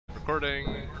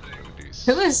recording.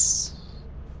 Who is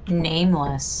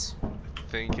nameless? I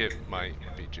think it might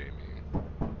be Jamie.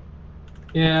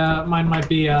 Yeah, mine might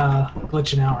be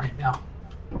glitching out right now.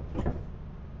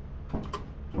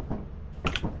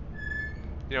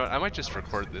 You know what? I might just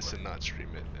record this and not stream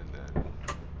it, and then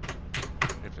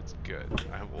if it's good,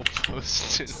 I will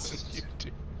post it on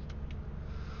YouTube.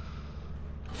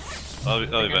 I'll be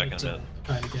back in a minute.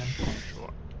 Try it again. Sure.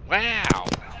 Wow!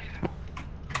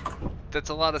 That's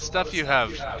a lot of stuff you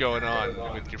have going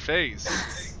on with your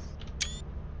face.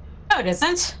 No, it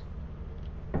isn't.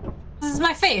 This is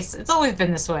my face. It's always been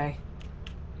this way.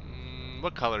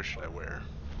 What color should I wear?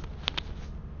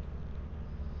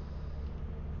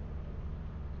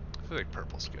 I feel like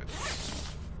purple's good.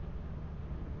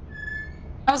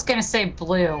 I was gonna say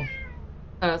blue.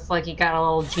 So it's like you got a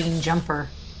little jean jumper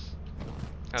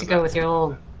to go with your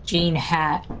little jean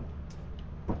hat.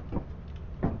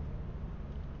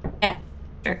 Yeah,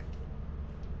 sure.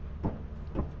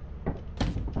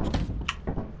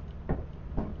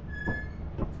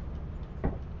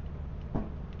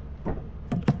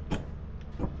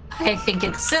 I think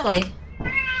it's silly.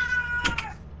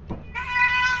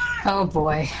 Oh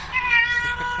boy.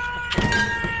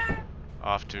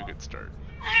 Off to a good start.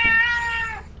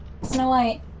 Snow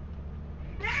White.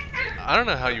 I don't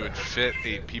know how you would fit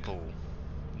 8 people,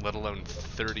 let alone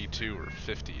 32 or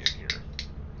 50 in here.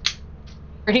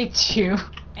 32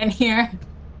 in here.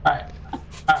 Alright,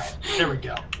 there we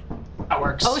go. That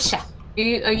works. OSHA.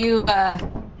 Are you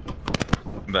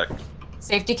I'm back.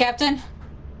 safety captain?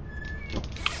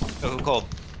 Oh, who called?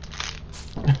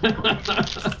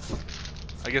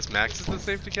 I guess Max is the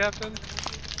safety captain?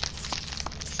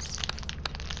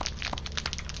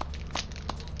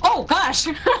 Oh gosh!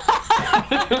 What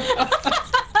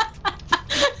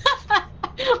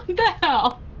the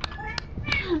hell?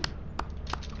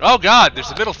 Oh god,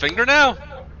 there's a middle finger now?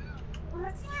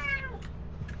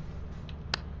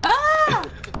 Ah!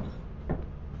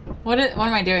 What am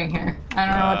I doing here? I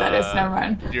don't know what that is. Never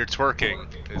mind. You're twerking,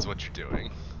 is what you're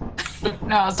doing.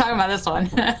 No, I was talking about this one.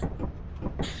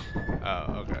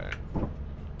 Oh, okay.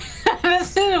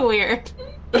 This is weird.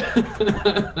 They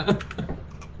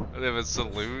have a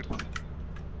salute.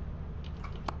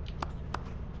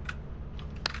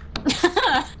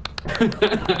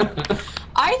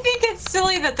 I think it's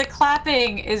silly that the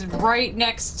clapping is right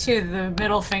next to the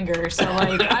middle finger, so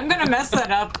like I'm gonna mess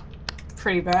that up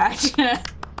pretty bad. Yeah.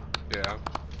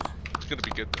 It's gonna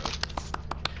be good though.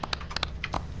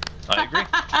 I agree.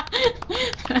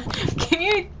 Can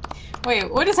you... Wait,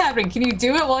 what is happening? Can you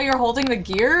do it while you're holding the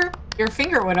gear? Your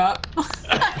finger went up.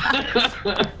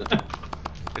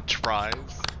 It tries.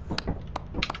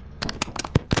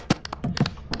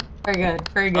 Very good,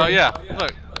 very good. Oh yeah,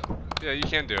 look. Yeah, you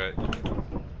can do it.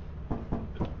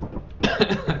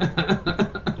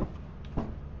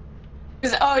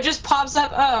 Oh, it just pops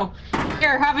up. Oh,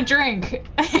 here, have a drink.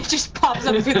 It just pops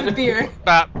up with the beer.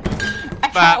 Bap.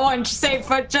 I got one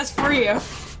just for you.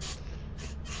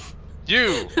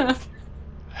 You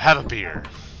have a beer.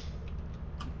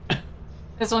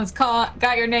 This one's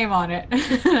got your name on it.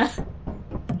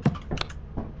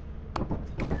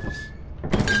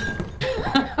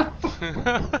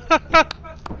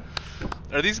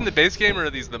 Are these in the base game or are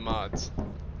these the mods?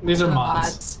 These are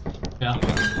mods. Yeah.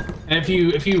 And if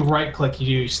you right click, you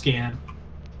do scan.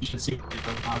 You should see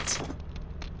the mods.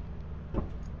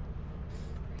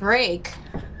 Brake.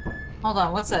 Hold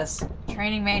on, what's this?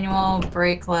 Training manual,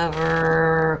 brake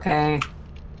lever, okay.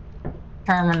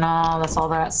 Terminal, that's all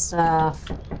that stuff.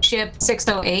 Ship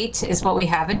 608 is what we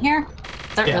have in here?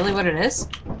 Is that really what it is?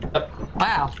 Yep.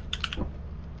 Wow.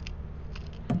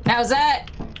 Now, is that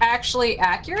actually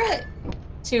accurate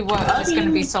to what is going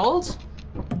to be sold?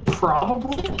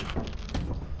 Probably.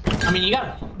 I mean,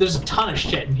 there's a ton of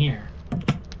shit in here.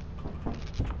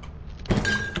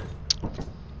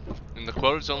 And the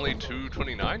quote is only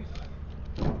 $2.29?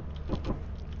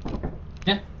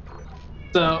 Yeah.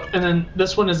 So, and then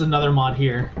this one is another mod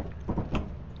here.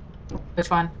 Which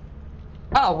one?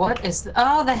 Oh, what is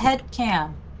oh, the head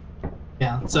cam.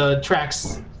 Yeah, so it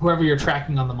tracks whoever you're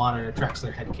tracking on the monitor, it tracks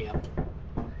their head cam.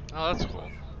 Oh, that's cool.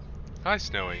 Hi,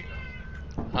 Snowy.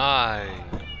 Hi.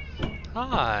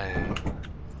 Hi.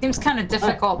 Seems kind of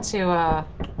difficult to I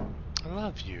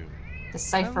love you.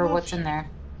 decipher what's in there.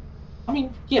 I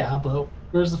mean, yeah, but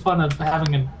where's the fun of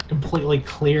having a completely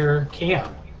clear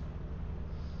cam?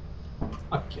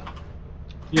 Fuck you.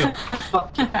 Yeah,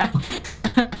 fuck you.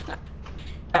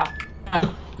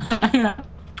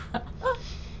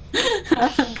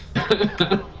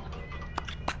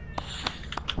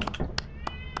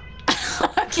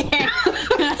 Okay.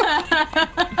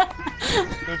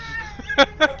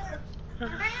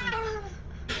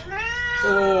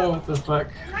 Oh, what the fuck?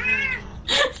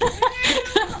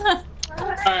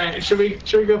 Alright, should we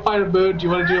go find a moon? Do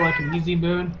you want to do like an easy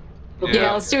moon?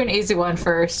 Yeah, let's do an easy one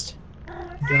first.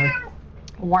 Okay.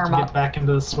 Warm Get up. back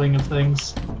into the swing of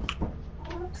things.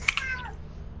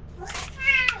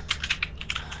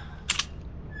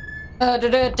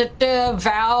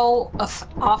 Vow of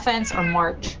offense or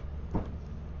march?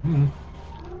 Hmm.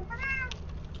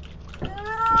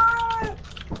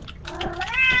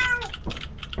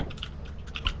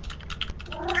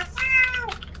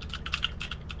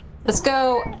 Let's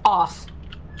go off.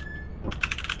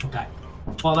 Okay.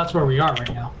 Well, that's where we are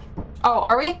right now. Oh,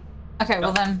 are we? Okay,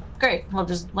 well then, great. We'll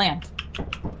just land.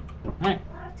 Alright.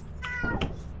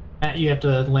 Matt, you have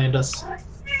to land us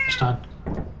each time.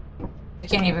 I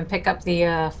can't even pick up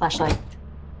the flashlight.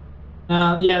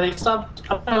 Yeah, they stopped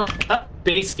that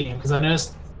base game because I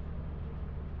noticed.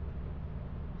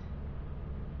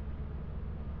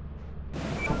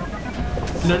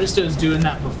 I noticed it was doing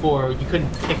that before. You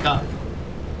couldn't pick up.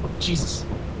 Oh, Jesus.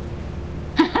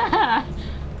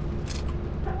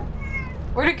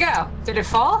 Where'd it go? Did it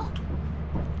fall?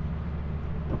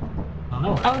 I don't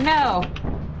know. Oh no!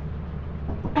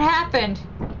 What happened?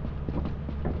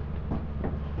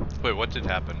 Wait, what did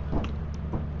happen?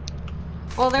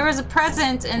 Well, there was a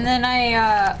present, and then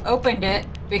I opened it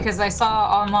because I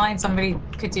saw online somebody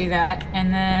could do that,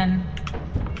 and then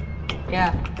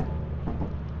yeah.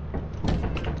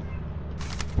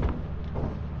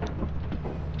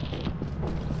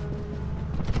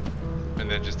 And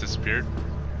then it just disappeared?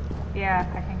 Yeah,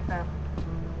 I think so.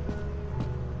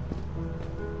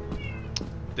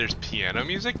 There's piano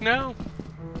music now?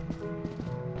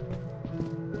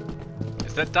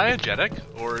 Is that diegetic,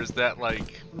 or is that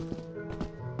like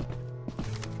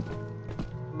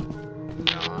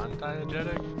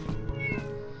non-diegetic?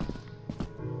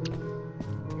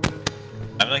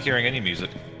 I'm not hearing any music.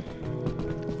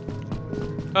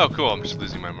 Oh, cool. I'm just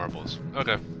losing my marbles.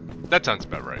 Okay, that sounds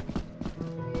about right.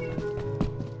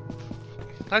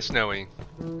 Hi, Snowy.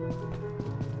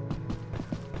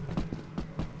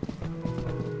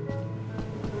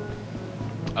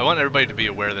 I want everybody to be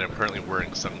aware that I'm currently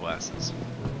wearing sunglasses.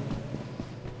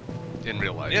 In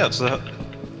real life. Yeah, it's oh,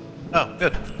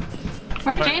 good.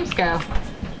 Where'd James go?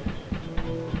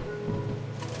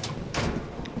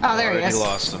 Oh, there he Already is.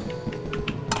 lost him.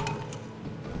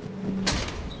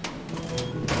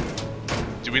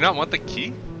 Do we not want the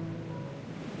key?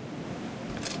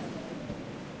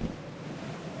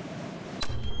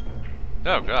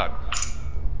 Oh god.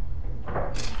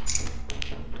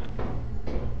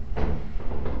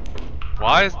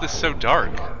 Why is this so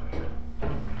dark?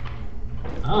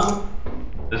 Oh,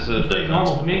 This is pretty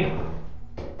normal to me.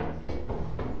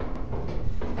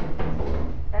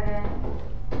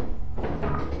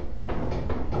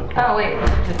 Oh wait,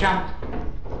 to jump.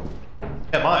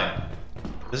 Yeah, mine.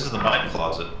 This is the mine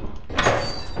closet.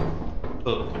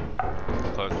 Oh.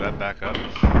 Close that back up.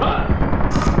 What?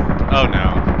 Oh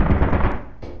no.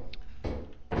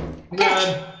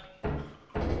 Good.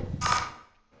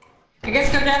 I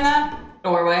guess go down the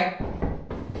doorway.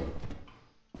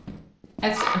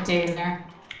 It's empty in there.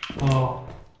 Oh.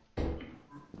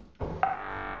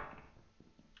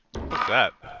 What's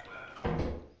that?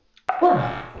 What?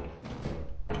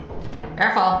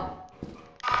 Careful.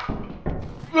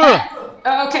 Ugh!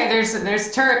 Oh, okay, there's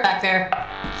a turret back there,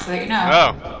 so that you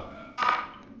know.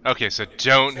 Oh. Okay, so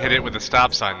don't hit it with a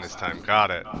stop sign this time. Got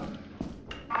it.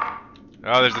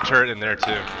 Oh, there's a turret in there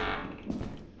too.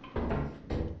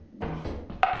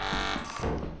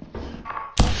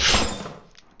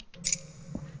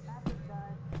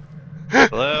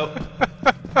 Hello?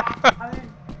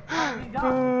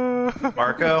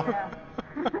 Marco?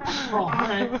 Oh,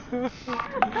 alright.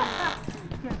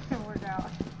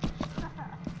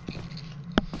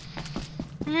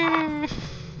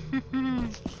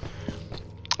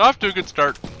 Off to a good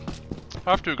start.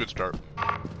 Off to a good start.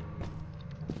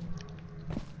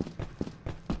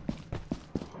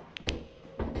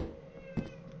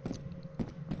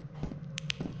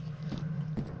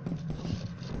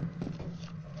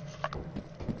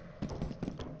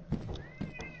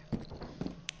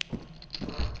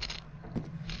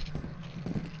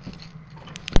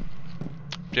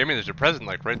 Jamie, there's a present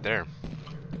like right there.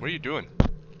 What are you doing?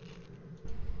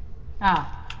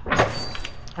 Ah.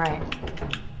 Right.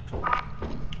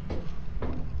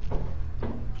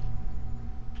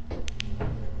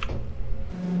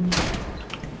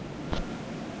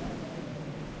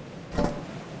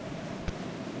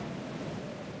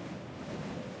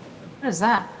 What is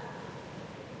that?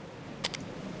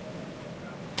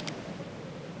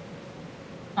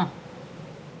 Huh.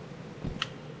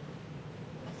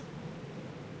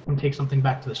 And take something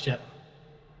back to the ship.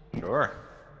 Sure.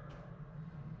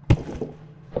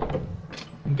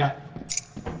 Okay.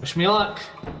 Wish me luck.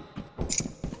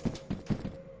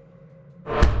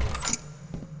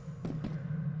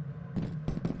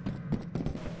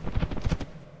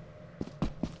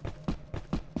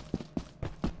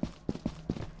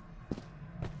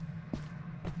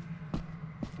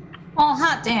 Oh,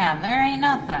 hot damn, there ain't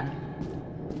nothing.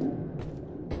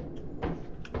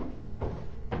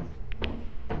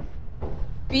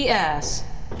 BS.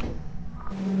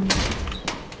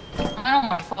 I don't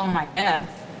want to follow my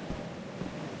death.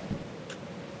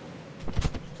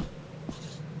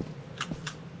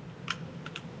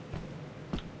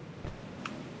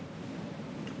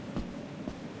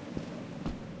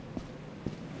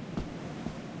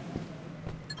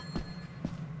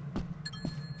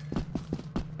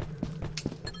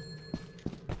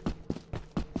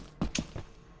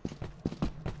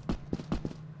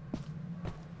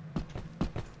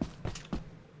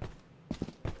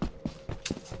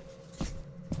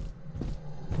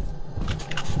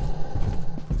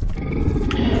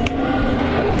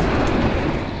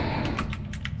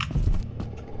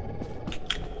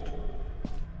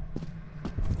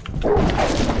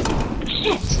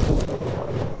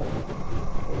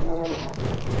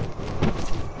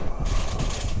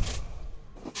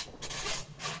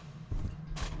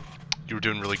 You were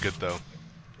doing really good, though.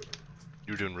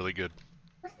 You were doing really good.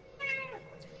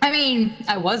 I mean,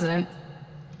 I wasn't.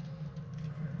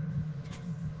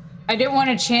 I didn't want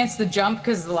to chance the jump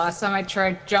because the last time I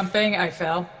tried jumping, I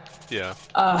fell. Yeah.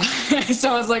 So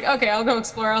I was like, okay, I'll go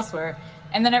explore elsewhere.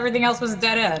 And then everything else was a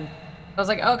dead end. I was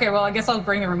like, okay, well, I guess I'll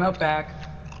bring the remote back.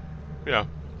 Yeah.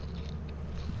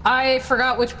 I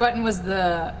forgot which button was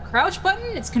the crouch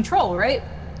button? It's control, right?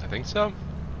 I think so.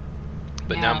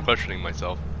 But now Yeah. I'm questioning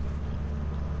myself.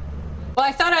 Well,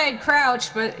 I thought I had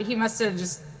crouched, but he must have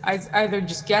just either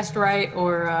just guessed right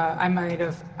or I might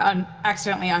have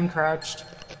accidentally uncrouched.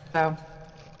 So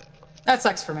that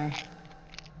sucks for me.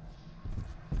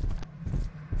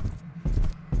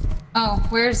 Oh,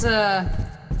 where's oh,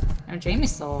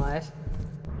 Jamie's still alive.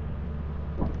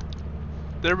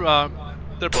 They're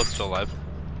both still alive.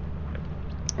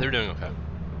 They're doing okay.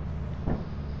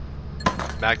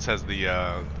 Max has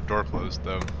the door closed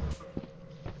though.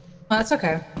 Well, that's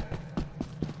okay.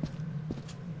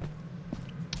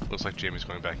 Looks like Jamie's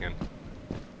going back in.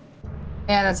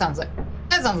 Yeah, that sounds like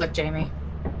Jamie.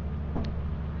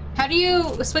 How do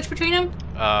you switch between them?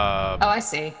 Oh, I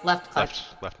see. Left click.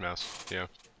 Left mouse. Yeah.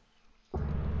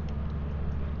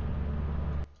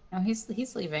 No,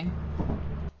 he's leaving.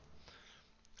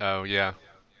 Oh yeah.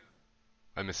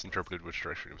 I misinterpreted which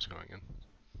direction he was going in.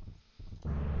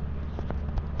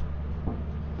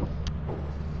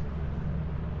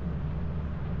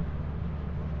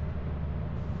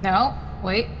 No,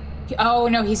 wait. Oh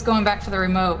no, he's going back for the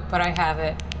remote, but I have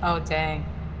it. Oh dang.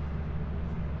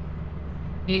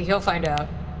 He'll find out.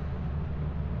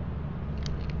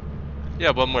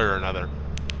 Yeah, one way or another.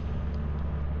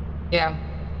 Yeah.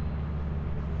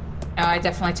 No, I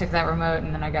definitely took that remote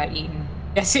and then I got eaten.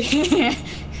 Yes,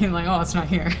 he's like, oh, it's not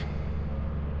here.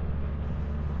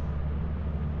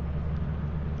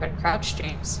 Better crouch,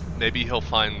 James. Maybe he'll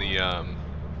find the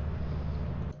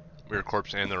mirror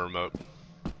corpse and the remote.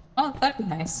 Oh, that'd be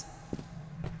nice.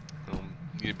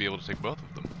 You'd be able to take both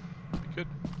of them. Be good.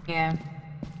 Yeah.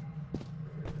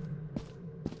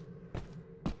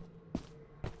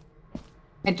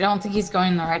 I don't think he's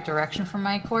going in the right direction for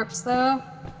my corpse, though.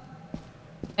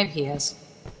 Maybe he is.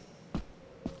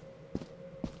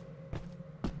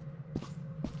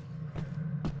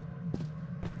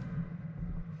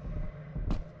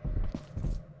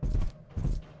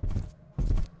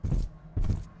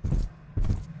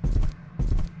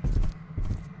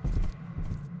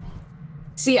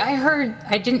 See,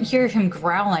 I didn't hear him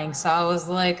growling, so I was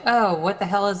like, oh, what the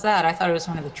hell is that? I thought it was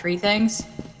one of the tree things.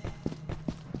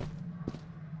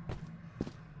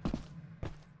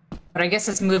 But I guess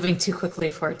it's moving too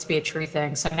quickly for it to be a tree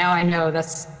thing, so now I know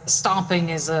that's stomping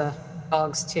is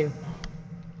dogs too.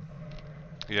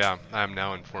 Yeah, I am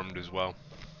now informed as well.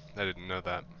 I didn't know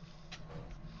that.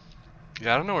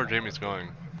 Yeah, I don't know where Jamie's going,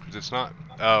 because it's not...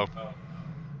 Oh,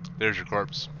 there's your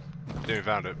corpse. Jamie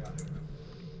found it.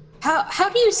 How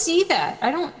do you see that?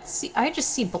 I don't see. I just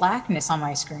see blackness on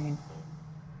my screen.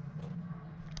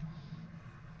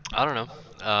 I don't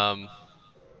know.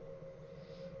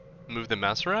 Move the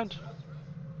mouse around?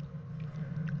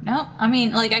 No, I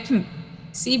mean, like, I can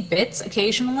see bits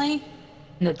occasionally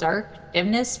in the dark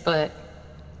dimness, but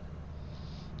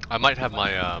I might have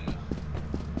my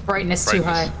brightness too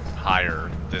high.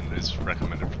 higher than is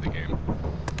recommended for the game.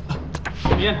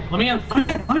 Yeah, let me in.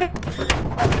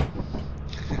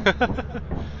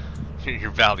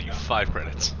 Your value, 5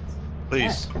 credits.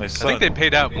 Please, my I son. think they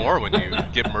paid out more when you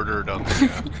get murdered on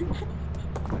the.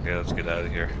 Okay, let's get out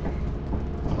of here.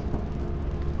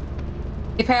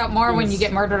 You pay out more when you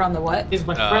get murdered on the what? He's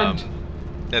my friend.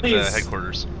 At the Please.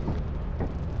 headquarters.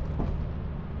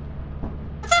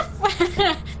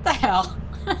 What the hell?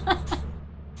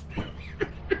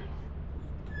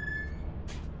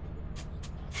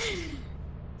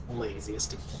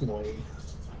 Laziest employee.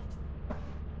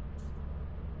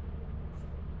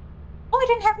 Oh, I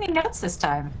didn't have any notes this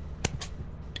time.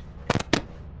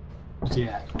 Where's he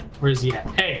at? Where's he at?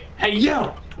 Hey! Hey,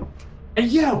 yo! Hey,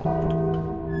 yo!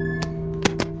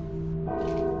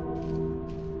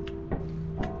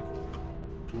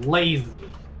 Lazy.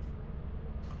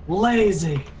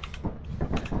 Lazy.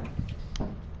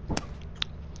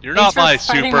 You're Thanks not my for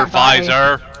fighting my body.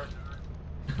 supervisor.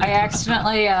 I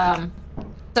accidentally,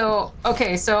 so,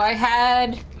 okay, so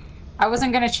I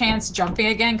wasn't gonna chance jumping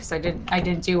again because I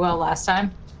didn't do well last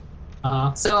time.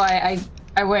 So I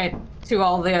went to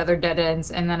all the other dead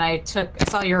ends, and then I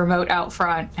saw your remote out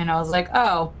front, and I was like,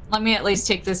 oh, let me at least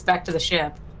take this back to the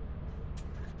ship.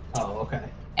 Oh, okay.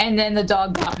 And then the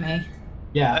dog got me.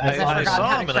 Yeah, I forgot saw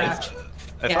how him, to and craft.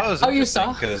 I Yeah. thought it was Oh, you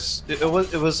saw? because it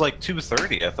was like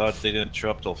 2:30. I thought they didn't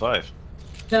show up till 5.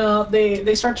 No,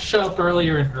 they start to show up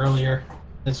earlier and earlier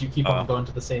as you keep on going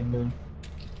to the same moon.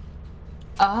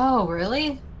 Oh,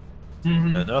 really?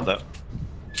 Mm-hmm. I know that.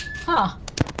 Huh.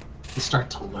 You start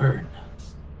to learn.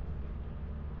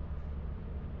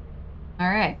 All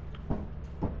right.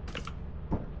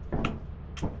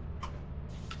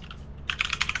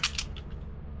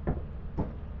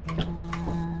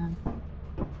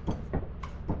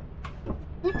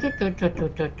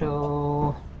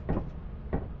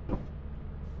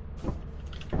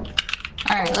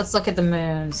 All right, let's look at the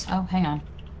moons. Oh, hang on.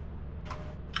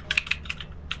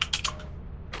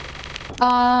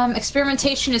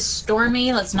 Experimentation is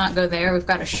stormy. Let's not go there. We've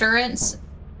got assurance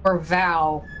or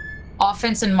vow.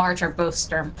 Offense and march are both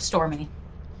stormy.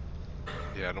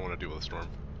 Yeah, I don't want to deal with a storm.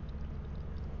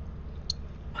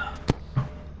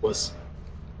 Was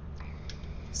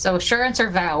So assurance or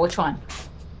vow, which one?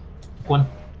 one.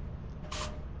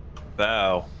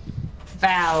 Vow.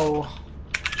 Vow.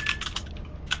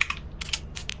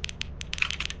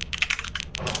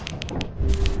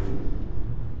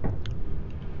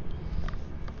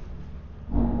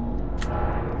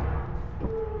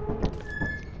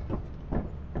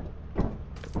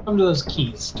 Come to those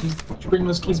keys. Did you bring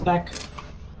those keys back?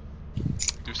 Do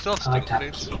you still have I like stick that.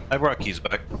 grenades? I brought keys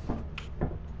back.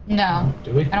 No,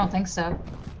 Do we? I don't think so.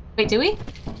 Wait, do we?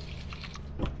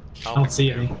 I don't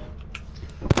see any.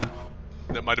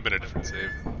 That might have been a different save.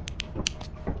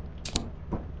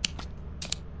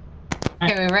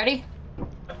 Okay, we ready?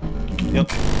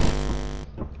 Yep.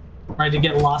 Tried to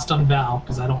get lost on Val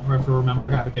because I don't ever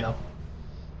remember how to go.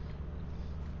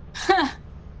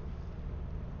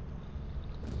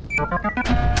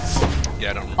 Yeah,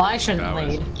 I don't remember. Well, I what shouldn't vow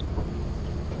is. lead.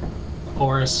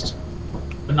 Forest,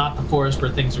 but not the forest where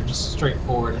things are just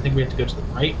straightforward. I think we have to go to the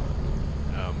right.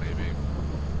 Oh, maybe.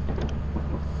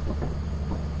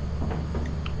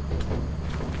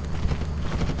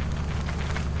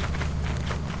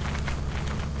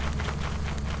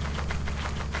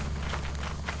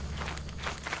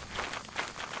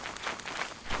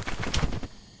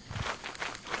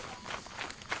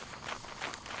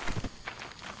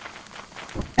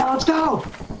 Now let's go.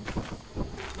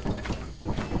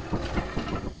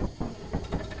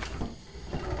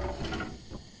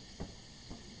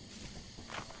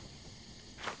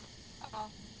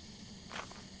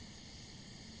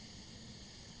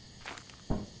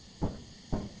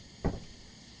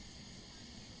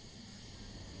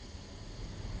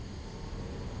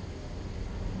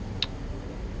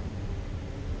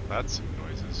 That's some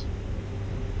noises.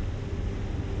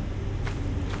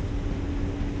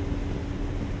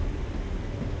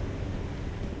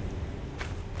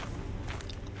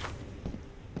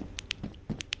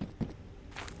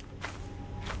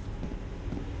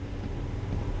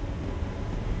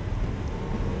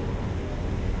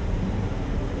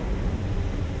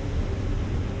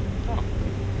 Oh.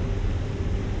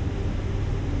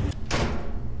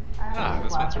 Ah,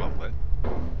 this one's well played.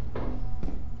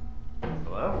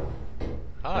 Hello?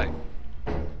 Hi.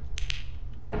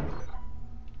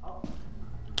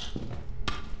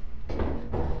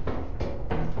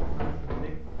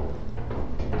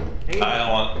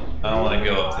 I don't want to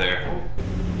go up there.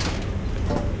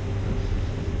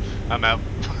 I'm out.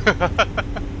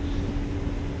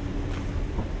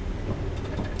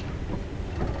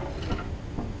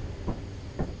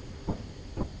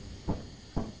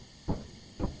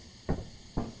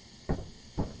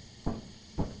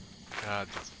 God,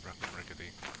 that's fucking rickety.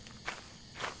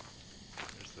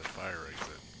 There's the fire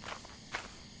exit.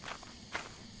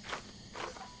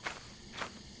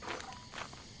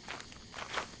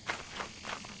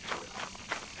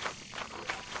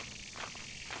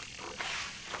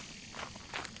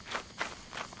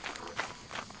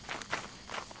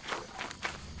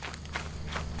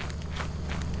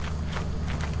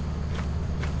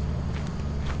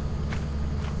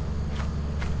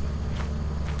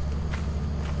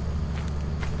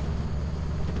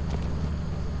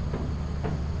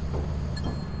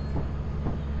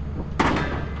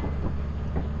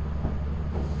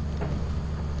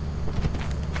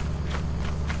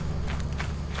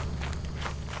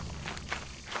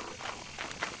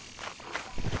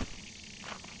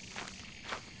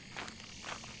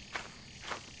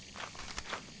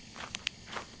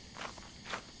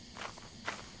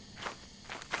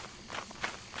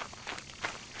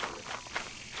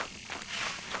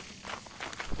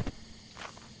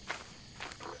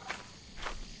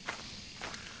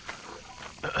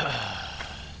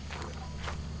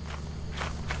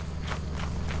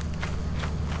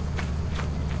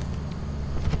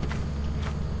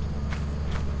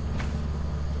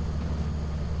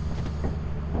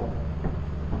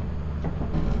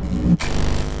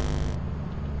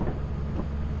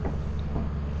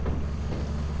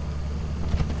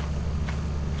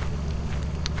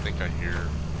 I think I hear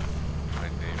my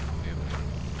name from the other room.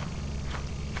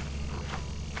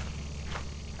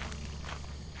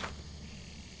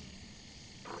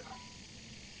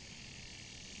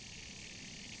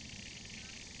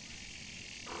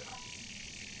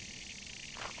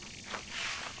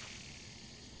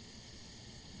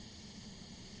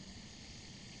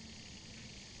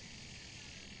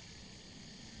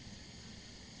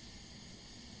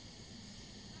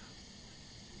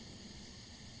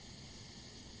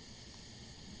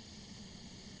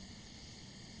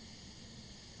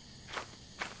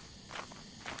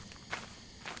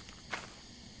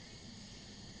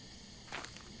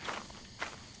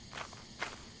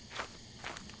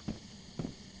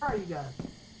 Where are you guys?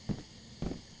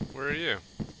 Where are you?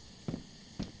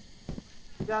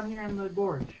 Down here in the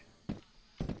gorge.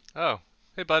 Oh,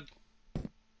 hey bud.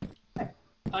 Hey,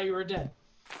 thought you were dead.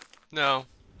 No.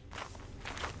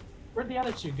 Where'd the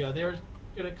other two go? They were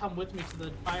gonna come with me to the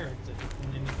fire exit,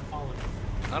 and they need to follow me.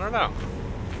 I don't know.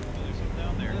 Oh, there's some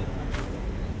down there.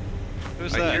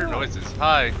 Who's I that? hear noises.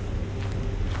 Hi.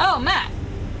 Oh, Matt.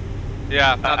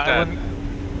 Yeah, not I that. I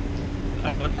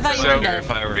wouldn't I thought you were go there dead.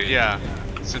 if I were you. Yeah.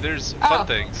 So there's Oh, fun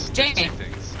things. There's Jamie. two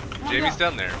things. Oh, Jamie's yeah.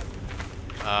 down there.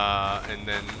 And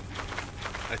then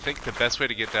I think the best way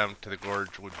to get down to the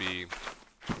gorge would be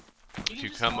to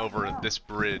come over this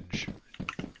bridge.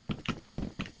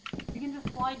 You can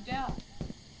just slide down.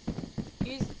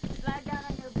 You slide down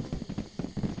on your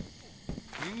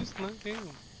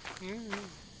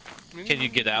Can you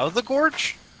get out of the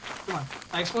gorge? Come on.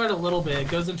 I explored a little bit. It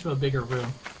goes into a bigger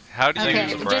room. How do you Okay,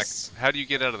 use a bracket? just how do you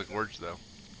get out of the gorge though?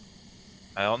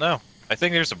 I don't know. I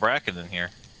think there's a bracket in here.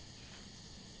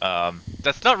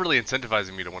 That's not really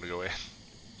incentivizing me to want to go in.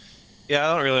 Yeah,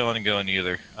 I don't really want to go in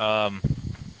either. You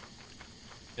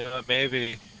know,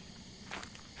 maybe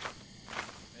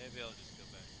I'll just go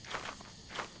back.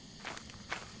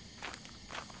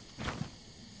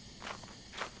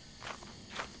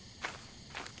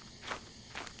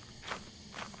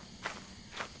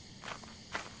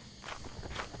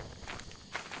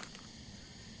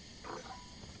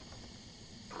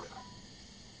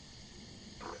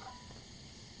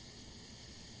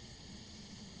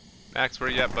 Max, where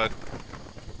you at, bud?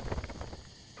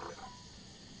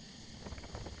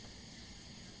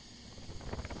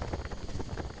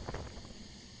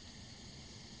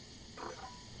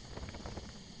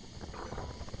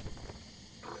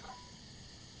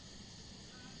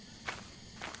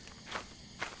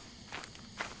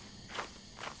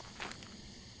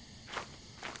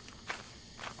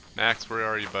 Max, where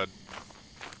are you, bud?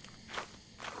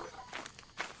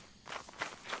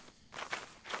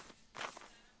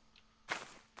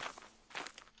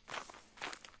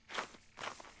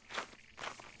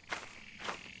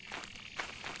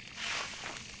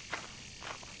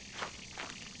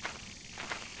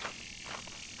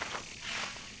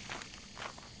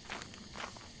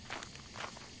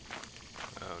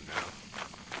 Oh no.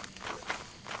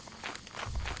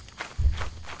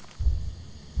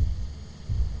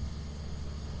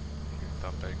 You're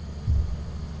thumping.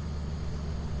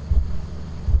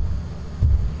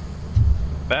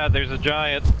 Bad, there's a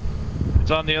giant. It's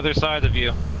on the other side of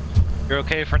you. You're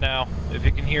okay for now, if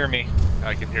you can hear me.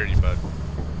 I can hear you, bud.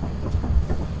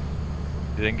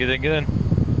 Get in, get in, get in.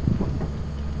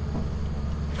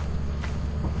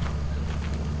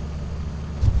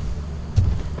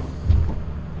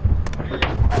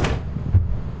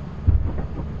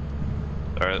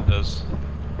 goes.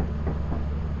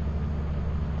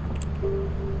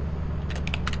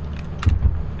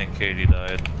 And Katie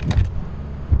died.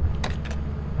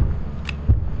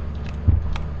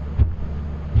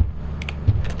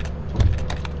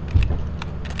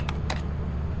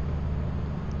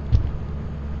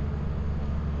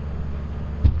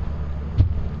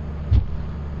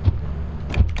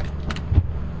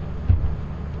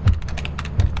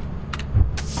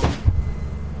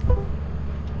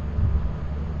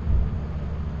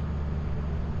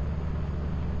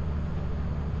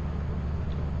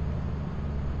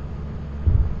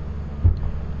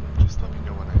 Just let me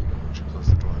know when I should close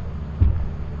the door.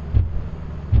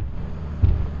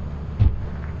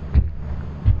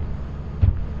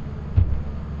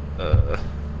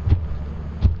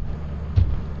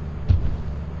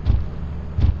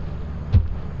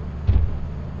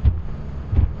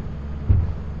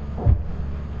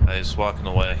 He's walking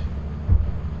away.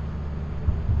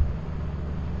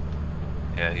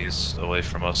 Yeah, he's away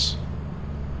from us.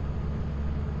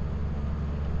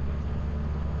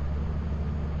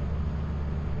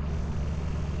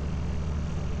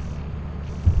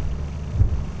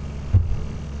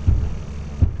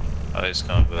 Oh, he's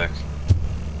coming back.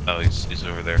 Oh, he's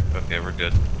over there. Okay, we're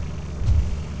good.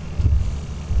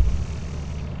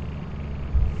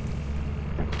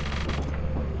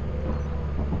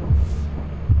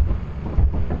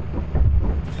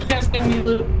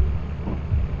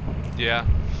 Yeah.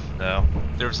 No.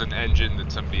 There was an engine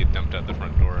that somebody had dumped out the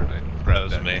front door, and I grabbed That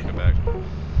was that and me. took it back.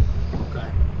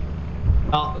 Okay.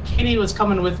 Well, Katie was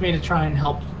coming with me to try and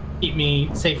help keep me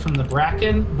safe from the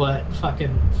bracken, but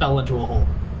fucking fell into a hole.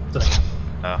 So,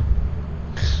 No.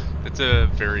 It's a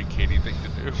very Katie thing to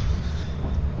do.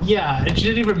 yeah, it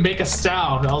didn't even make a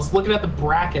sound. I was looking at the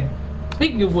bracken.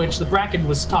 Speaking of which, the bracken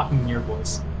was talking in your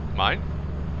voice. Mine?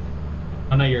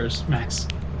 Oh, no, yours, Max.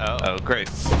 Oh. Oh, great.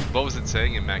 What was it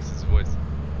saying in Max's voice?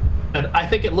 And I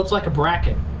think it looks like a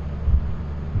bracken.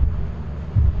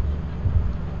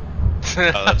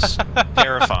 Oh, that's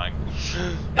terrifying.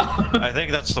 I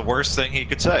think that's the worst thing he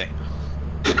could say.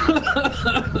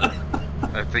 I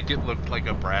think it looked like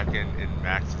a bracken in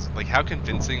Max's. Like, how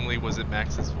convincingly was it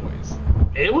Max's voice?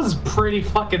 It was pretty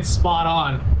fucking spot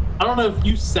on. I don't know if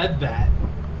you said that.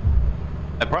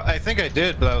 I think I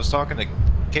did, but I was talking to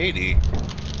Katie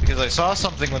because I saw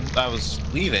something when I was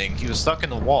leaving. He was stuck in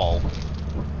the wall.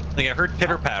 Like, I heard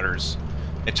pitter patters.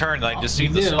 I turned and I just you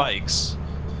seen the knew. spikes.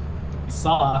 He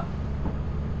saw.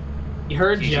 He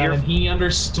heard you, Here. and he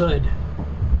understood.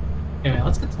 Anyway,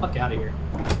 let's get the fuck out of here.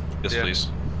 Yes, Yeah. please.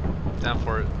 Down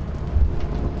for it.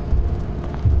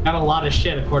 Got a lot of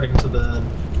shit according to the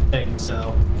thing,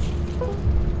 so.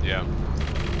 Yeah.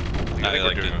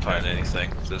 I didn't find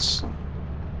anything. Just. I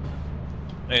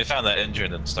mean, I found that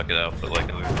engine and stuck it out, but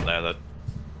like other than that,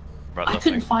 brought I nothing.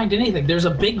 couldn't find anything. There's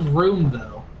a big room,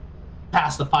 though,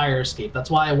 past the fire escape. That's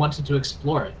why I wanted to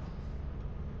explore it.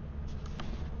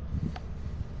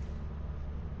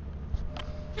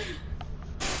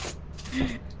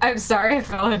 I'm sorry I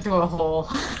fell into a hole.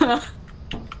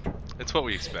 It's what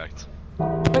we expect.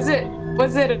 Was it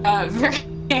very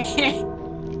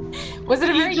was it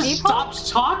a very He just deep hole? stopped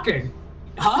talking.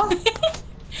 Huh?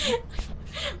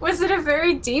 Was it a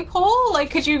very deep hole?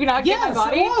 Like, could you not get my Yes,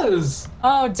 body? it was.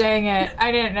 Oh, dang it.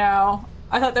 I didn't know.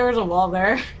 I thought there was a wall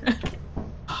there.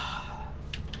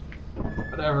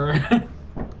 Whatever.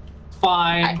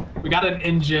 Fine. We got an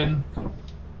engine.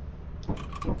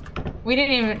 We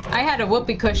didn't even... I had a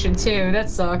whoopee cushion, too. That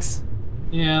sucks.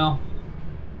 Yeah.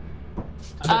 I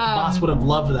bet the boss would have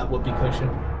loved that whoopee cushion.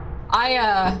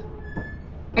 I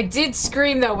did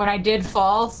scream, though, when I did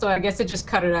fall, so I guess it just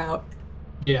cut it out.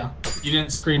 Yeah. You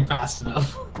didn't scream fast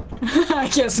enough. I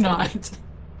guess not.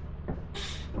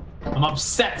 I'm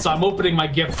upset, so I'm opening my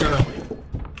gift early.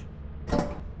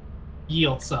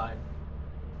 Yield sign.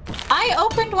 I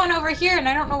opened one over here, and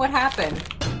I don't know what happened.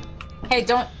 Hey,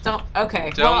 don't,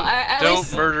 okay. Don't, well, at don't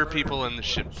least... murder people in the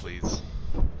ship, please.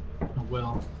 I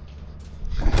will.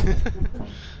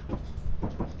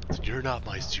 You're not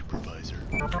my supervisor.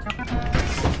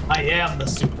 I am the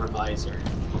supervisor.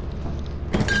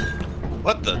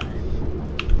 What the?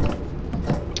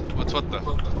 What's what the?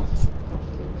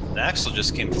 An axle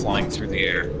just came flying through the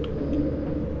air.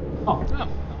 Oh,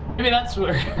 maybe that's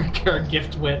where our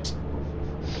gift went.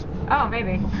 Oh,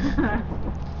 maybe.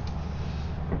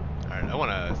 Alright, I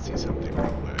want to see something real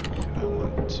quick. I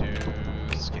want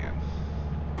to scan.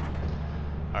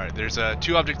 Alright, there's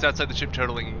 2 objects outside the ship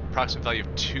totaling approximate value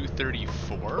of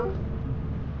 234.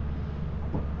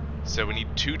 So we need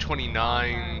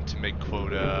 229 to make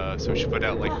quota, so we should put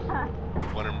out like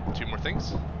 1 or 2 more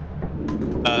things?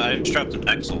 I strapped an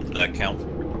axle. Did that count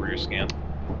for your scan?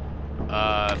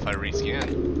 If I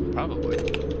rescan, probably.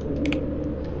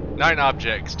 9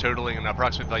 objects, totaling an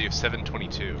approximate value of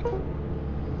 722.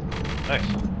 Nice.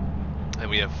 And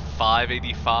we have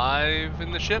 585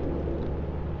 in the ship.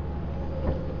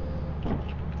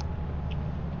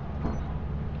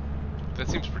 That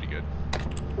seems pretty good.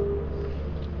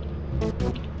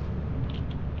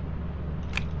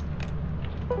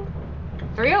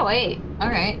 $308. All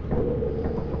right.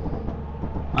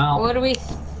 Wow. What do we?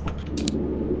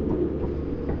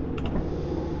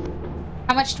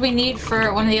 How much do we need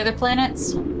for one of the other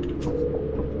planets?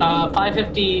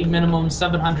 550 minimum,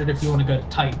 700 if you want to go to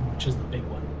Titan, which is the big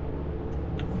one.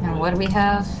 And what do we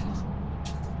have?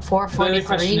 The other 443.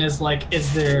 question is, like,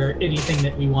 is there anything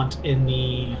that we want in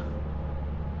the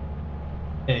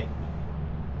thing?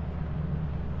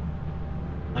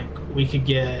 Like, we could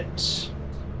get...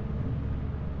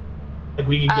 Like,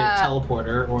 we could get a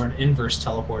teleporter or an inverse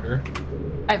teleporter.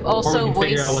 I've Or also we can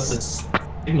figure out what this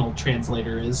signal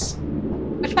translator is.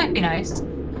 which might be nice.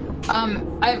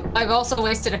 I've also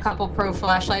wasted a couple pro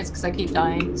flashlights because I keep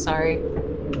dying. Sorry.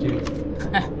 Dude,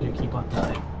 you keep on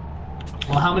dying.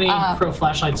 Well, how many pro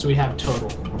flashlights do we have total?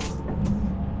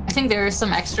 I think there is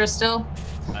some extra still.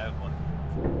 I have one.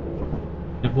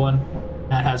 You have one.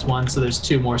 Matt has one, so there's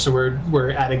 2 more. So we're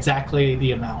at exactly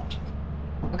the amount.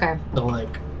 Okay. So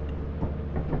like,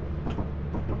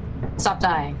 Stop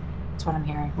dying. That's what I'm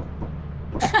hearing.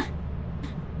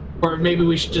 or maybe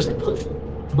we should just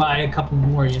buy a couple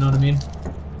more. You know what I mean?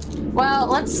 Well,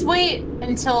 let's wait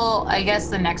until I guess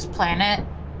the next planet,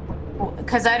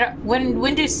 because I don't.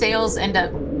 When do sales end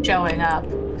up showing up?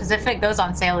 Because if it goes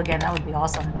on sale again, that would be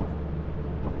awesome.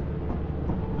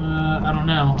 I don't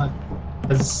know.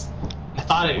 Because I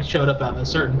thought it showed up at a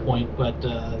certain point, but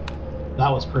that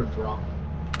was proved wrong.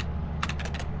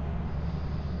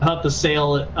 I thought the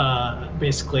sale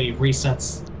basically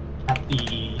resets at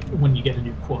when you get a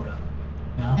new quota.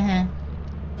 You know? Mm-hmm.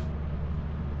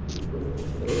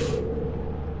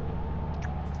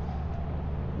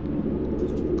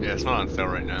 Yeah, it's not on sale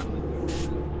right now.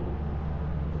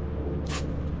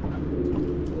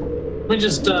 Let me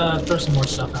just throw some more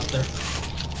stuff out there.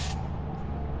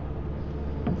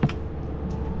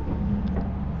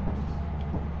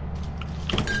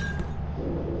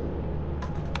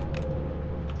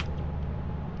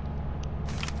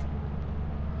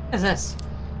 What is this?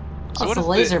 So Oh, what it's a is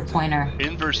laser the pointer.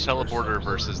 inverse teleporter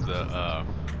versus the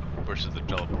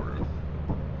teleporter?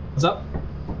 What's up?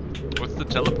 What's the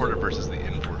teleporter versus the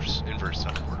inverse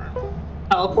teleporter?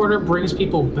 Teleporter brings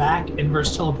people back.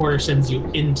 Inverse teleporter sends you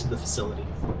into the facility.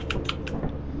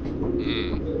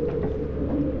 Hmm.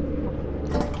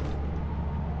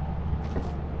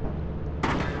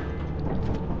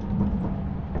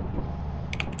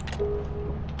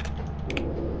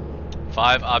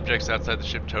 Five objects outside the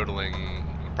ship totaling an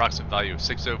approximate value of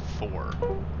 604.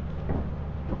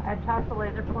 I tossed the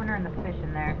laser pointer and the fish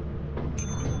in there.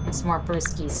 Some more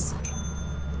brewskis.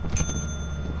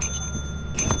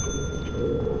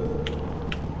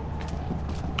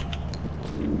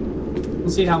 We'll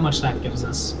see how much that gives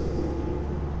us.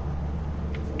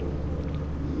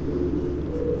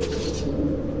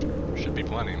 Should be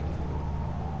plenty.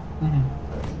 Mm-hmm.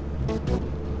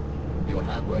 Your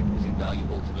hard work is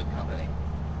invaluable to the company.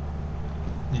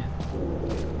 Yeah.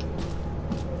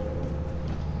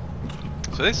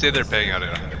 So they say they're paying out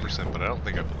at 100%, but I don't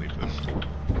think I believe them.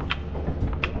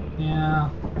 Yeah.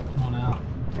 I don't know.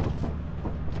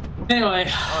 Anyway,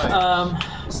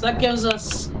 so that gives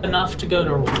us enough to go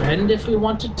to Rend if we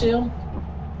wanted to.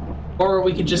 Or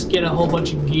we could just get a whole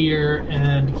bunch of gear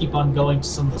and keep on going to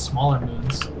some of the smaller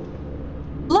moons.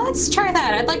 Let's try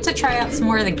that. I'd like to try out some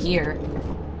more of the gear.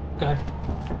 Okay.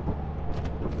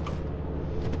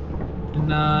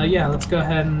 And yeah, let's go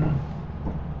ahead and...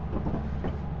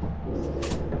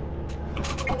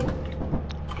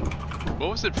 What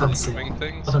was it for Let's see. moving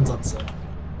things? Nothing's on sale.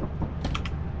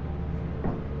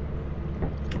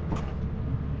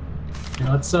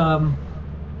 Yeah, let's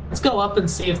go up and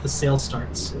see if the sale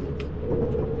starts.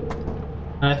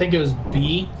 I think it was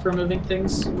B for moving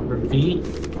things, or V?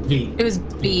 V. It was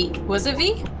B. Was it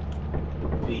V?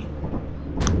 V.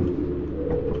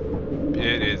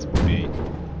 It is B.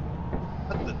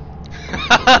 What the?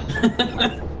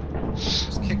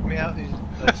 Just kicked me out.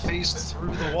 I faced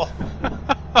through the wall.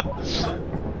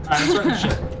 Alright, let's run the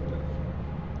ship.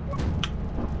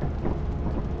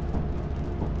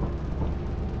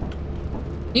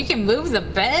 You can move the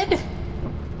bed?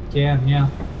 Yeah.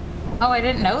 Oh, I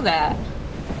didn't know that.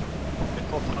 I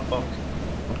pulled on a bunk.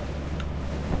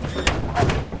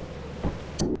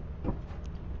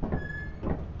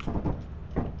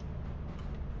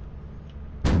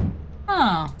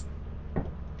 Huh.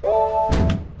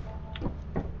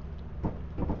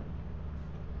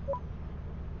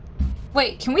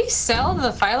 Wait, can we sell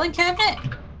the filing cabinet?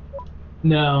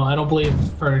 No, I don't believe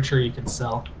furniture you can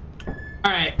sell.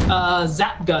 Alright,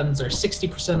 zap guns are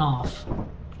 60% off.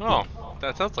 Oh,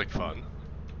 that sounds like fun.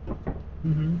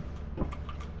 Mm-hmm.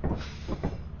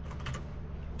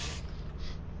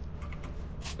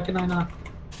 Why can I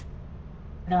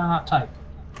not type?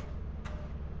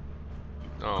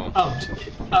 Oh.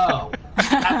 Oh,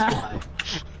 that's why.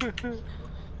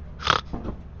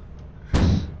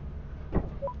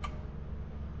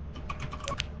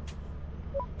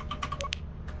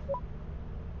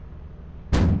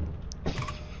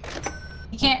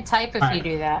 You can't type if you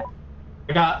do that.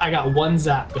 I got one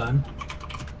zap gun.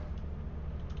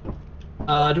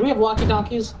 Do we have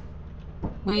walkie-talkies?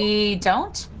 We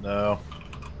don't? No.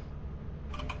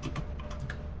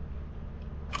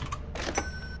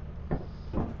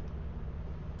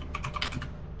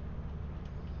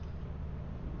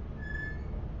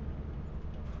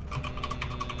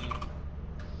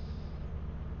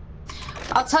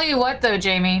 I'll tell you what though,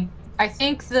 Jamie. I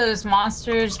think those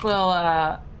monsters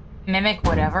will mimic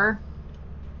whatever.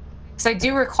 Because I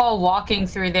do recall walking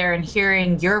through there and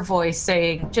hearing your voice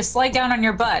saying, just lay down on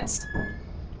your butts.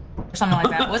 Or something like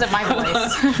that. It wasn't my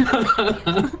voice.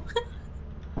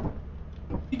 What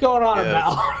are you going on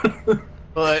about?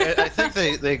 Well, I think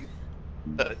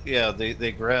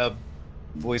they grab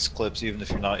voice clips even if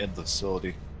you're not in the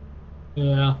facility.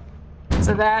 Yeah.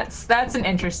 So that's an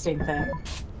interesting thing.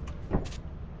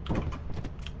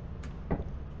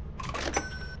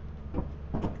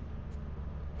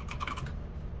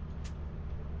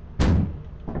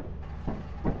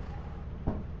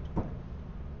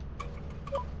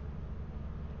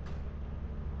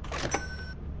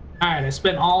 Alright, I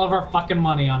spent all of our fucking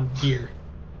money on gear.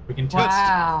 We can test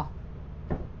Wow.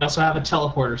 it. We also have a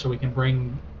teleporter so we can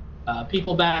bring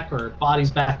people back or bodies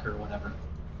back or whatever.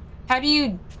 How do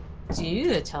you do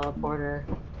the teleporter?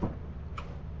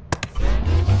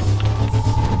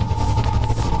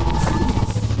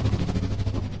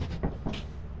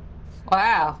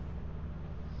 Wow.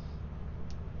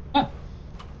 Huh.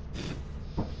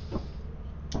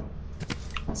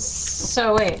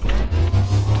 So wait.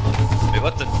 Hey,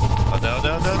 what the? Oh, no.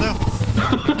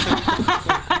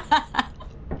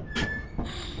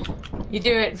 You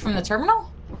do it from the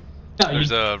terminal? No,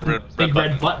 There's a big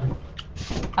red red button.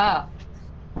 Oh.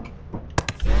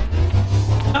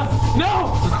 No!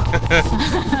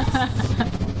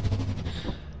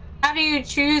 How do you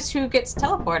choose who gets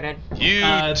teleported? You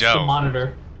It's the don't.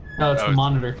 monitor. No, it's Oh, the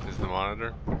monitor. Is the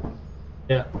monitor?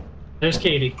 Yeah. There's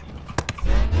Katie.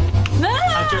 No!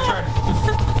 That's your turn.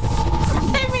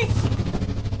 Save me!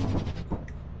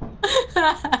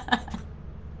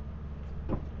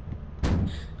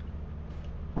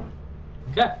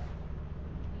 Okay.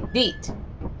 Neat.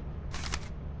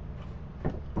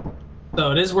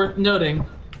 So it is worth noting.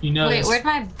 You notice Wait,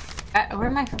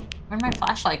 where'd my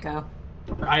flashlight go?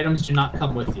 your items do not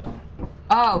come with you.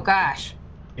 Oh gosh.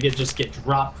 They just get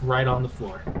dropped right on the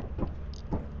floor.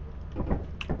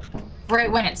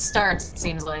 Right when it starts, it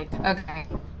seems like. Okay.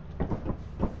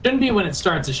 Shouldn't be when it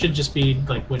starts. It should just be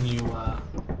like when you.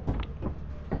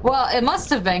 Well, it must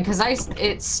have been because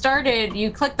it started.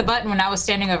 You clicked the button when I was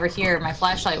standing over here. My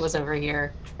flashlight was over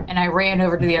here, and I ran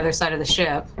over to the other side of the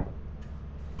ship,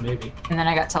 Maybe. and then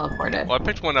I got teleported. Well, I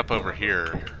picked one up over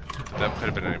here. That could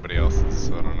have been anybody else's,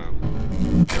 so I don't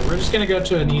know. Okay, we're just gonna go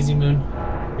to an easy moon.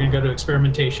 We're gonna go to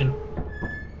experimentation.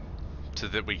 So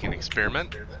that we can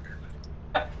experiment?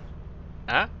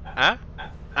 Huh? Huh?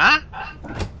 Huh?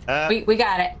 We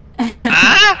got it.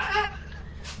 Huh?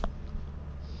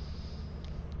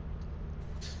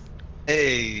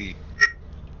 Hey.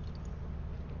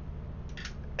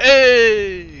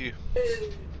 Hey!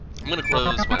 I'm gonna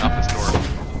close my office door.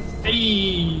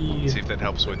 Hey! See if that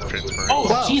helps with transferring. Oh,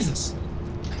 Whoa. Jesus!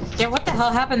 Yeah, what the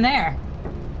hell happened there?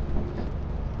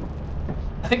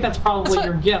 I think that's probably That's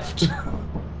your gift.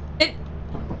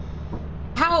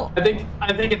 How? I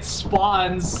think it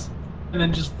spawns and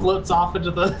then just floats off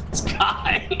into the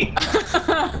sky.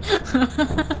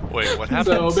 Wait, what So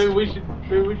happened? maybe we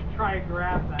should try and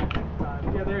grab that next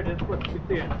time. Yeah, there it is. Look, you can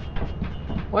see it.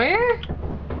 Where?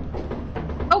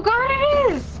 Oh god,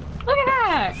 it is! Look at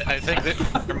that! I think that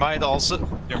there might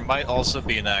also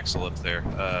be an axle up there.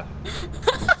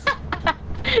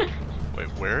 Wait,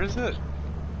 where is it?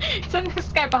 It's in the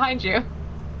sky behind you.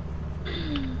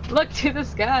 Look to the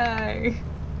sky.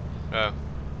 Oh.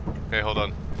 Hey, hold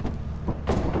on.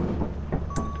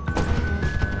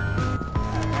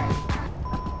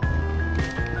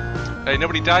 Hey,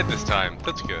 nobody died this time.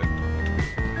 That's good.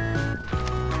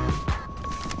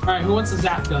 Alright, who wants a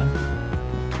zap gun?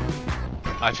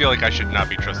 I feel like I should not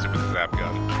be trusted with a zap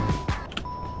gun.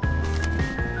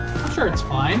 I'm sure it's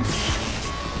fine.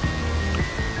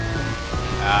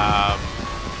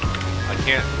 I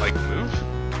can't, like, move?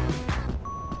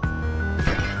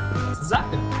 That's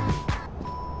exactly.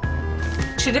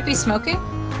 Should it be smoking?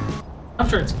 I'm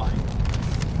sure it's fine.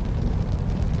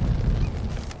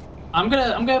 I'm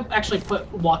gonna actually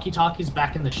put walkie-talkies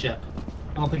back in the ship.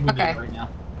 I don't think we need it right now.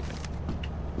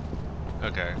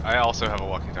 Okay, I also have a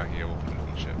walkie-talkie. I will put it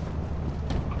on the ship.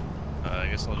 I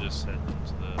guess I'll just head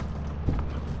into the...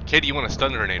 Katie, you want a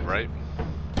stun grenade, right?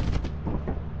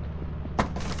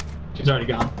 She's already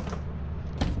gone.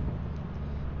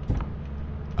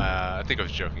 I think I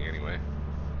was joking anyway.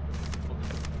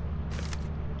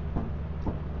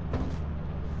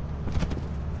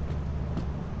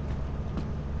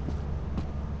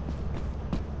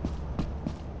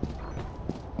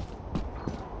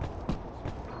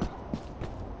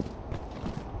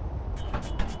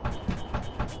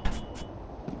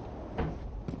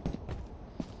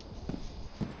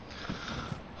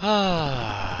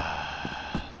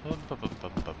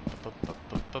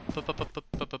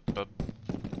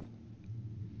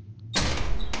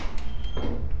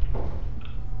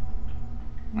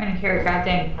 I'm gonna hear a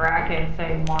goddamn bracket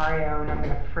say Mario and I'm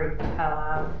gonna freak the hell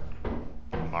out.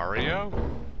 Mario?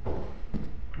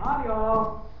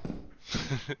 Mario!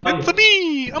 It's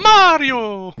me, a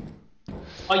Mario!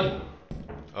 Oi!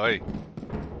 Oi,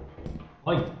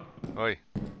 Oi! oi.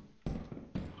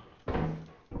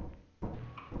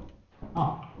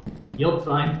 Oh, yield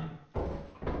sign.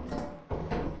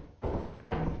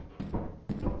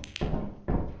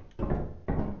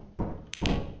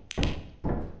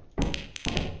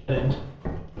 End.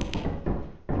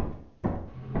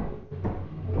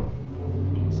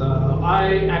 So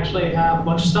I actually have a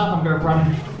bunch of stuff. I'm gonna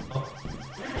run. Oh,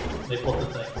 they pulled the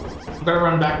thing. I'm gonna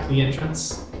run back to the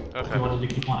entrance. If Okay. you wanted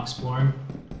to keep on exploring.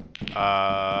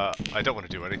 I don't want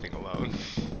to do anything alone.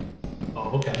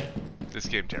 Oh, okay. This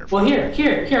game terrifies. Well,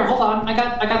 here, hold on. I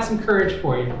got some courage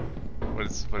for you. What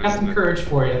is I got some it? courage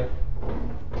for you.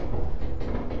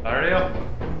 Mario?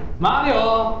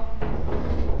 Mario!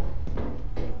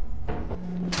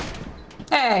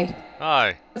 Hey,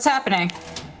 Hi. what's happening?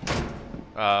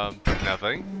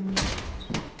 Nothing.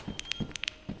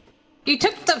 You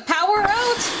took the power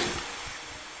out?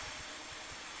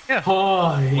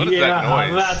 Oh, What is that yeah,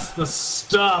 noise? that's the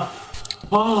stuff.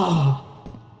 Oh,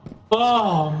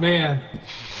 man,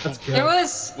 that's good. There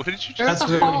was What did you There just That's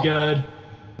was a really whole- good.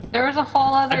 there was a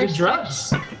whole other I did section-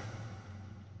 drugs.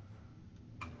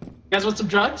 You guys want some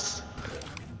drugs?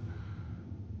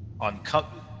 On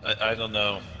I don't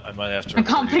know. I might have to On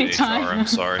report you company to time. HR, I'm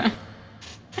sorry.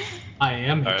 I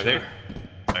am. Alright,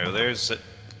 there's it.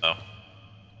 Oh.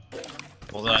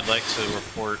 Well, then I'd like to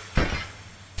report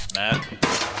Matt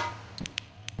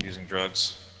using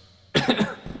drugs. Come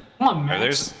on, Alright,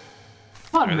 Max.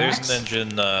 Come on, there's Max. an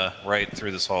engine right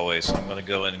through this hallway, so I'm gonna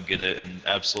go in and get it, and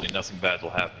absolutely nothing bad will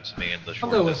happen to me in the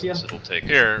short go with distance you. it'll take.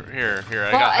 Here.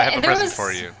 Well, I have a there present was-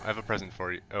 for you. I have a present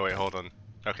for you. Oh wait, hold on.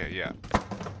 Okay, yeah.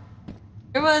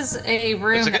 There was a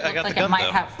room I that got looked the like gun, it might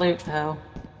though. have loot, though.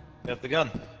 Got the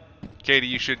gun. Katie,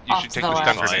 you should Off take to the the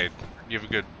stun left. grenade. You have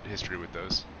a good history with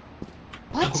those.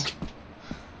 What? Okay.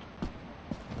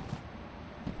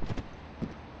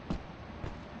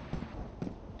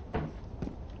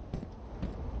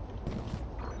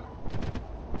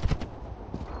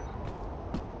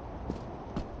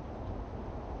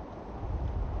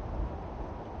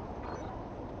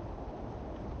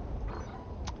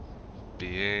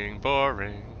 Being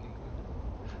boring.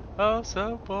 Oh,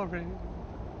 so boring.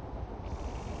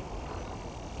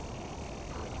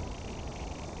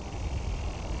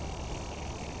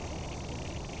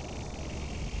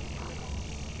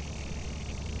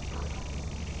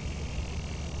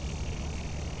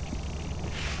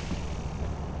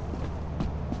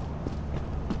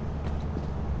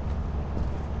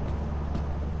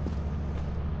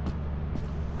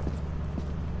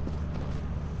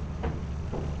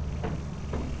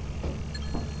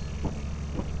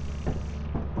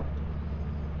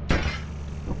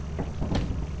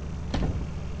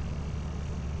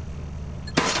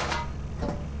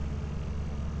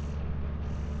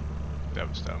 That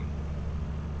was dumb.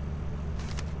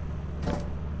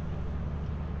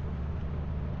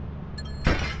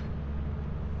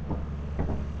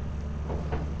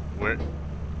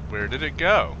 Where did it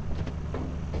go?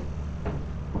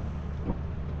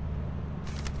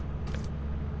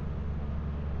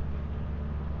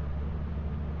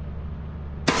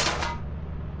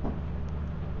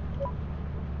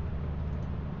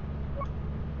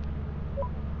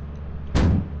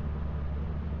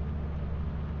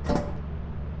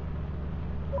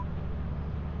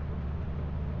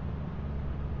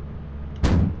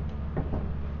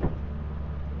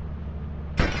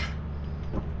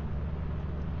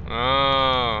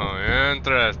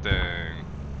 Interesting.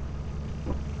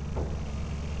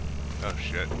 Oh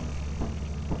shit.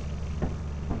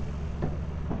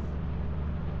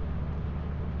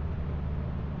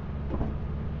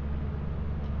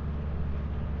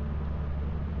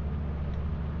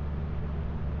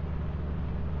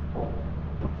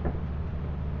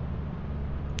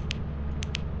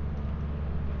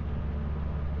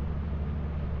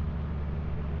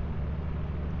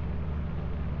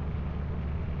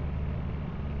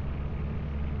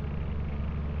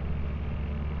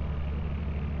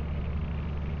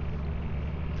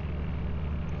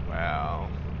 Wow.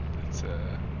 It's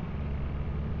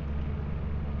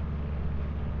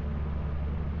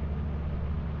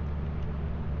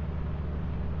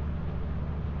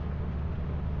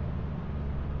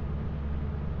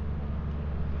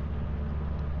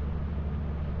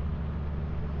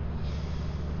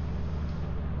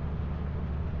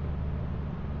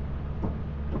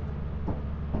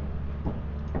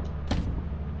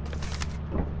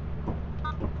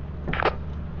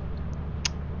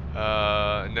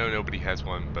no, nobody has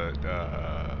one, but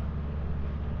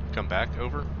come back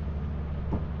over.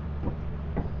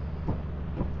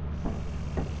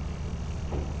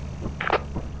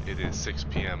 It is 6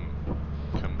 p.m.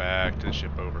 Come back to the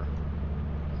ship over.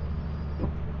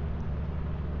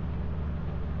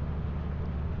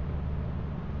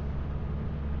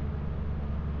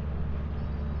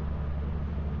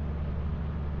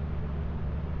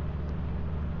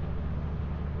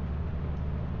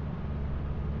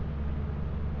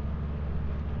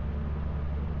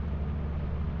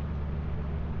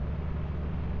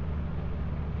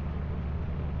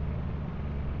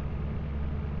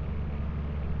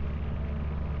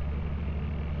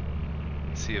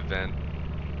 See event.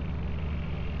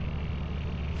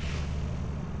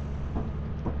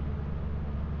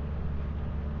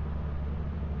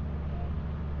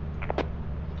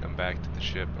 Come back to the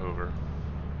ship over.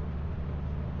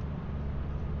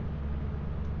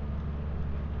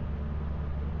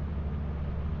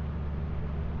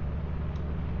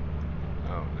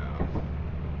 Oh no.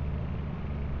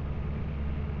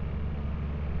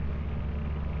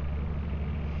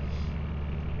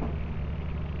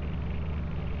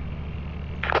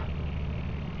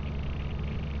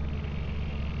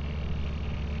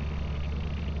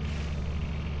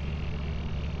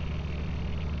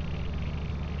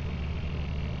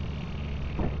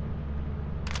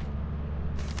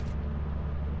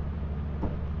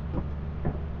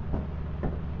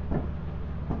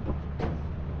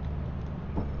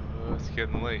 It's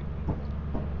getting late.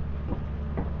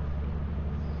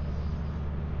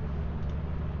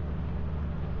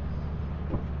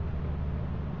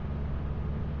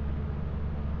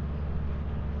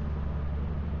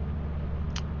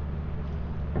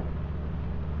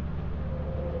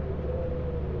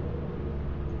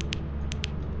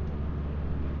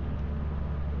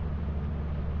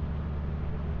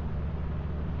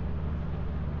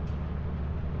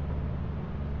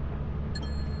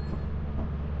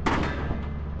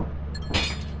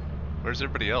 Where's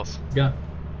everybody else? Yeah.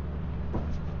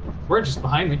 We're just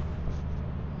behind me.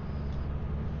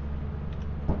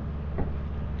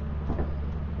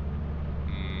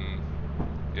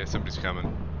 Yeah, somebody's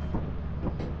coming.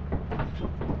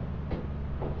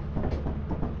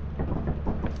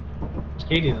 It's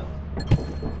Katie, though.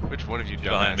 Which one of you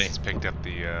Behind me. dumbasses picked up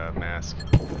the mask?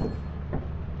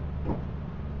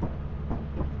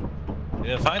 You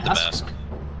didn't find the mask.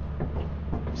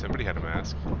 Somebody had a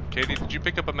mask. Katie, did you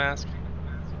pick up a mask?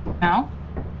 No?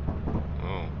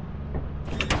 Oh.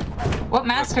 What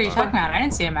mask are you talking about? I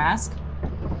didn't see a mask.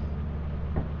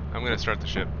 I'm gonna start the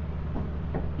ship.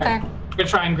 Okay. We're gonna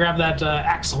try and grab that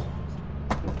axle.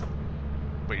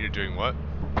 But you're doing what?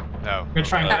 Oh. We're gonna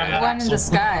try and grab that One in axle. the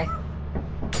sky.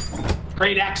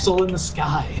 Great axle in the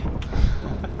sky.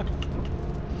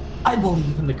 I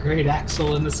believe in the great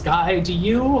axle in the sky. Do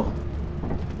you?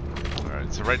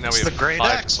 Alright, so right now we It's have the great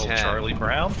 5 axle, 10. Charlie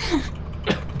Brown.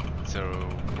 So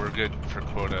we're good for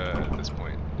quota at this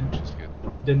point, which is good.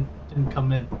 Didn't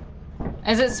come in.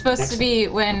 Is it supposed to be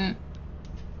when...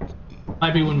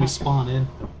 Might be when we spawn in.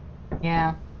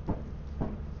 Yeah.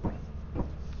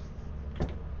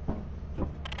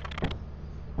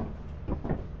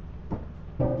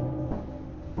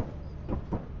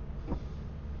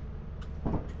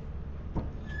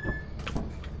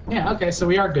 Yeah, okay, so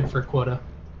we are good for quota.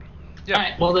 Yeah.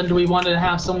 Alright, well then do we want to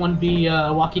have someone be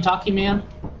walkie-talkie man?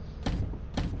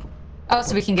 Oh,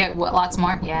 so we can get lots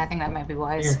more? Yeah, I think that might be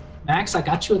wise. Here, Max, I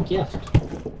got you a gift.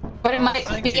 But it might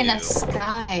thank be in the you.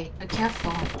 sky. Be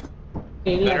careful.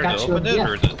 Katie, I Better to got you a open it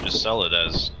or gift. to just sell it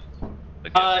as a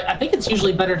gift? I think it's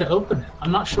usually better to open it.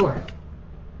 I'm not sure.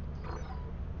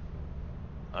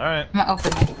 Alright. I'm gonna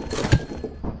open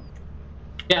it.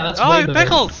 Yeah, that's Oh, way better.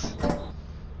 pickles!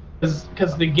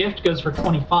 Because the gift goes for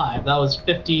 25. That was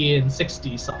 50 and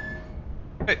 60 something.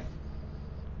 Hey.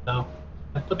 So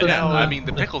I put that Yeah, in I mean,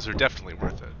 the pickles are definitely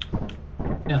worth it.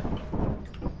 Yeah.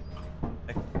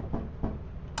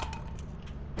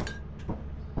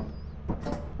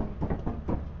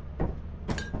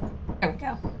 There we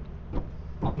go.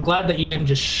 I'm glad that you didn't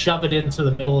just shove it into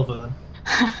the middle of a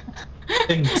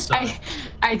thing this time.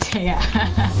 Yeah.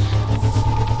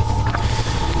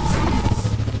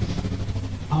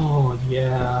 Oh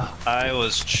yeah. I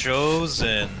was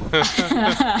chosen.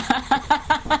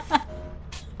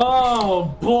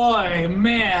 Oh boy,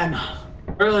 man.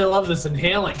 I really love this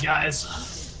inhaling,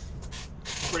 guys.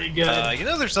 Pretty good. You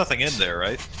know there's nothing in there,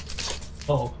 right?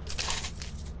 Oh,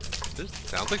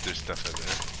 Sounds like there's stuff in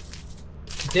there.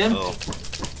 it's empty. Oh.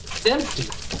 It's empty.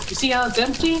 You see how it's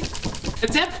empty?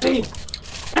 It's empty!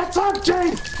 It's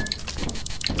empty!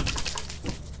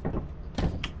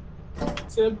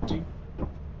 It's empty.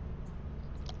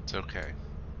 It's okay.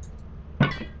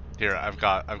 Here, I've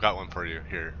got one for you.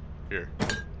 Here.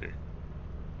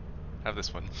 Have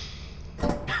this one.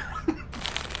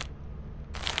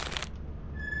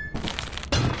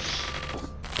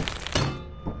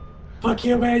 Fuck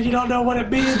you, man. You don't know what it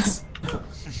means.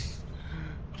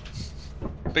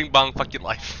 Bing bong, fuck your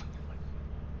life.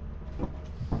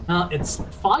 It's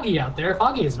foggy out there.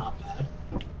 Foggy is not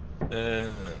bad.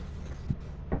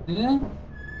 Yeah.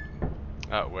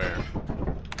 Oh, where?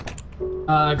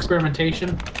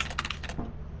 Experimentation.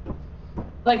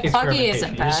 Like Foggy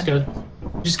experimentation. isn't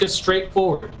You just go straight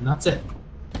forward, and that's it.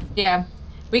 Yeah.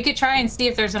 We could try and see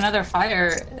if there's another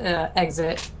fire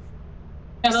exit.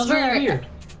 Yeah, those are weird.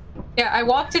 Yeah, I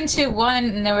walked into one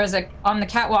and there was on the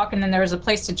catwalk, and then there was a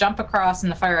place to jump across,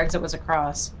 and the fire exit was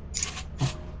across.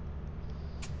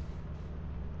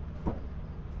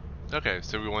 Okay,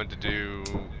 so we wanted to do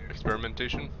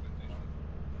experimentation.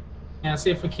 Yeah,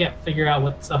 see if we can't figure out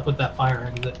what's up with that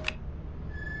fire exit.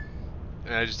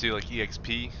 And I just do like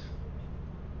EXP.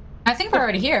 I think we're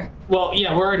already here. Well,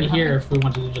 yeah, we're already here if we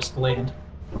wanted to just land.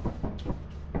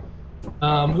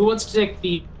 Who wants to take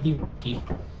the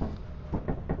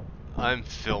I'm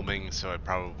filming, so I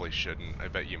probably shouldn't. I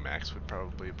bet you Max would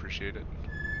probably appreciate it.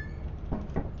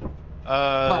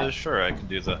 What? Sure, I can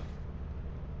do that.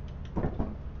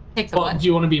 Take the Well, one. do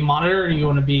you want to be monitor or do you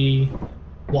want to be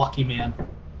walkie man?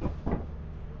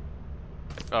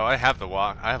 Oh, I have a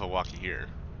walkie here.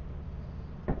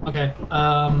 Okay.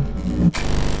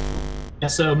 Yeah,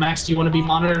 so Max, do you want to be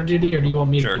monitor duty or do you want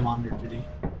me Sure. to be monitor duty?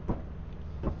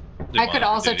 I could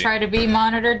also try to be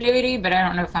monitor duty, but I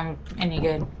don't know if I'm any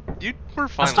good. You were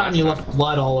fine Last time you left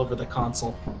blood all over the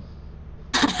console.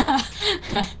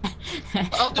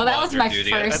 Well, that was my Duty.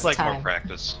 first I'd like time. more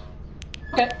practice.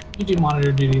 Okay, you do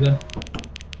monitor duty then.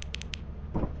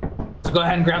 So go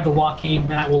ahead and grab the walkie.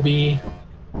 Matt will be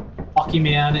walkie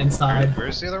man inside.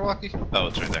 Where's the other walkie? Oh,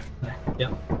 it's right there.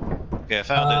 Yep. Okay, I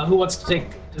found Who wants to take?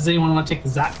 Does anyone want to take the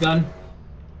Zap gun?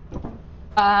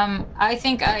 I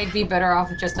think I'd be better off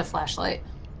with just a flashlight.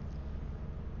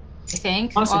 I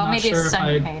think. Honestly, Well, not maybe sure it's if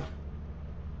I'd- sunmade.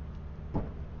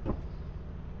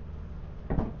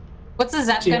 What's the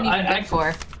zap See, gun even I- good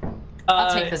for?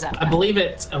 I'll take the Zap I gun. believe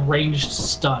it's a ranged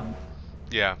stun.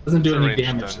 Yeah. Doesn't do it's a any ranged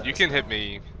damage, stun. though. You can hit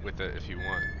me with it if you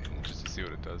want, just to see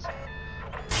what it does.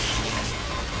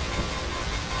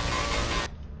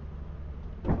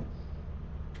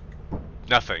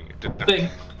 Nothing. It did nothing.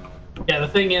 Yeah, the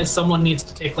thing is, someone needs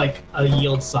to take like a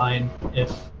yield sign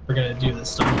if we're gonna do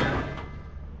this stun gun.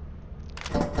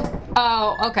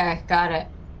 Oh, okay, got it.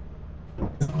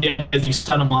 Yeah, as you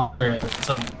stun them off or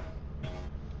something.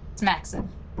 It's Maxon.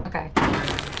 Okay,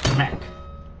 Smack.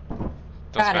 Don't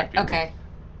got smack it. people. Okay,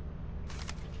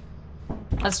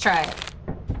 let's try it.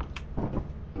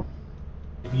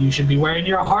 Maybe you should be wearing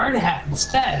your hard hat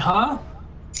instead, huh?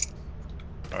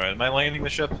 Alright, am I landing the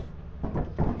ship?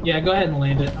 Yeah, go ahead and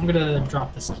land it. I'm gonna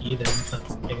drop this key then, if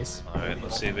that's the case. Alright,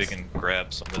 let's see if we can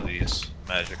grab some of these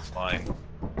magic flying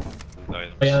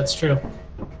items. Oh, yeah, that's true.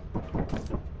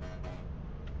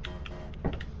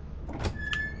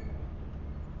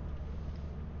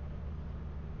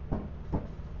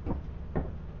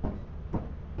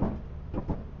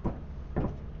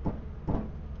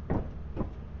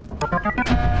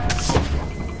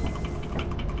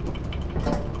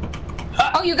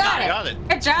 Oh, you got I it. got it.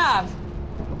 Good job.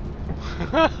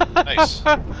 Nice.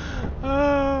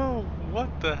 Oh, what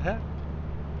the heck?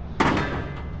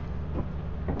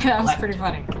 That was pretty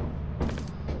funny.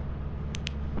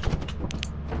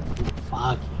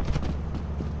 Fuck.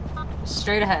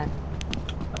 Straight ahead.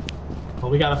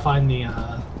 Well, we gotta find the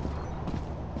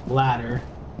ladder.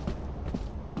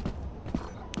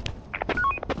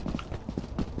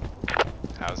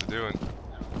 doing?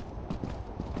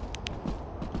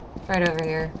 Right over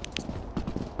here.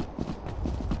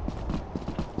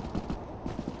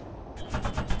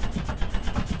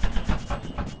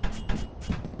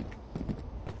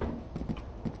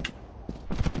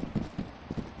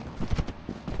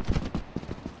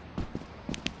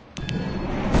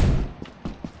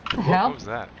 What was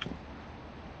that?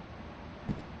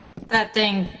 That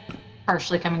thing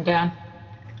partially coming down.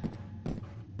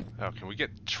 Oh, can we get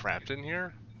trapped in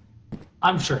here?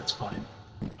 I'm sure it's fine.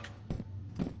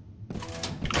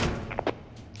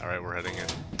 Alright, we're heading in.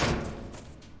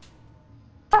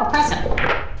 Oh, present.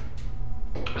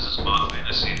 This is Mothman.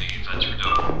 I see the events are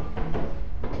done.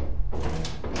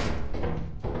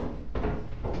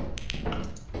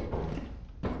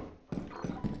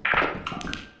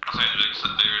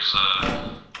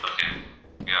 Okay,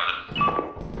 got it.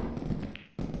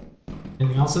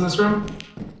 Anything else in this room?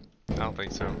 I don't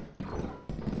think so.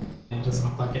 It doesn't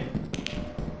look like it.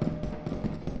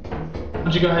 Why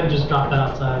don't you go ahead and just drop that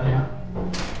outside, yeah.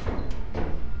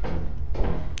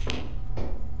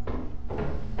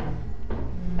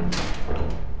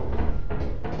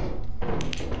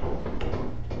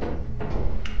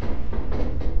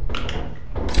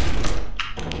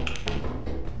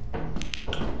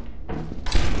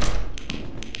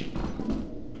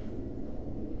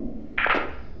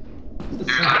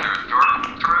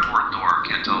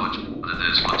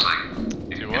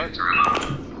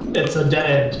 It's a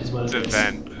dead end, is what It's it a is.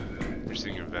 vent. You're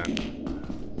seeing a vent.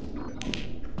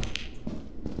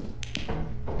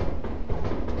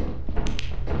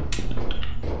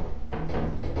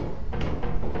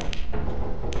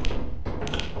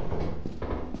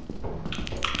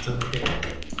 It's over here.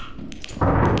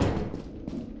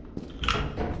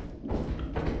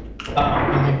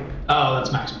 Oh,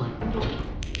 that's max point.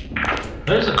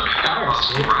 There's a fire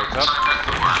escape. What's up?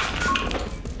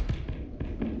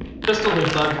 Pistol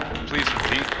loop bug. Please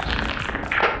repeat.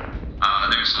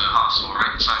 There's a hostile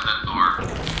right inside that door.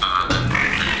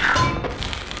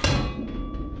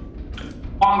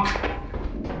 Bonk.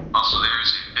 Also,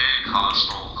 there's a big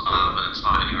hostile, but it's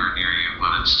not anywhere near you,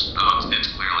 but it's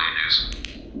clearly a nuisance.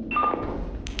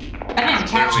 I didn't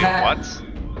catch Clearly, that. what?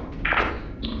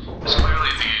 It's clearly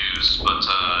abused, but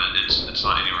it's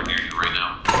not anywhere near you right now.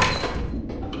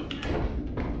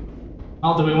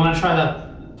 Oh, do we want to try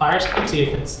that fire escape? See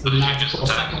if it's the But if you magical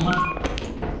just attack second one.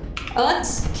 Oh,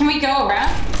 can we go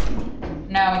around?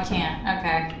 No, we can't.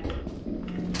 Okay.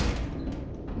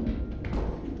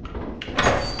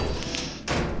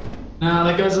 No,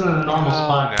 that goes in a normal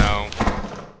spot. No.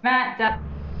 Matt,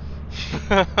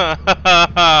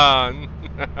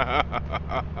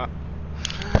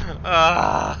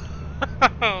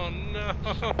 Oh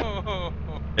no.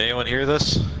 Anyone hear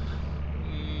this?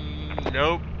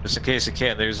 Nope. Just in case you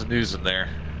can, there's the news in there.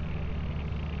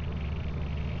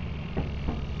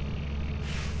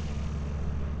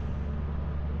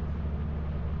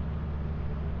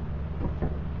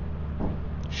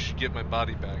 Shh, get my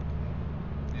body back.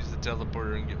 Use the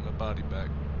teleporter and get my body back.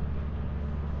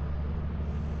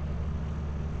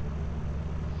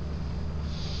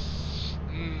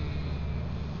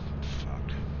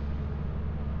 Fuck.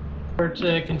 For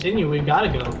to continue, we've got to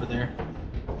go over there.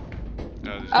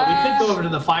 No, there's But we could go over to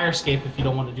the fire escape if you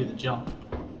don't want to do the jump.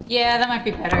 yeah, that might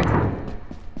be better.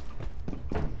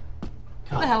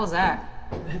 What the hell was that?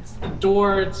 It's the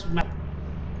door. It's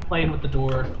playing with the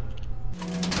door.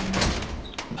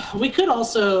 We could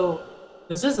also.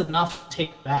 This is enough to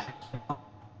take back.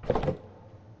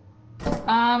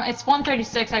 It's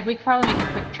 1:36. We could probably make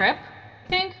a quick trip, I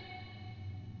think.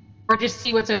 Or just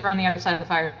see what's over on the other side of the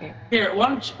fire escape. Here, why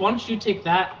don't you take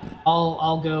that?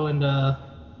 I'll go and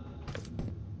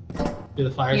do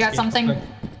the fire You got escape something? real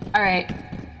quick. Alright.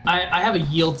 I have a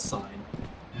yield sign.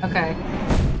 Okay.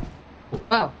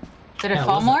 Oh. Did it Yeah,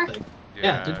 fall what's that more? thing?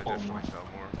 Yeah, it did fall definitely more. fell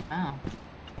more. Oh.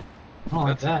 I don't like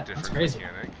That's a that. different That's crazy.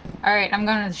 mechanic. Alright, I'm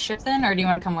going to the ship then, or do you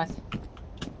want to come with?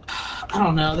 I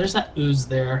don't know. There's that ooze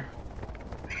there.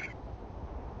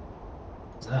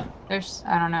 What's that?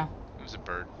 I don't know. It was a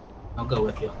bird. I'll go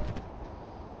with you.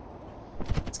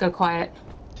 Let's go quiet.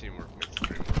 Teamwork makes the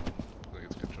dream work. I think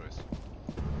it's a good choice.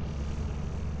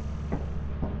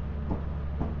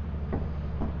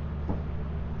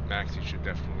 Max, you should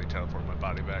definitely teleport my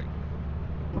body back.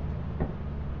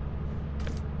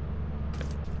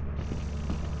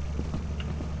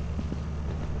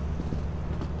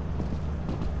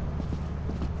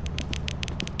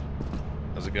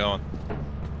 How's it going?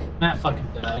 Matt fucking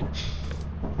died.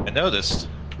 I noticed.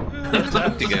 I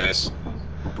attacked you guys.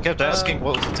 I kept asking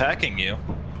what was attacking you.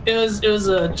 It was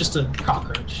just a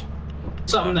cockroach.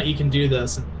 Something that you can do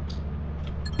this.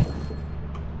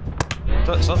 What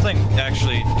Something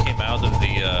actually came out of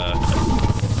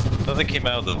the something came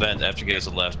out of the vent after you guys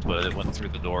had left, but it went through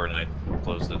the door and I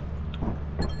closed it.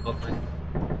 Okay.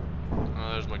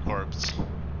 Oh, there's my corpse.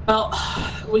 Well,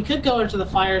 we could go into the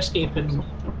fire escape and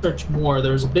search more.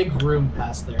 There's a big room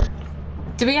past there.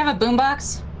 Do we have a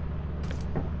boombox?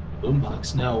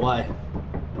 Boombox? No, why?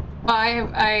 Well,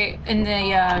 I in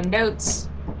the notes,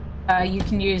 you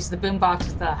can use the boombox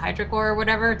with the hydrocore or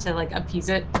whatever to like appease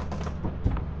it.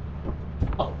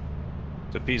 Oh,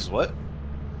 To appease what?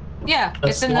 Yeah,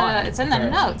 That's it's why. in the Okay.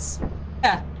 notes.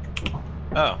 Yeah.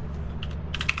 Oh.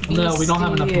 no, we don't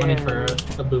have enough money Beastie. for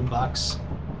a boombox.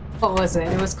 What was it?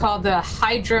 It was called the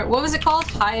hydro. What was it called?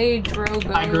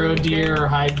 Hydro deer or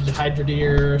hydro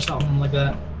deer or something like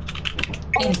that.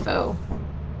 Info.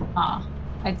 I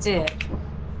did.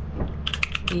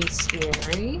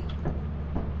 Bestiary.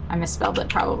 I misspelled it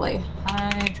probably.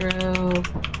 Hydro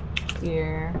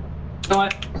deer. You know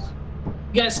what?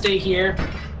 You guys stay here.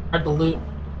 Guard the loot.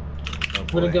 Oh I'm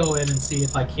gonna boy. go in and see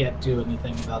if I can't do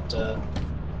anything about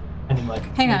any like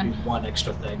Hang maybe on. one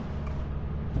extra thing.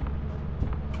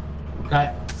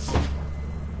 Okay.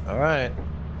 All right.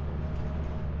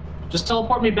 Just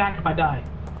teleport me back if I die.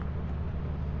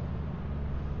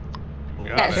 Got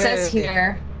Yeah, it it. says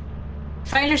here.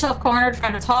 Find yourself cornered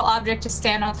around a tall object to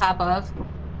stand on top of.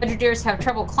 Hydro deers have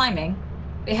trouble climbing.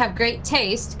 They have great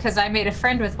taste, because I made a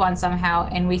friend with one somehow,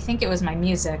 and we think it was my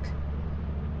music.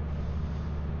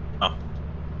 Oh.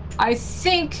 I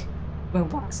think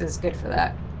boombox is good for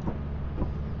that.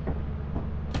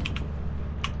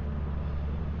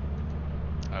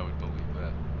 I would believe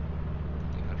that.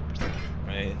 100%.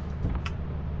 Right.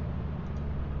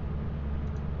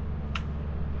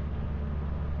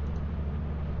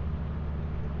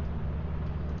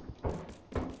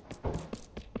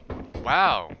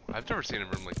 Wow, I've never seen a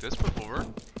room like this before.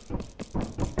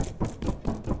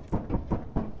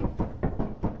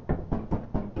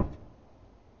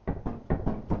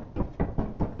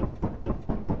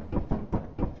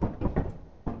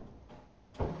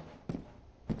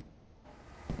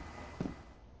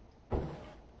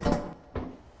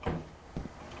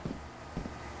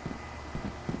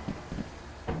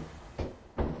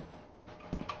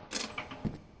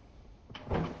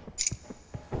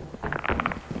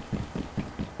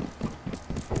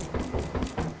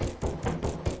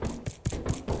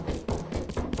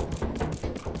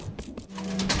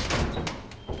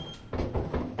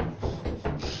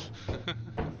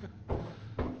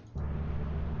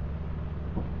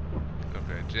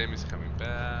 Okay, Jamie's coming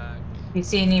back. You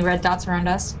see any red dots around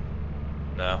us?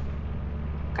 No.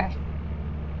 Okay.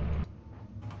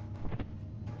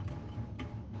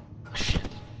 Oh, shit.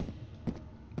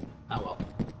 Oh well.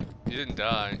 You didn't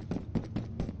die.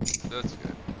 That's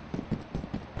good.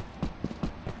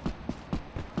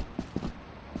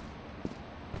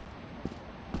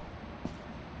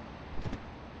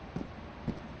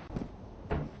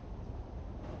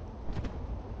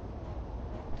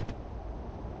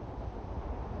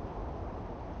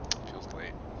 Feels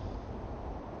late.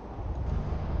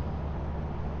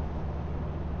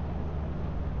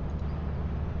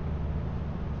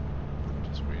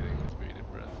 Just waiting with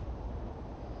bated breath.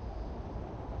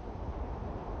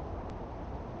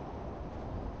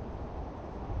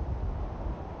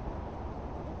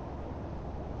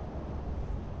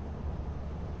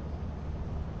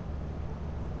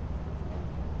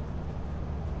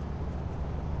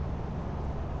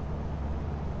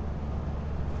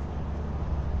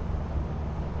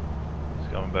 He's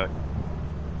coming back.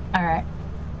 All right.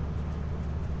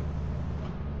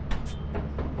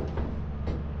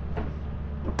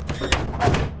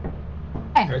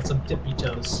 I heard some tippy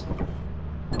toes.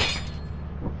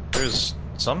 There's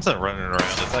something running around.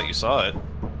 I thought you saw it.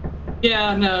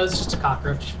 Yeah, no, it's just a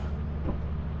cockroach.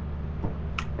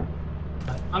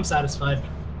 I'm satisfied.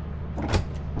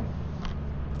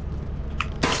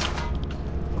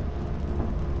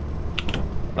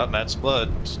 Not Matt's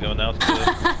blood. Just going out to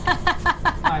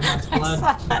Hi, Matt's blood.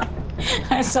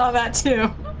 I saw that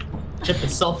too. Chip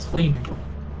is self-cleaning.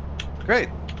 Great.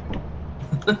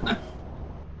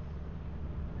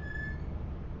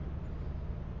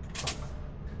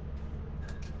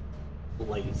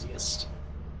 Laziest.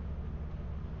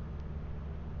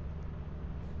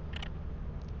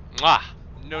 Mwah!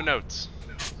 No notes.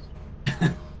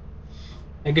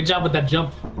 Hey, good job with that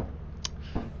jump.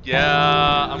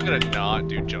 Yeah, I'm gonna not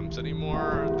do jumps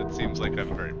anymore. That seems like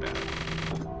I'm very bad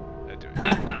at doing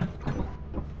it.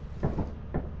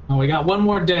 Well, we got one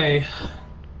more day.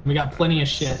 We got plenty of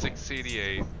shit.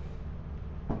 688.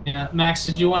 Yeah, Max,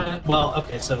 did you want to? Well,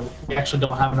 okay, so we actually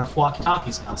don't have enough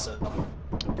walkie-talkies now, so.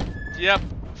 Yep.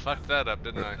 Fucked that up,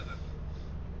 didn't I?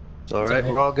 It's alright,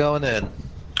 we're all going in.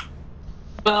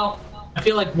 Well, I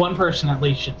feel like one person at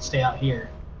least should stay out here.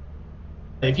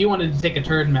 If you wanted to take a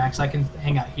turn, Max, I can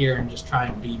hang out here and just try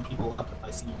and beat people up if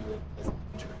I see you as a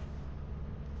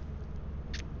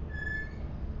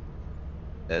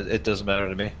danger. It doesn't matter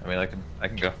to me. I mean, I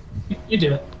can go. You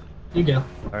do it. You go.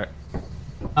 Alright.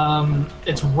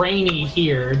 It's rainy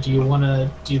here. Do you want to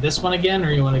do this one again,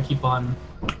 or you want to keep on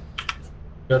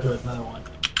go to another one?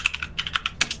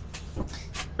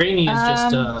 Rainy is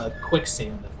just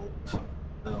quicksand, I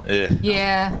believe. So,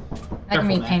 Yeah, that can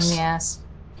be a pain in the ass.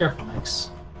 careful,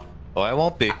 Max. Oh, I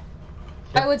won't be.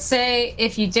 I would say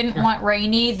if you didn't want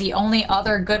rainy, the only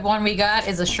other good one we got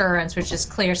is assurance, which is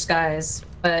clear skies.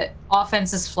 But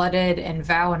offense is flooded, and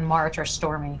Vow and March are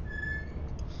stormy.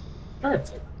 Sure,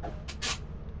 it's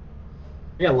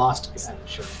I got lost in that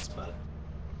insurance, but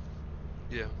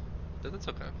Yeah, that's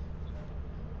okay.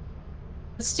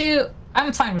 Let's do.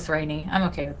 I'm fine with rainy. I'm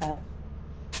okay with that.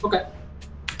 okay.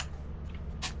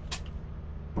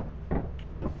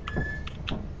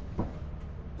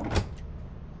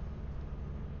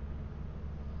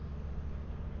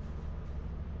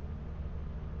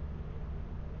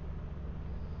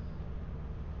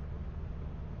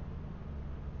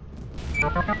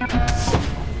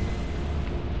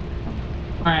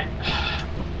 Alright.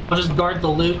 I'll just guard the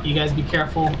loot. You guys be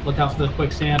careful. Look out for the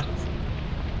quicksand.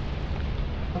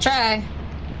 I'll try.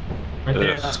 Right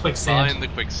there, Ugh. that's quicksand. Find the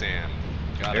quicksand.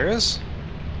 Got There it. is?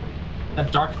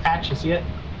 That dark patch, you see it?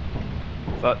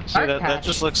 See, Dark that patch.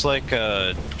 just looks like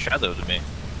a shadow to me.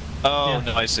 Oh, Yeah.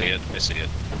 no, I see it. I see it.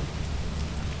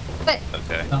 But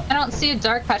Okay. I don't see a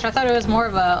dark patch. I thought it was more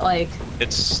of a like.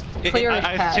 It's... Clear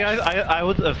patch. I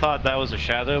would have thought that was a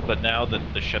shadow, but now that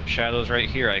the ship shadow's right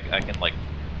here, I can, like...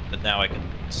 Now I can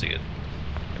see it.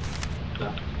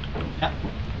 Yeah.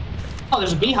 Oh,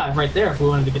 there's a beehive right there if we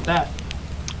wanted to get that.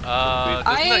 Doesn't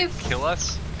that kill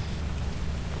us?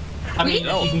 I mean,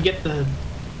 if you can get the...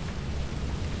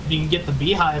 If you can get the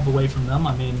beehive away from them,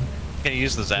 I mean... Can you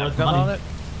use the zap Worth gun money. on it?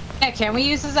 Yeah, can we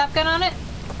use the zap gun on it?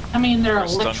 I mean, they're Or a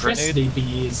stun electricity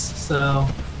bees, so...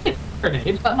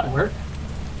 Grenade, that might work.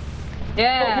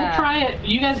 Yeah. We'll try it.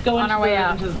 You guys go On into our way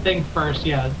out. into the thing first,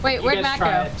 yeah. Wait, you where'd guys Matt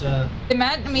try go? it, Did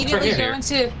Matt immediately It's right go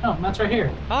into? Oh, Matt's right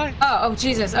here. Hi. Oh,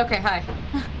 Jesus. Okay, hi.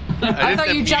 I I thought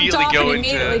didn't you jumped immediately off go and into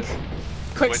immediately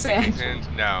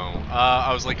quicksand. No.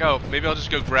 I was like, oh, maybe I'll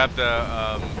just go grab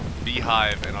the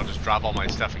beehive and I'll just drop all my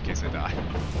stuff in case I die.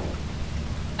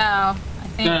 No, I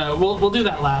think. No, we'll do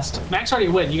that last. Max already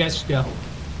went. You guys should go.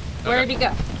 Where did he go?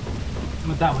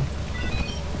 With that one.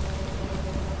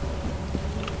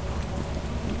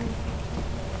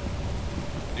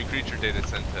 New creature data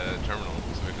sent to terminal,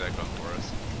 so maybe that got for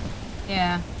us.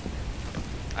 Yeah.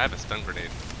 I have a stun grenade.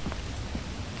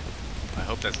 I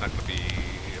hope that's not going to be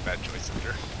a bad choice,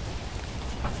 Cinder.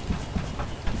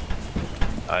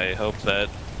 I hope that...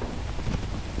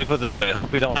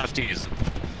 We don't have to use it.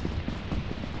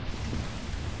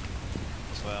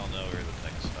 So I don't know where the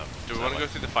thing's up. Do we want to go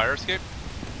through the fire escape?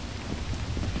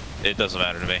 It doesn't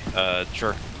matter to me.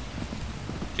 Sure.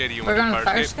 Katie, you We're want going to to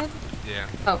the fire escape? Yeah.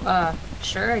 Oh,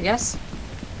 sure, I guess.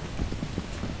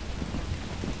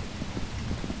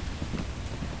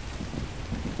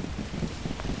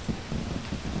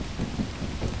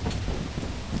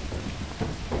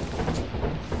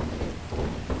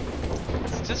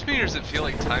 It's just me, or does it feel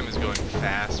like time is going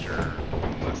faster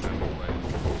the less time we play?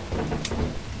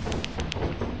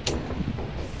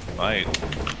 Might.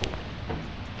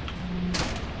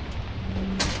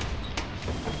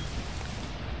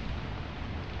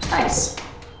 Nice.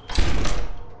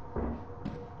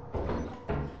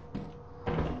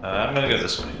 I'm gonna go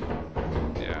this way.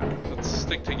 Yeah, let's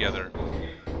stick together.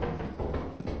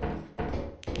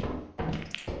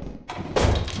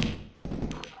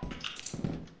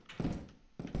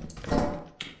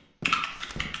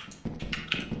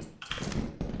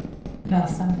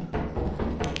 Nothing.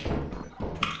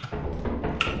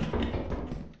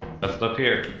 Left up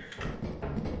here.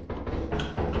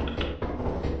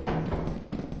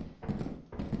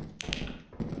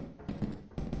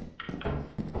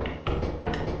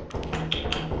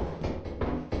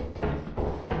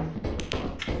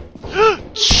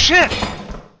 Shit!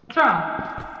 What's wrong?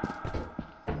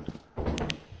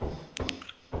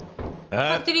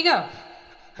 Where did he go?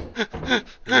 Did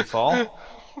he fall?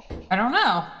 I don't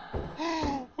know.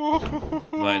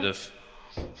 Might have.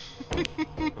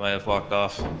 Might have walked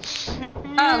off.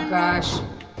 Oh gosh.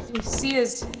 You see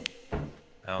his.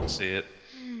 I don't see it.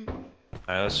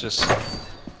 Alright, let's just...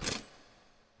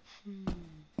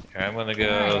 Okay, I'm gonna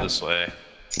go this way.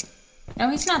 No,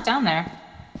 he's not down there.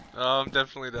 I'm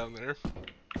definitely down there.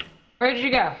 Where did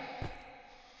you go?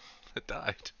 I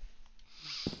died.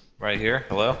 Right here.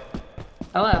 Hello.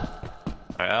 Hello. Alright,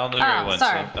 I don't know where Oh, he went,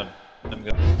 sorry. so I'm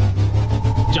good.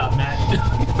 Good job, Matt.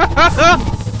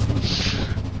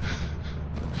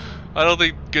 I don't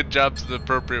think good job's the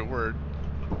appropriate word.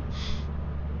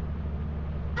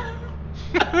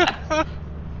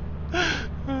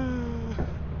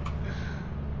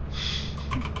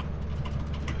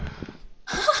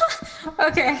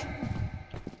 Okay.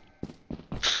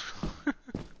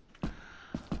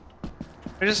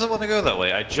 I just don't want to go that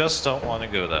way. I just don't want to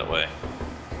go that way.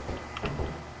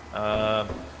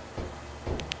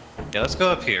 Yeah, let's go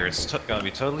up here. It's gonna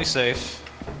be totally safe.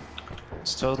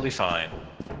 It's totally fine.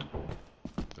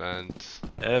 And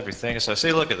Everything is. I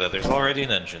see. Look at that. There's already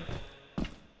an engine.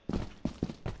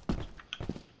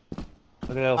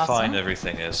 Look at how Awesome. fine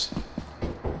everything is.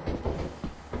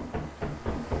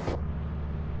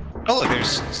 Oh, look.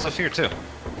 There's stuff here too.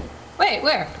 Wait,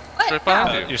 where? What? Right behind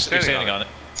How? you. You're standing on it.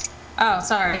 Oh,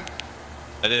 sorry.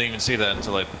 I didn't even see that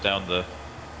until I put down the.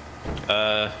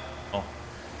 Oh.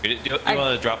 You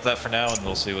want to drop that for now, and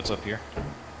we'll see what's up here.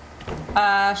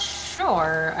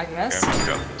 Sure, I guess. Here, I'm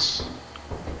gonna drop this.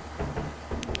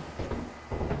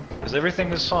 Because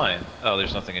everything is fine. Oh,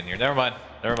 there's nothing in here. Never mind.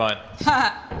 Never mind.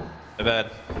 Ha! My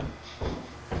bad.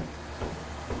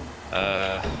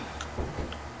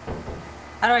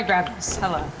 How do I grab this?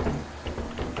 Hello.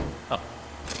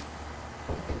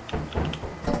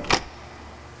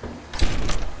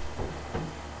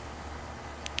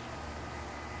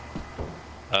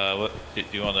 What do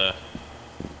you want to?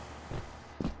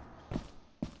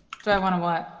 Do I want to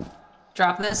what?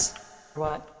 Drop this? Or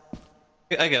what?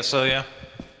 I guess so. Yeah.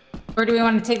 Or do we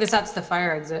want to take this out to the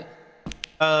fire exit?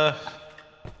 I'm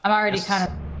already Yes. kind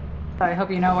of... I hope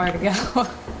you know where to go.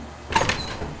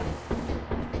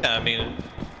 Yeah. I mean,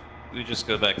 we just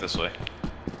go back this way.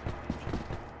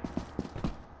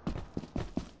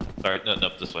 Sorry. No.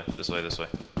 Nope. This way. This way. This way.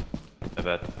 My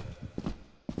bad.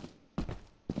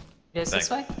 It is this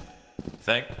way?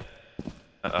 Think.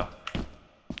 Uh oh.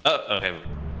 Oh. Okay.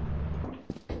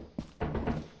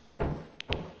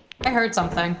 I heard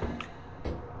something.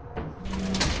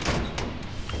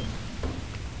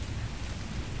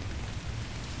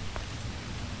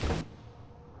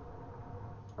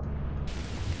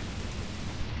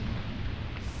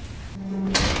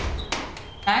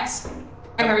 Max?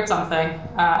 I heard something.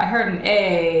 I heard an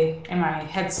A in my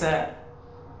headset.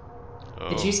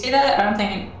 Did you say that? I don't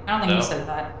think No. you said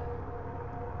that.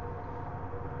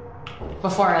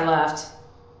 Before I left.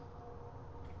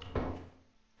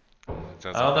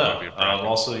 sounds I don't like that would be a know. problem.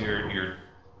 Also, your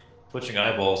twitching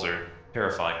eyeballs are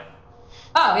terrifying.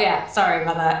 Oh yeah, sorry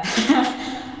about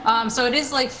that. So it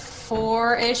is like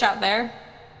 4-ish out there.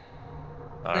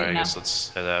 Alright, I no. guess let's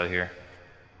head out of here.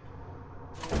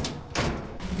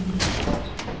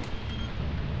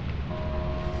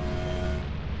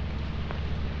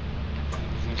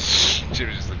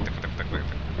 Jimmy just like tick, tick, tick, tick,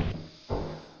 tick.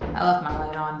 I left my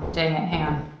light on. Dang it, hang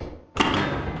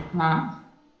on.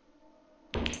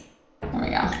 There we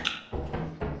go.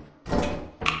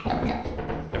 There we go.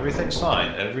 Everything's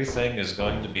fine. Everything is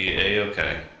going to be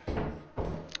A-okay.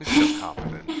 He's so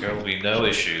confident. There will be no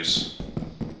issues.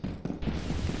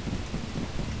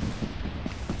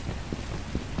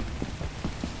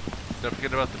 Don't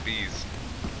forget about the bees.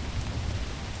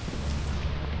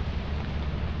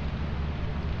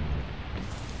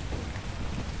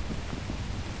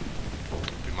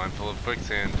 Be mindful of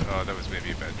quicksand. Oh, that was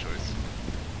maybe a bad choice.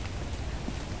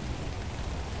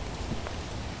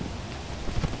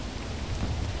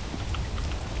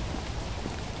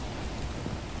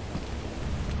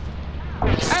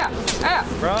 Ah!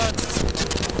 Run!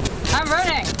 I'm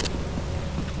running!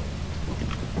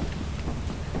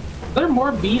 Are there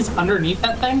more bees underneath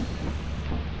that thing?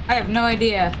 I have no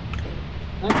idea.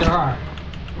 I think there are.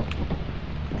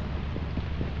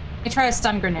 Let me try a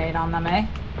stun grenade on them, eh?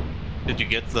 Did you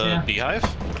get the Yeah. beehive?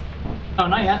 Oh,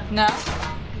 not yet. No?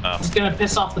 Oh. It's gonna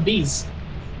piss off the bees.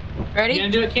 Ready? You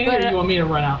gonna do it, Katie, or But, you want me to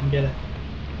run out and get it?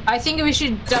 I think we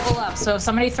should double up. So if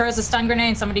somebody throws a stun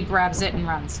grenade, somebody grabs it and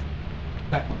runs.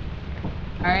 Okay,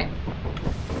 Alright?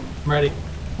 I'm ready.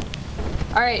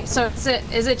 Alright, so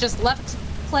is it just left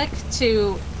click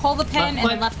to pull the pin Left and then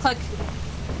click. left click?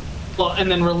 Well,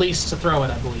 and then release to throw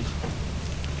it, I believe.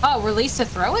 Oh, release to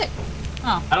throw it?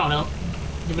 Oh. I don't know.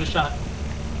 Give it a shot.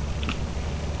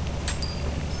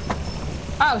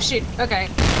 Oh, shoot. Okay.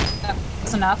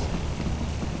 That's enough.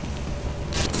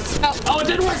 Oh, Oh, it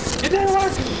didn't work! It didn't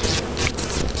work!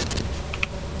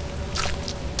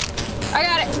 I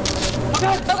got it!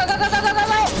 Okay. Go, go, go, go, go, go, go,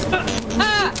 go!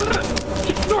 Ah!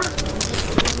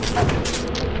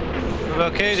 What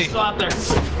about Katie? Still out there.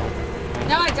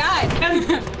 No, I died!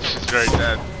 She's very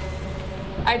dead.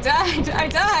 I died. I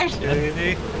died.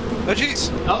 Katie. Oh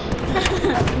jeez. Oh.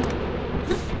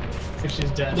 I think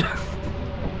she's dead.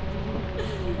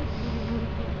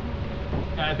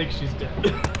 I think she's dead.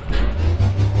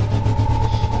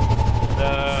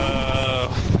 No.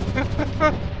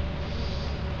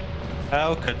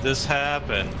 How could this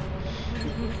happen?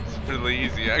 It's really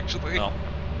easy, actually. No.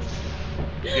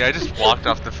 Yeah, I just walked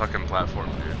off the fucking platform,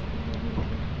 dude.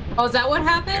 Oh, is that what Here,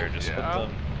 happened? just Yeah. put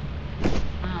them.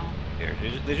 Oh. Here,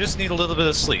 they just need a little bit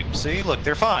of sleep. See, look,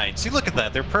 they're fine. See, look at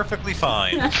that. They're perfectly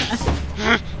fine.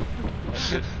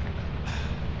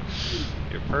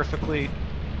 You're perfectly.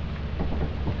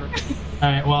 All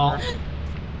right. Well,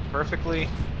 Perfectly.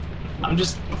 I'm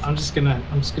just gonna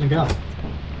go.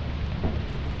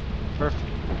 Perfect.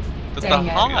 But Dang the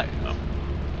it. high.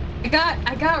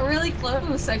 I got really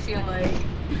close, I feel like.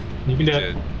 You can do Dude.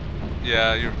 it.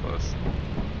 Yeah, you're close.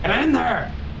 Get in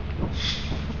there.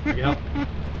 There you go.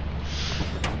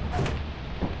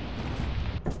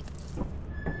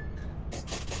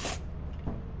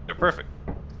 They're perfect.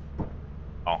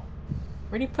 Oh.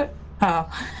 Where do you put? Oh.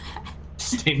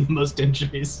 Sustain the most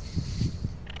injuries.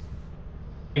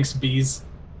 Thanks, bees.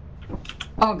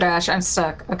 Oh gosh, I'm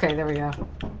stuck. Okay, there we go.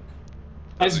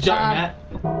 Nice job, Matt.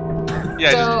 Yeah,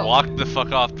 I So- just walked the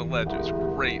fuck off the ledge. It was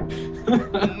great.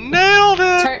 Nailed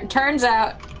it! Turns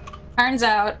out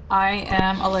I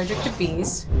am allergic to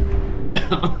bees.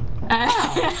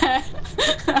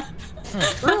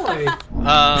 Really?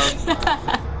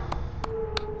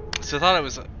 So I thought it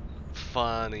was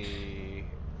funny.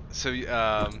 So,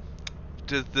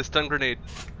 did the stun grenade?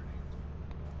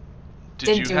 Did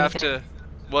Didn't you do have anything. to?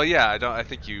 Well, yeah. I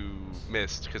think you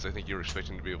missed because I think you were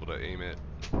expecting to be able to aim it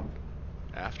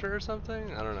after or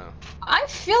something. I don't know. I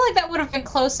feel like that would have been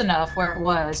close enough where it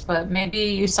was, but maybe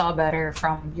you saw better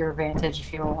from your vantage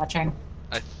if you were watching.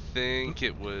 I think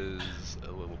it was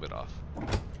a little bit off.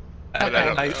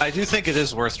 Okay. I do think it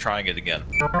is worth trying it again.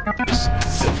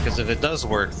 Because if it does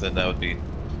work, then that would do it.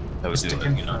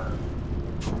 You know.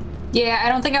 Yeah, I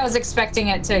don't think I was expecting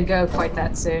it to go quite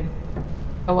that soon.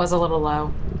 It was a little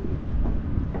low.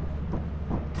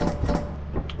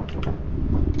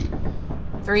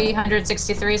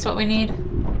 $363 is what we need.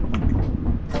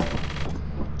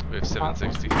 We have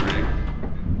 763.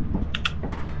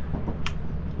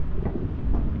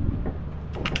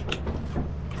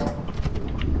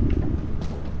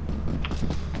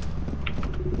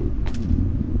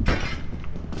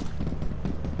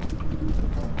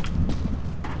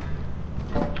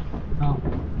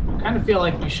 I kind of feel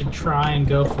like we should try and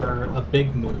go for a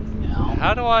big moon now.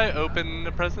 How do I open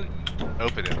a present?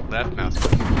 Open it. Left mouse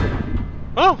button.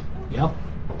 Oh! Yep.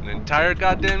 An entire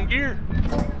goddamn gear.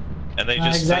 And they Not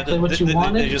just exactly what you they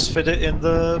wanted. just fit it in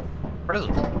the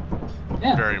present.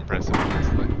 Yeah. Very impressive,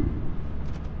 honestly.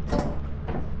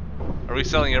 Are we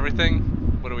selling everything?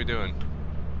 What are we doing?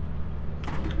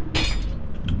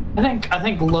 I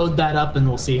think load that up and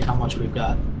we'll see how much we've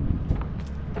got.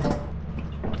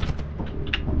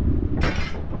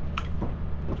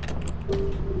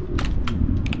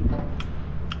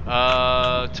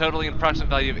 Totaling approximate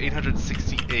value of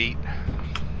 868.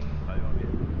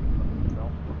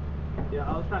 Yeah,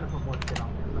 I was trying to put more shit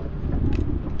on there, but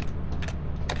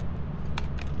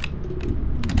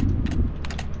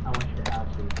I want you to have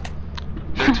to.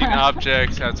 13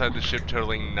 objects outside the ship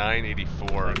totaling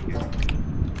 984.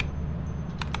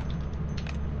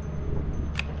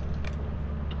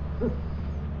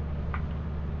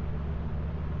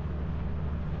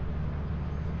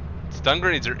 Stun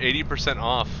grenades are 80%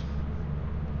 off.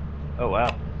 Oh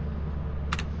wow.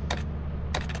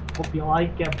 Hope you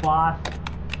like it, boss.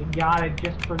 We got it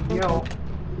just for you. Oh,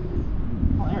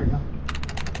 there we go.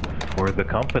 For the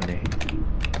company.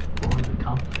 For the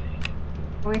company.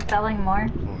 Are we selling more?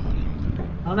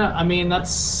 I don't know. I mean,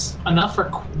 that's enough for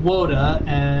quota,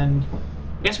 and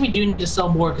I guess we do need to sell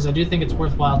more because I do think it's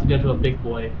worthwhile to go to a big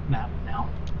boy map now.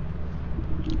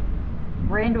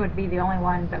 Rand would be the only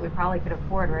one that we probably could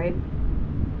afford, right?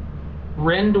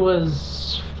 Rend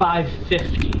was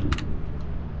 550.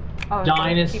 Oh,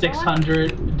 Dine is cheaper one?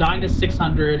 600. Dine is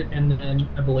 600, and then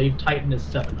I believe Titan is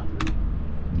 700.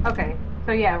 Okay,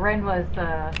 so yeah, Rand was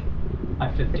the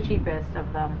 550. cheapest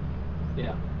of them.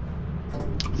 Yeah.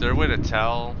 Is there a way to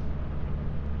tell?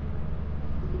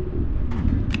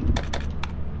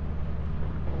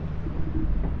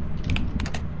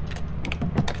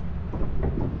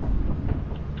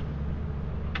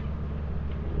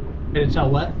 Way to tell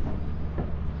what?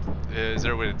 Is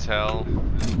there a way to tell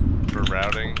for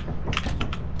routing?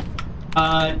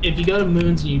 If you go to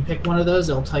Moons and you pick one of those,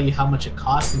 it'll tell you how much it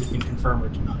costs, and you can confirm or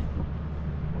deny.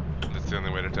 That's the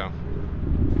only way to tell.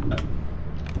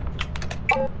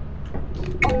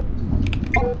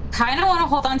 Kind of want to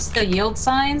hold on to the yield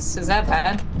signs. Is that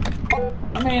bad?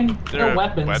 I mean, they're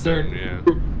weapons.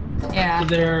 Yeah.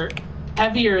 They're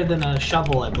heavier than a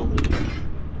shovel, I believe.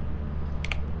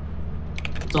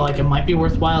 So, like, it might be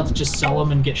worthwhile to just sell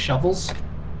them and get shovels.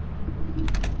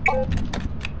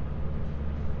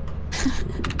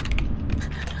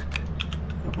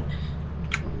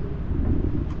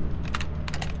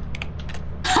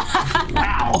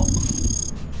 Wow!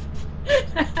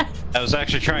 I was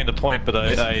actually trying to point, but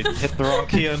I hit the wrong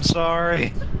key. I'm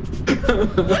sorry.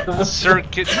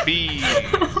 Circuit bees.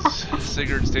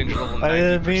 Sigurd's danger level 90%. I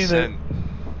didn't mean it.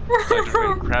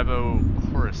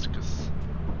 Crabo Choristicus.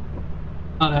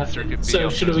 Circuit bee So,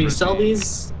 also should is we red sell bee.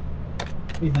 these?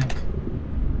 What do you think?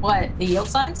 What? The yield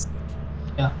signs?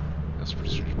 Yeah. That's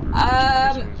pretty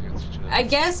I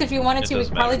guess if you wanted It to, we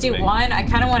doesn't could probably matter to do me. one. I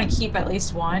kind of want to keep at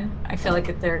least one. I feel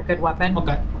like they're a good weapon.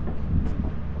 Okay.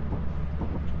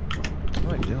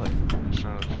 What am I doing? It's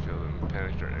not to feel them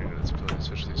panic during anger that's feeling,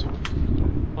 especially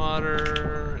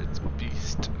water. It's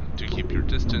beast. To keep your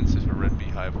distance, if a red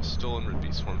beehive was stolen, red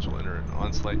bee swarms will enter an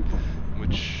onslaught in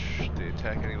which they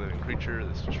attack any living creature.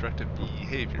 This destructive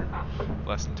behavior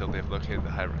lasts until they have located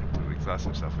the hive or completely exhaust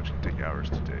themselves, which can take hours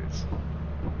to days.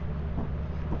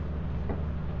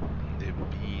 They've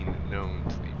been known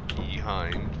to leave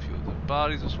behind fields of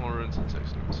bodies of small rodents,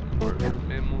 insects, and some larger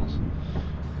mammals. In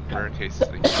rare cases,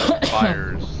 they can start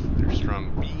fires. Their strong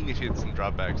being initiates some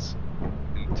drawbacks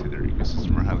into their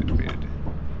ecosystem are highly debated.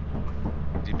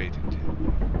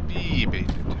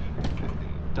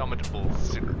 Indomitable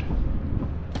Sigurd.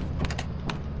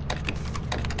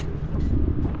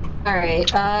 Alright,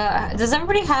 does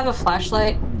everybody have a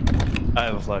flashlight? I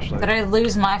have a flashlight. Did I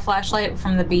lose my flashlight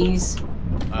from the bees?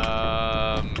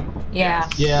 Yeah.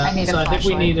 Yeah, I need a so I think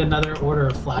we flashlight. need another order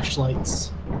of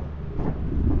flashlights.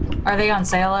 Are they on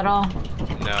sale at all?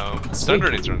 No. Sweet. Stun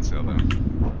grenades are on sale though.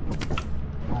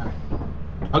 Alright.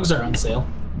 Hugs are on sale.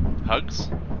 Hugs?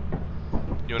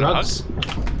 You want Drugs. a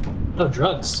hug? No,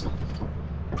 drugs.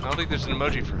 I don't think there's an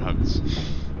emoji for hugs.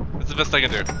 That's the best I can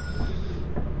do.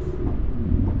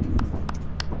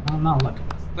 I'm not looking.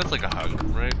 That's like a hug,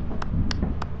 right?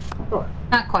 Sure.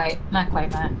 Not quite, Matt.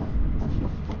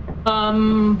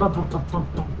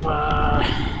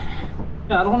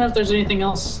 Yeah, I don't know if there's anything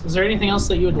else. Is there anything else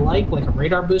that you would like a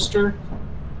radar booster?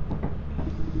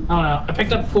 I don't know. I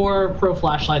picked up 4 pro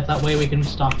flashlights. That way we can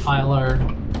stockpile our.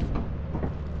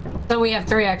 So we have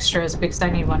 3 extras because I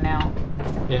need one now.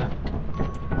 Yeah.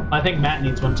 I think Matt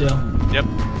needs one too. Yep.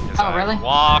 'Cause Oh, I really?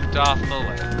 walked off the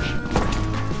ledge.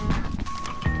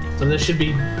 So this should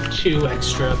be 2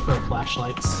 extra pro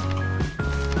flashlights.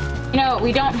 You know,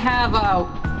 we don't have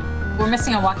we're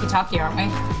missing a walkie-talkie, aren't we?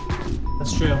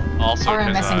 That's true. Also, Or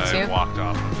I'm because missing I two. walked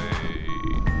off of a...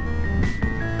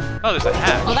 Oh, there's a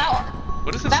hatch. Well,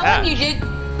 What is this that hatch? one you did.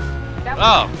 That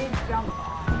Oh. one you did jump on.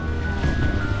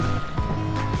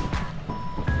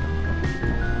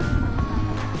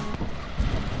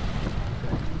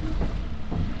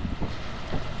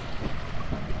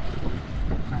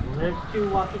 Alright, well, there's 2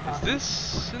 Is walkie-talkies.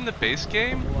 this in the base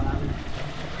game?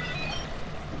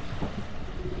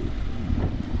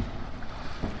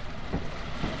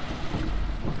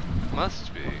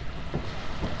 Must be.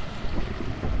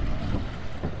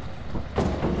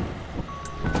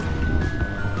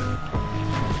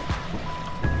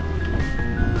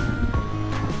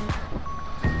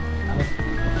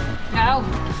 No,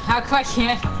 how come I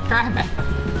can't grab it?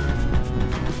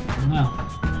 No.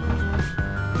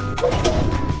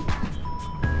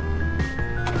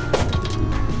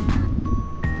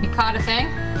 You caught a thing?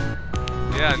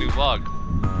 Yeah, new vlog.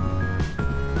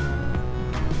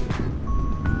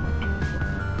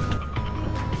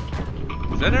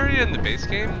 Is that area in the base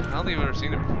game? I don't think I've ever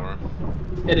seen it before.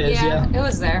 It is, yeah. It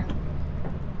was there.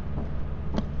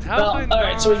 How Well, have I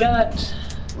alright, so we not got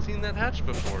seen that hatch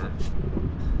before?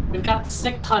 we've got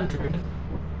 600.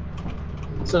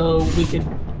 So we could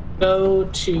go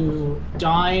to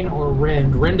Dine or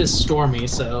Rend. Rend is stormy,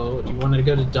 so do you want to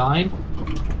go to Dine?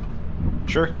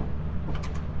 Sure.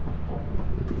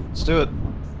 Let's do it.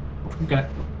 Okay.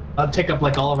 I'll take up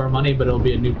all of our money, but it'll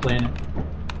be a new planet.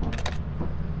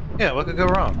 Yeah, what could go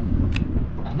wrong?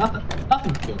 Nothing.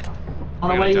 Nothing could go wrong. I don't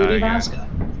know We're why you gonna would die even again. ask that.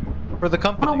 For the I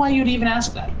don't know company. why you'd even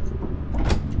ask that.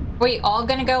 We all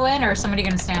gonna go in, or is somebody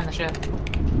gonna stay on the ship?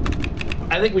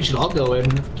 I think we should all go in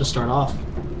to start off.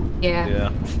 Yeah. Yeah.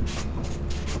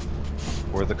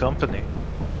 For the company.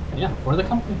 Yeah, for the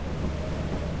company.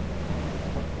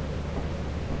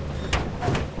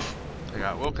 I got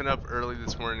got woken up early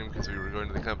this morning because we were going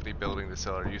to the company building to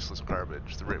sell our useless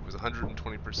garbage. The rate was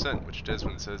 120%, which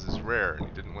Desmond says is rare, and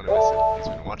he didn't want to miss it.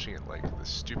 He's been watching it like the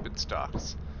stupid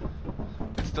stocks.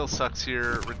 It still sucks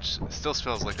here. Rich still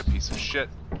smells like a piece of shit.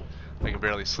 I can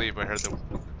barely sleep. I heard the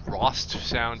rost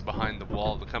sound behind the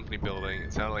wall of the company building.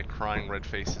 It sounded like crying red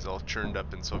faces all churned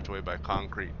up and swept away by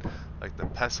concrete. Like the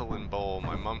pestle and bowl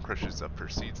my mom crushes up her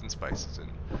seeds and spices in.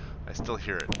 I still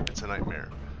hear it. It's a nightmare.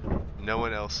 No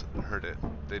one else heard it.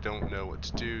 They don't know what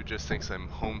to do, just thinks I'm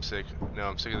homesick. No,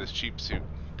 I'm sick of this cheap suit.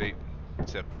 Date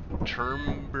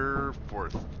September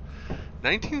 4th.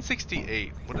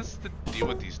 1968. What is the deal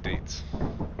with these dates?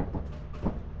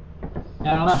 I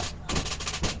don't know.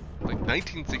 Like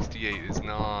 1968 is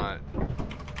not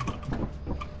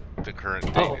the current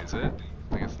date, Oh. is it?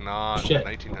 Like it's not Shit.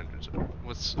 the 1900s.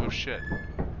 What's oh shit?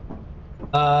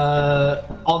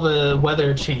 All the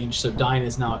weather changed, so Dine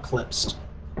is now eclipsed.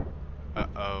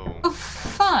 Uh-oh. Oh,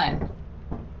 fun.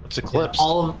 What's eclipse?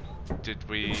 All of Did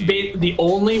we the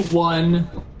only one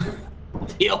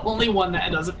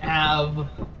that doesn't have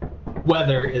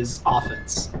weather is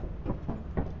offense.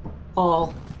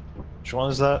 Oh. Which one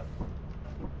is that?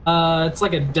 It's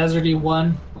like a deserty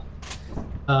one.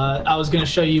 I was gonna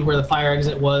show you where the fire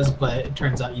exit was, but it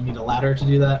turns out you need a ladder to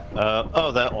do that.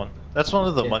 Oh, that one. That's one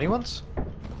of the Yeah. money ones?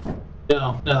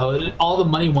 No, all the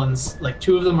money ones, like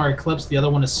 2 of them are eclipsed, the other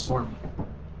one is stormy.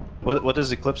 What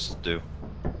does eclipse do?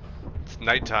 It's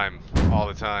nighttime all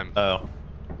the time. Oh.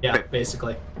 Yeah, Okay.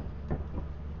 basically.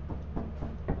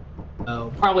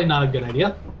 So probably not a good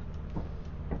idea.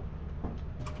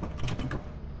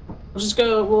 We'll just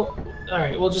go. All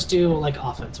right. We'll just do like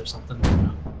offense or something.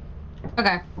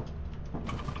 Okay.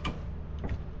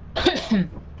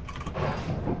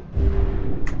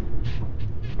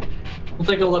 We'll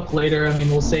take a look later. I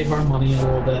mean, we'll save our money a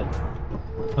little bit,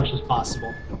 as much as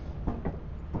possible.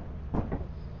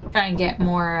 Try and get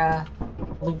more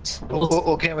loot.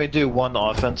 Well, can't we do one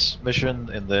offense mission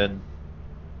and then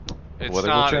It's weather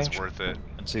will not as change? worth it.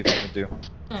 And see if we can do?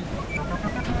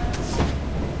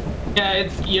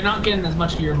 Yeah, you're not getting as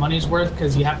much of your money's worth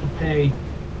because you have to pay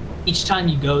each time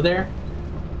you go there.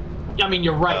 I mean,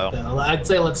 you're right Oh. though. I'd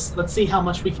say let's see how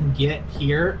much we can get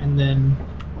here and then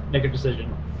make a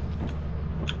decision.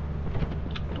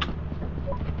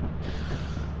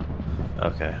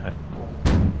 Okay.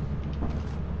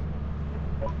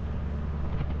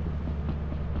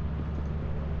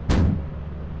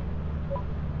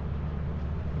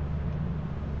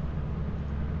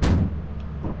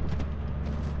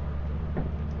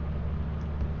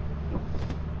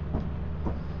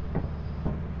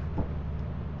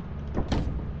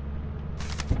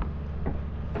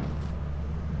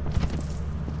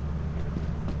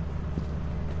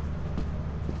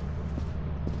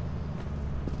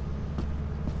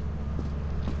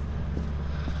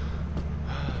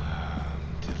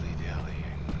 Dilly-dallying.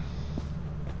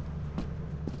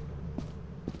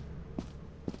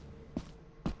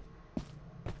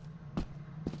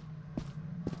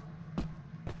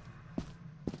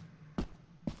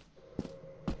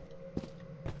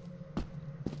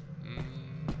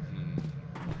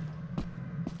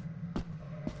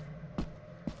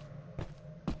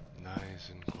 Nice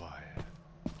and quiet.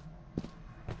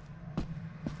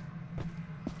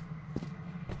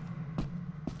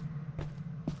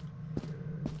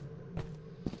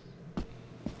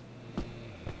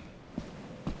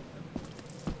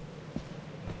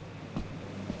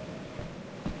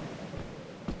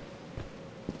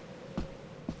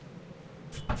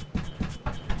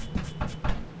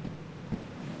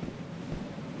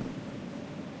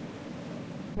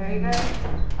 There you go.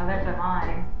 Oh, there's a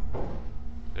line.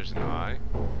 There's an eye.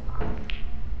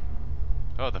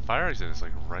 Oh, the fire exit is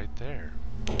like right there.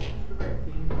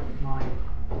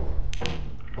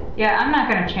 Yeah, I'm not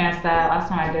gonna chance that. Last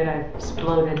time I did, I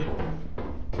exploded.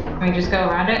 Can we just go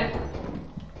around it?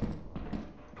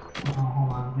 Oh,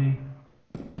 hold on, me.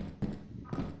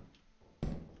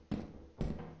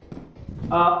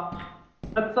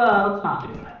 Let's not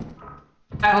do that.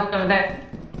 I hooked over there.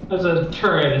 There's a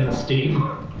turret in the steam.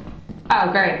 Oh,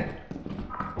 great.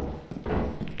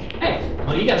 Hey,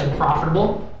 well, you guys are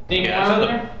profitable. Anything Yeah, I over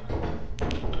found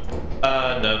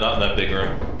there? No, not in that big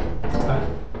room. Okay.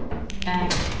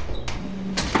 Thanks.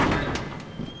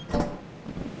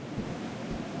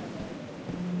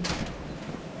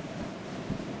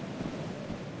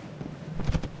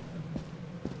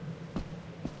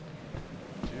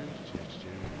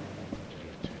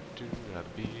 Gotta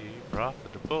be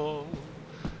profitable.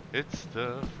 It's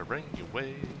the Ferengi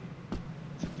way.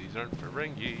 Except these aren't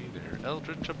Ferengi, they're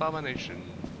eldritch abominations.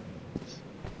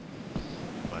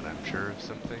 But I'm sure if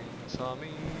something saw me,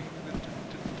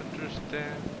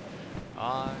 understand.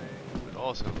 I would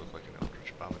also look like an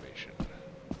eldritch abomination.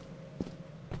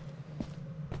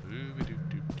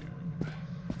 Ooby-doo-doo-doo.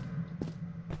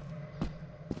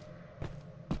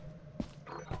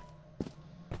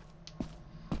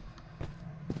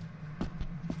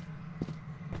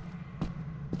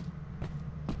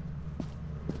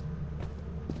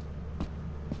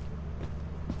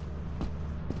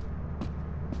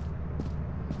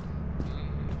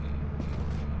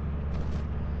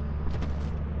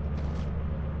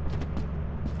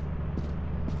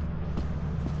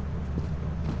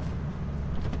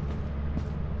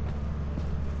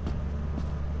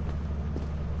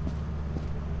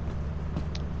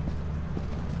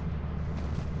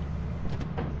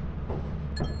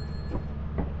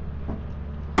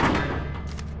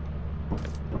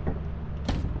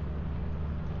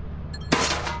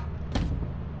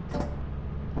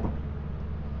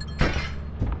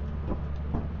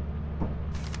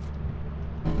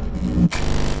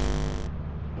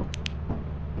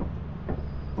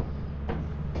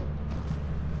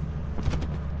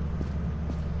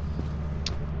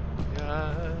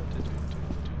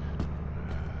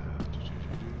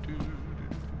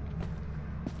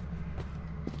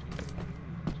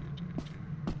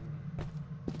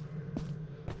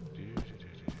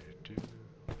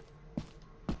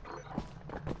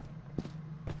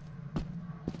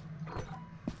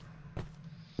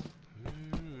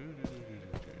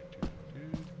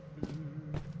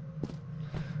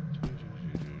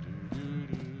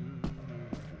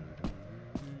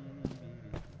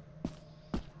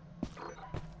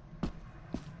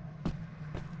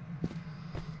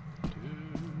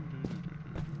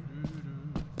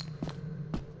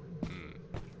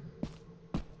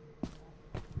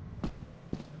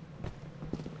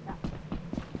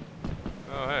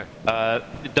 Oh,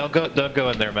 hey. Don't go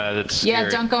in there, Matt. It's scary. Yeah,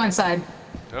 don't go inside.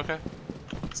 Okay.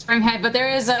 Spring head, but there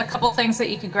is a couple things that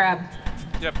you could grab.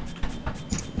 Yep.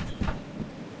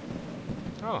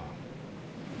 Oh.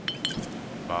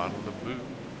 Bottle of booze.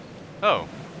 Oh.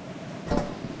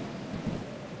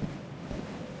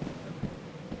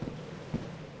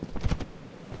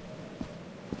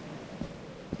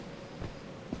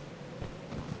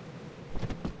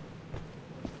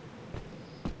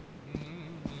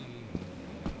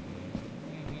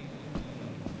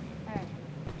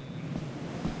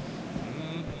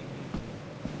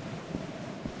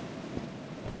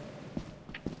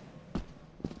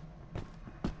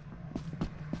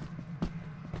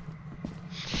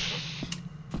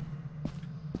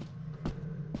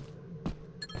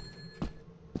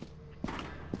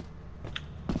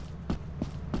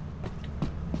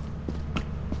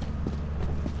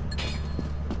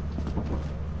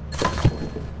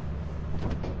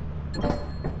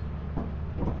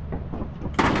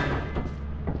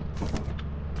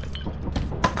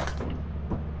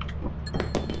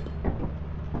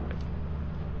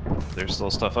 There's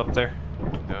still stuff up there?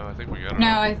 No, I think we got it.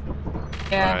 No,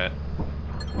 yeah. Alright.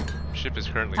 Ship is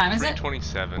currently Time is it?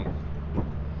 3:27.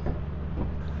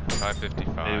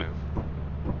 5:55.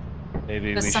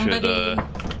 Maybe Does we somebody... should, What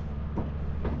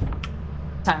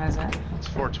time is it? It's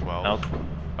 4:12. Nope.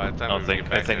 By the time I we think- get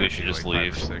back, I think we it'd should be just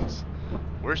like 5 or leave. 6.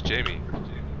 Where's Jamie?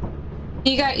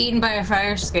 He got eaten by a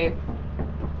fire escape.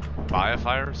 By a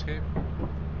fire escape?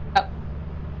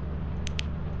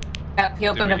 Yep, he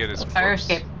opened we a get his fire corpse?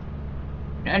 escape.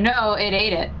 No, it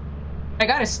ate it. I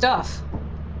got his stuff.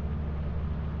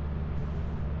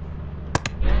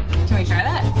 Can we try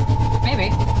that? Maybe.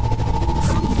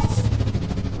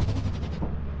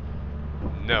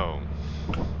 No.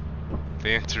 The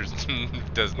answer is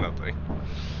does nothing.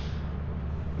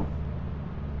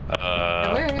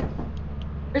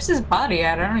 Where's his body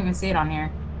at? I don't even see it on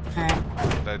here. Alright.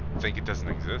 I think it doesn't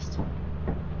exist. I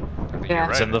think Yeah. you're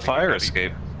right. it's in I the think fire it got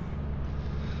escape. eaten.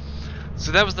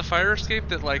 So that was the fire escape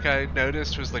that like I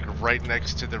noticed was like right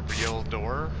next to the real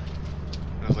door.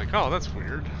 I was like, oh, that's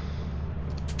weird.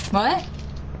 What?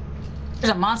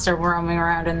 There's a monster roaming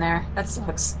around in there. That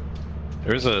sucks.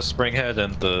 There's a springhead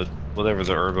and the whatever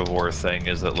the herbivore thing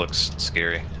is that looks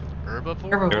scary.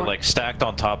 Herbivore? They're like stacked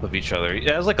on top of each other. It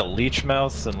has like a leech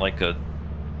mouth and like a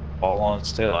ball on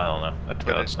its tail. I don't know. I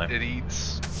forgot its name. It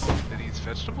eats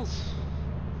vegetables?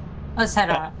 Let's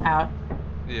head out.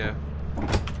 Yeah.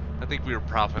 I think we were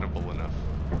profitable enough.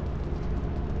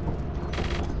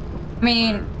 I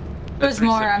mean, it was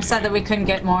more. I'm sad that we couldn't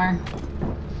get more.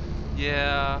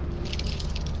 Yeah.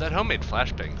 That homemade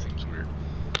flashbang seems weird.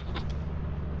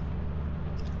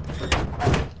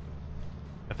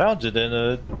 I found it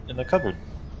in a cupboard.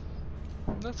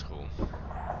 That's cool.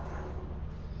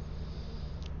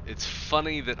 It's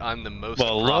funny that I'm the most.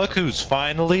 Well, look who's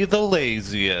finally the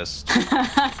laziest.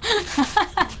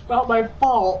 Not my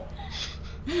fault.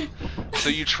 So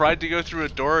you tried to go through a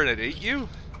door and it ate you?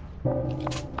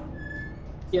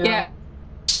 Yeah.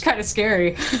 Kind of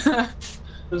scary.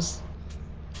 Was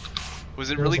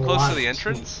it really a close lot to the of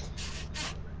entrance?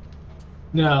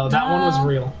 No, that one was No.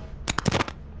 real.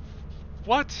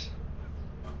 What?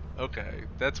 Okay,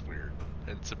 that's weird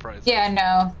and surprising. Yeah,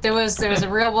 no. There was a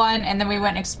real one, and then we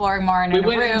went exploring more, and We in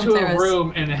went a room into there a was...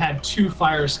 room and it had 2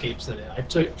 fire escapes in it. I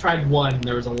tried one and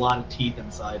there was a lot of teeth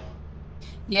inside.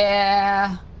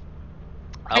 Yeah.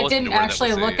 I wasn't didn't aware that actually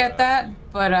was look at that,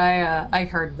 but I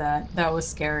heard that. That was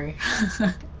scary.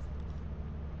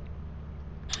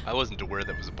 I wasn't aware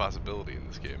that was a possibility in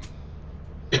this game.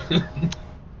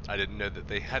 I didn't know that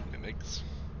they had mimics.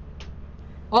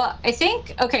 Well, I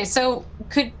think... Okay, so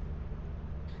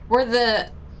were the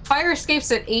fire escapes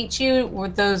that ate you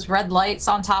with those red lights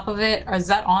on top of it, or is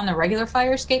that on the regular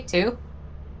fire escape too?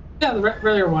 Yeah, the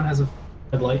regular one has a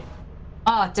red light.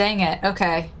 Oh, dang it.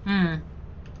 Okay.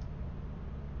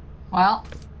 Well,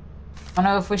 I don't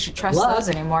know if we should trust those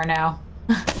anymore now.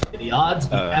 The odds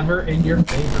be ever in your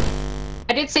favor.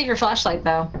 I did save your flashlight,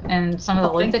 though, and some of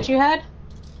the loot that you had.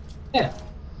 Yeah.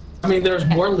 I mean, there's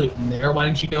more loot in there. Why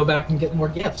don't you go back and get more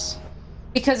gifts?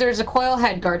 Because there's a coil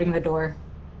head guarding the door.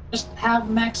 Just have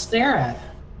Max stare at it.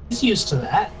 He's used to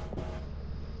that.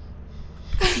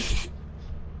 He's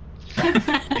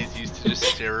used to just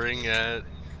staring at...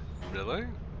 Really?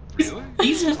 Really?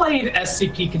 He's played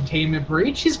SCP Containment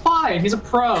Breach. He's fine. He's a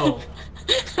pro.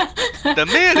 The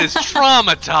man is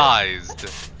traumatized!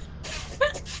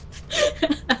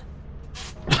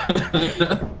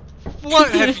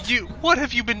 What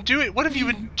have you been doing? What have you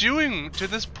been doing to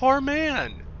this poor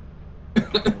man?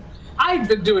 I've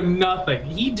been doing nothing.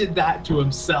 He did that to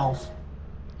himself.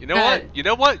 You know what? You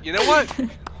know what? You know what?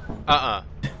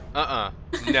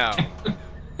 No.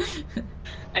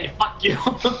 Hey, fuck you.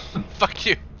 Fuck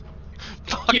you.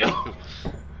 Fuck you.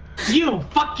 You,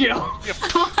 fuck you. Yeah,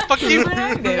 fuck you.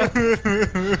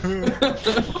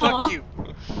 Fuck you.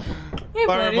 Hey,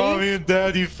 Why are buddy. mommy and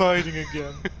daddy fighting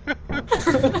again?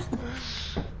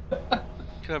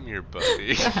 Come here,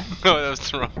 buddy. Oh, that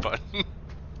was the wrong button.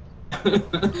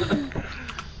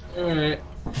 Alright.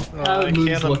 I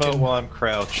can't emote while I'm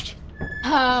crouched.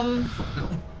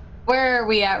 Where are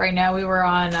we at right now? We were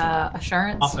on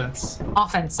assurance. Offense.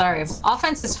 Offense. Sorry.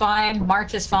 Offense is fine.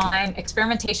 March is fine.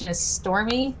 Experimentation is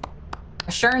stormy.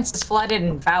 Assurance is flooded,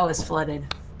 and Vow is flooded.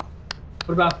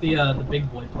 What about the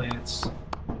big boy planets?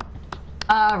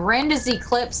 Rend is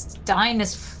eclipsed. Dine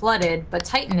is flooded, but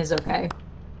Titan is okay.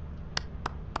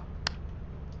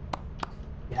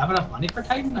 You have enough money for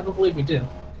Titan? I don't believe we do.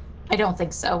 I don't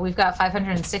think so. We've got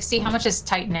 560. How much is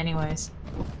Titan, anyways?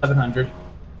 700.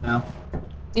 No.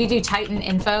 Do you do Titan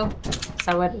info? Is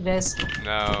that what it is?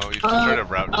 No, you just try to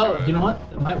route to it. You know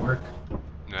what? That might work.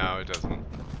 No, it doesn't.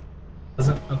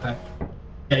 Doesn't? Okay.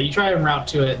 Yeah, you try and route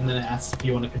to it, and then it asks if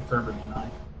you want to confirm or deny.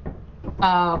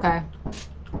 Oh, okay.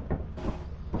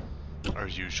 Are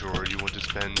you sure you want to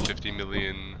spend 50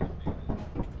 million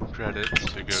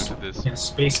credits to go to this Yeah,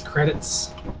 space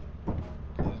credits.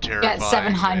 terrifying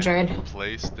 700.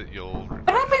 place that you'll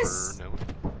happens- never know?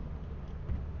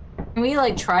 Can we,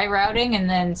 like, try routing and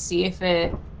then see if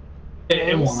it...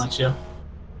 It won't let you.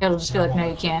 It'll just be like, no,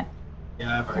 you can't.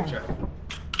 Yeah, I've already tried.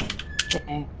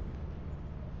 Okay.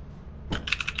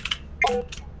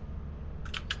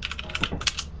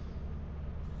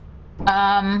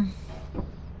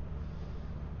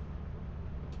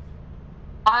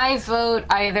 I vote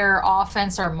either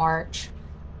offense or march.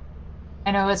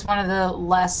 I know it's one of the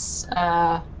less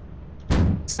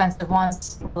expensive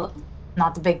ones,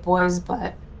 not the big boys,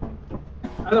 but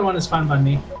Either one is fine by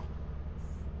me.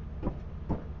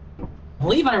 I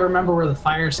believe I remember where the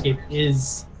fire escape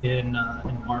is in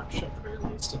March at the very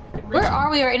least. If we can reach where it. are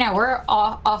we right now? We're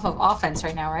off of offense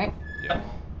right now, right? Yeah.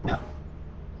 Yeah.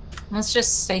 Let's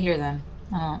just stay here then.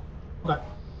 Okay.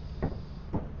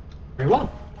 Very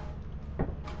well.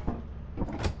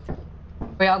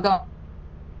 We all go.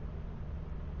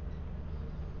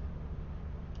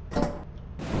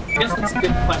 I guess that's a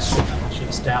good question that we should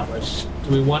establish.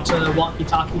 Do we want a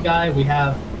walkie-talkie guy? We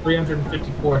have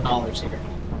 $354 here.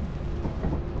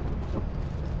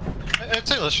 I'd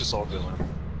say let's just all go in.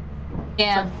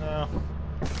 Yeah.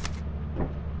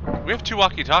 We have 2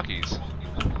 walkie-talkies.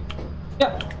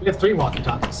 Yeah, we have 3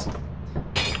 walkie-talkies.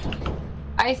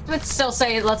 I would still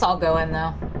say let's all go in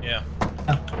though. Yeah.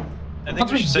 Yeah. I think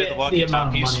Once we we should save get the the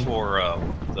amount of walkie-talkies money.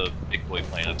 for the big boy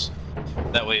planets.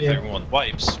 That way, if Yeah. everyone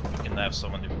wipes, we can have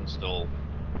someone who can still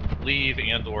leave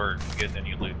and/or get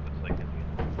any loot that they can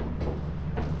get.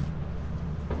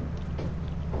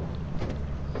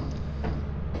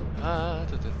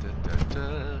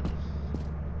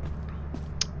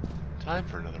 Time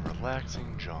for another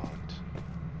relaxing jaunt.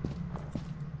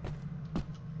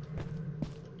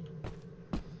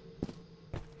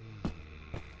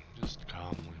 Just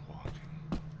calmly walking.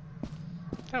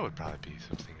 That would probably be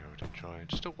something I would enjoy.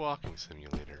 Just a walking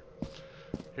simulator.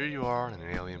 Here you are on an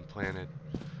alien planet.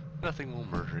 Nothing will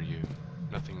murder you.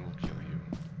 Nothing will kill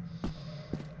you.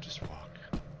 Just walk.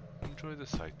 Enjoy the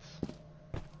sights.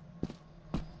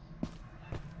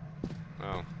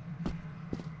 Oh.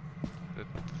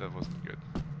 That wasn't good.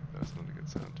 That was not a good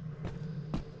sound.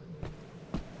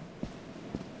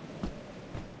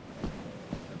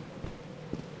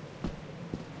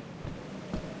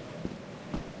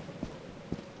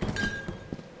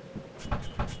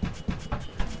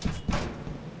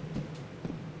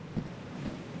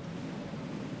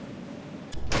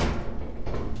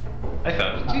 I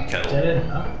found a tea kettle. Dead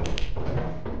end, huh?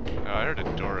 Oh, I heard a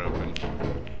door open.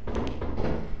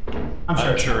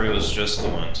 I'm Sure it was just the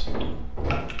wind.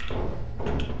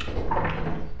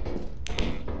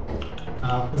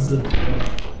 This is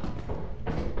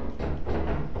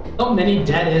so many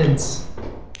dead ends.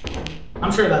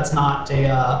 I'm sure that's not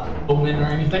a omen or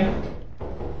anything.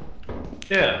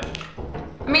 Yeah.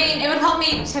 I mean, it would help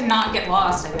me to not get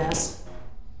lost, I guess.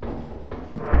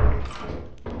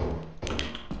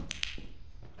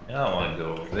 I don't want to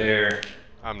go over there.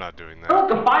 I'm not doing How that.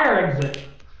 about the fire exit?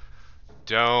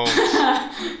 Don't. Hey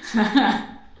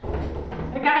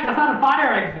guys, I found a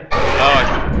fire exit. Oh,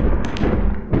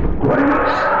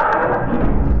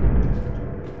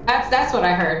 That's what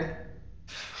I heard.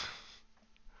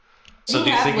 So do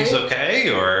you think he's okay,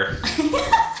 or?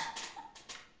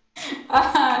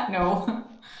 No.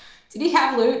 Did he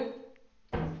have loot?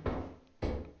 I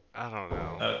don't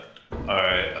know.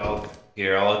 Alright, I'll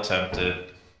attempt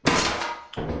it.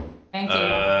 Thank you.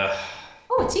 Oh,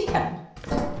 a tea kettle.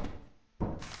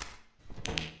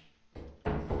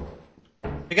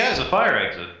 Hey guys, a fire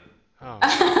exit. Oh.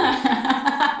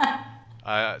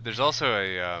 There's also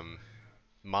a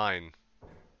mine.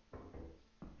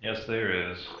 Yes,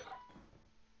 there is.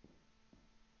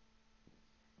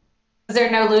 Is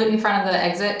there no loot in front of the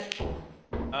exit?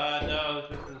 No,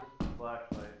 this is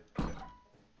flashlight.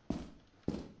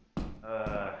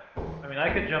 I mean,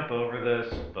 I could jump over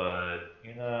this, but,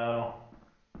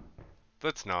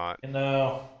 Let's not. There's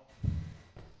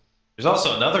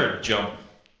also another jump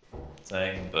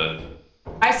thing, but...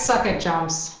 I suck at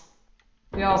jumps.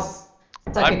 We all suck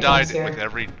I've at died jumps here. with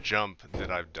every jump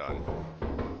that I've done.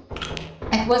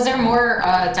 And was there more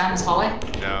down this hallway?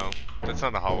 No, that's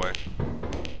not a hallway.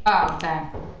 Oh, dang.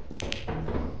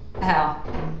 The hell.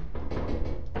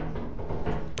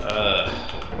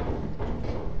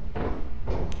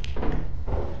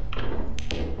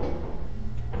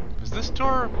 Is this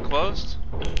door closed?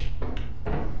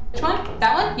 Which one?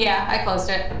 That one? Yeah, I closed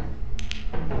it.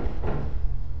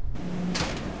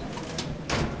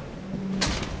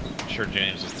 I'm sure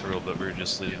James is thrilled that we were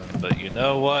just leaving, but you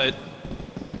know what?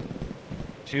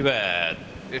 Too bad.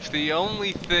 If the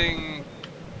only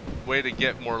way to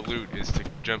get more loot is to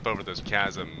jump over those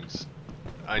chasms,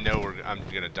 I know I'm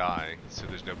gonna die, so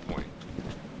there's no point.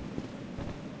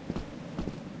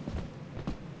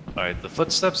 Alright, the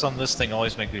footsteps on this thing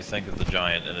always make me think of the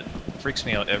giant, and it freaks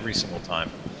me out every single time.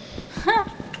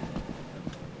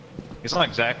 It's not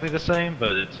exactly the same,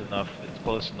 but it's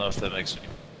close enough that makes me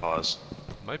pause.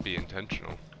 Might be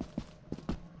intentional.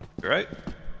 You're right?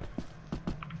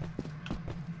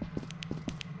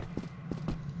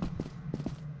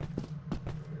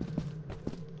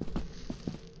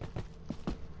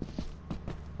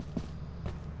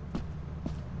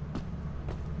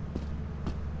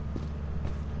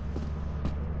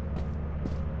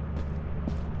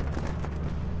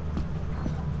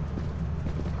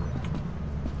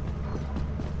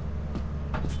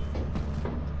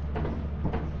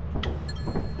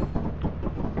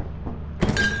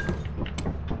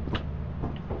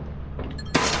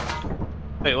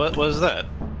 Hey, what was that?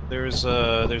 There's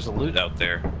a loot out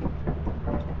there.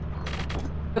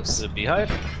 Oops. Is it a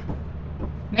beehive?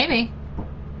 Maybe.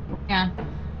 Yeah.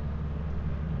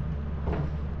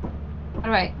 How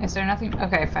do I... Is there nothing?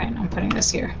 Okay, fine. I'm putting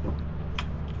this here.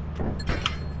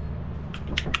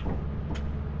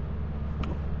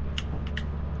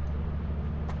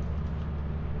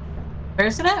 Where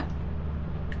is it at?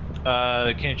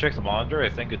 Can you check the monitor? I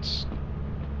think it's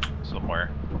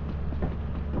somewhere.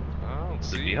 I don't Is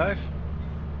it see. beehive?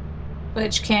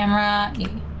 Which camera? E.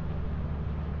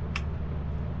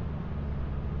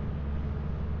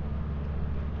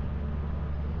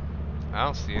 I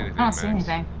don't see anything. I don't see Max.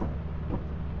 anything.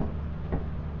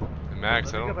 And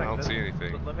Max, I Let me don't go back see this-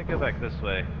 anything. Let me go back this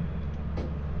way.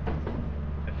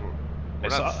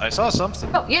 I saw something.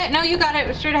 Oh, yeah, no, you got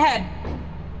it. Straight ahead.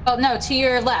 Oh, no, to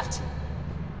your left.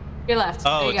 Your left.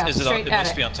 Oh, there you go. is it? Straight It at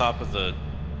must it. be on top of the.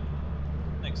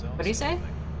 I think so. What do you say?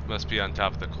 Must be on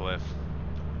top of the cliff.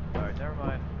 All right, never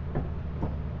mind.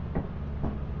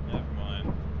 Never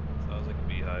mind. Sounds like a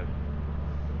beehive.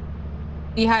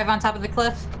 Beehive on top of the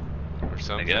cliff? Or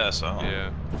something. I guess. I don't know.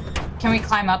 Yeah. Can we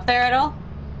climb up there at all?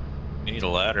 You need a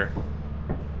ladder.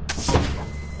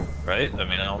 Right? I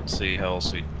mean, I don't see how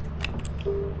else we.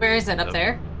 Where is it? Up Yep.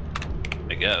 there?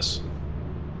 I guess.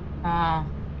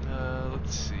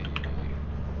 Let's see.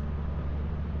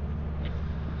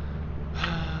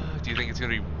 Do you think it's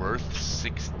gonna be worth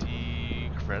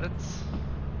 60 credits?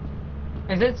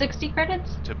 Is it 60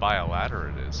 credits? To buy a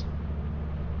ladder, it is.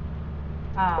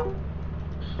 Oh.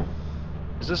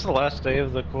 Is this the last day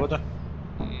of the quota?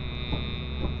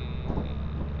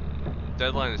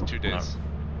 Deadline is 2 days.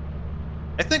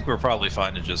 I think we're probably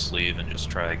fine to just leave and just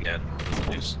try again.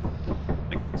 Just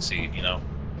like, see, you know.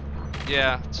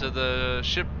 Yeah, so the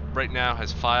ship right now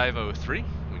has 503.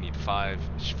 We need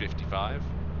 555.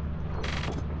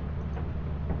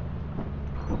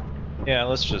 Yeah,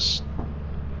 let's just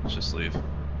leave.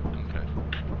 Okay.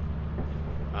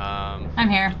 I'm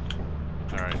here.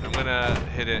 Alright, I'm gonna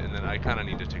hit it and then I kinda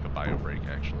need to take a bio break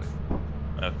actually.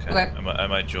 Okay. Okay. I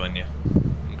might join you.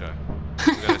 Okay.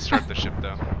 I'm gonna start the ship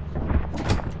though.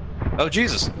 Oh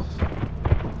Jesus!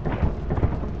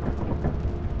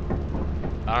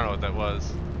 I don't know what that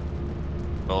was.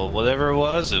 Well, whatever it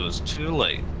was too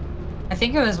late. I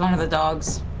think it was one of the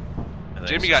dogs. I think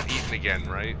Jamie so. got eaten again,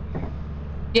 right?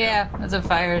 Yeah, it was a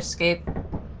fire escape.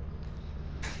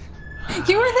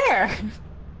 You were there!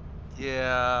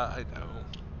 Yeah, I know.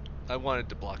 I wanted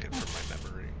to block it from my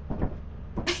memory.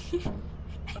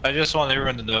 I just want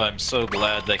everyone to know I'm so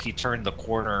glad that he turned the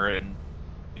corner and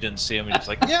you didn't see him. You're just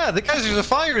like, yeah, the guy's there's a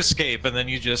fire escape, and then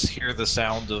you just hear the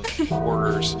sound of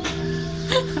horrors.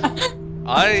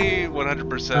 I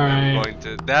 100% am Alright. going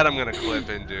to. That I'm gonna clip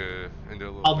into a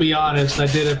little. I'll be honest, I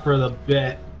did it for the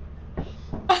bit.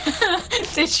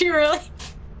 Did you really?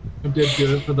 I did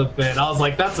do it for the bit. I was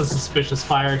like, that's a suspicious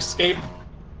fire escape.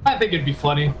 I think it'd be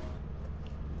funny.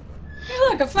 Hey,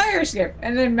 look, a fire escape.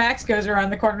 And then Max goes around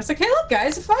the corner. It's like, hey, look,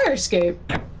 guys, a fire escape.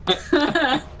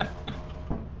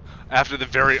 After the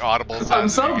very audible sound. I'm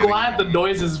so glad the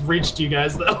noises reached you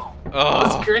guys, though. Oh,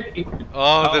 That's great.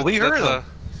 oh, we heard them.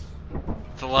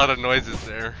 It's a lot of noises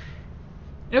there.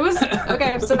 It was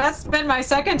okay. So that's been my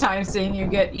second time seeing you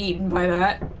get eaten by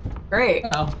that. Great.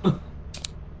 Oh. All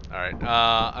right.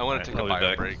 I want Alright, to take I'll a be bio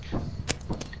back. break.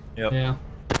 Yep. Yeah.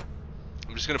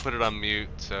 I'm just gonna put it on mute,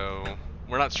 so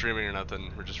we're not streaming or nothing.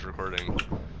 We're just recording.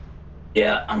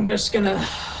 Yeah, I'm just gonna.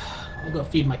 I'll go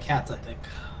feed my cats, I think.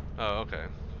 Oh, okay.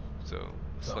 So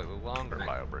slightly longer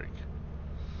bio break.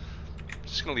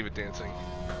 Just gonna leave it dancing.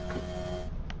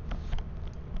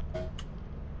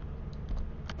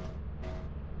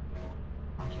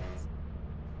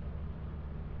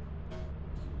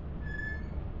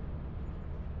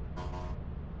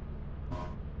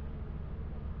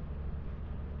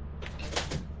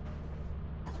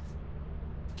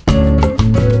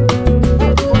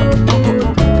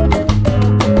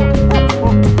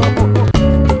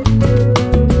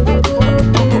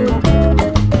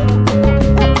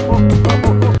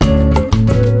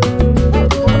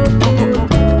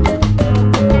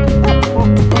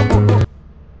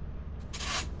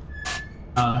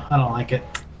 I don't like it.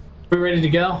 We ready to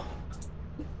go?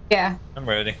 Yeah. I'm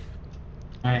ready.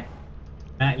 All right.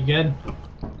 Matt, you good?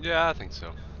 Yeah, I think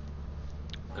so.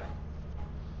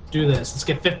 Do this. Let's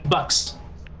get $50.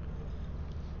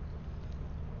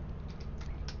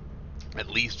 At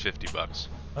least $50.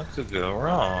 What could go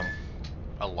wrong?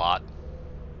 A lot.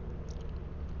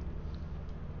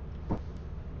 We're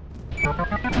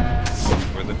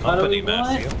the What do we company,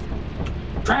 Matthew.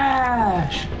 want?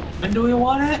 Trash. When do we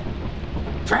want it?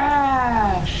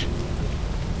 Trash.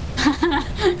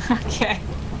 Okay.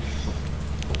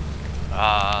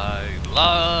 I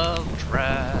love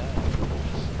trash.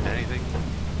 Anything?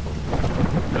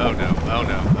 Oh no, oh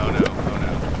no, oh no, oh no.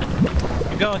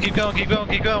 Keep going, keep going, keep going,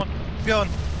 keep going, keep going.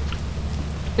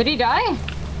 Did he die?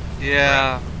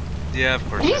 Yeah. Yeah, of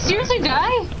course. Did he I did. seriously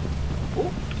die?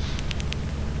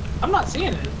 I'm not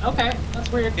seeing it. Okay,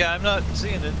 that's weird. Yeah, I'm not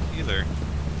seeing it either.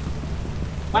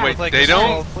 Wow. Wait, Like they it's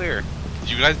don't? all clear.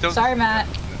 You guys don't? Sorry, Matt.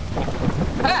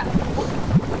 Ah,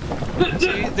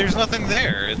 See, there's nothing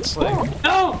there. It's like,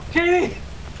 No, Katie.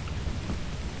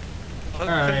 what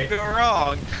Alright. could go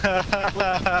wrong?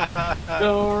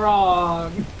 Go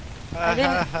wrong. I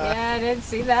didn't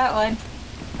see that one.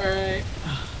 All right.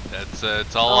 It's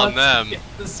all on Let's them. get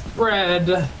the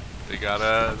spread.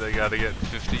 They gotta get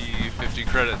 50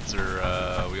 credits or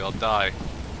we all die.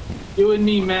 You and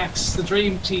me, Max, the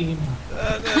dream team.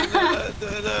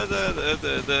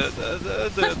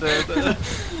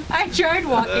 I tried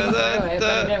walking through it, but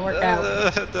it didn't work out.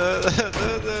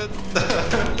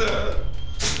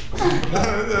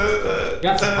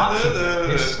 Got some options.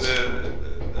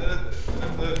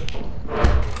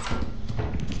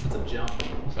 That's a jump.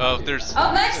 Oh, there's.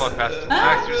 Oh, Max! Just walk past. Ah,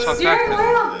 Max, you just walk steering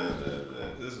past. wheel!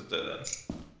 This is dead end.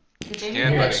 Did Jamie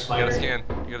Scan, do buddy. it? You gotta scan.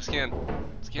 You gotta scan.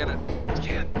 Scan it.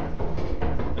 Scan.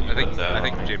 I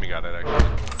think Jamie got it actually.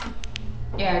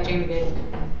 Yeah, Jamie did.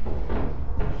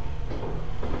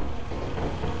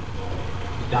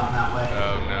 Down that way.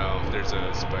 Oh no, there's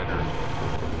a spider.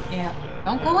 Yeah.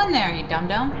 Don't go in there, you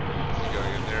dum-dum. Just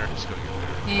going in there. Just going in there.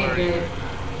 Yeah, Why are you good. doing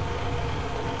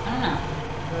I don't know.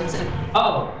 Is it?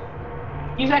 Oh,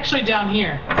 he's actually down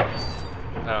here. that?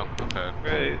 Oh, okay.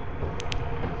 Great.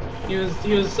 He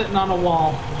was sitting on a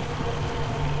wall.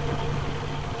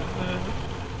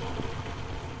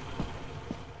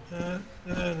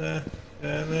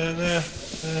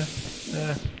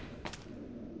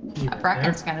 That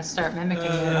bracken's gonna start mimicking you,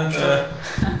 I'm sure.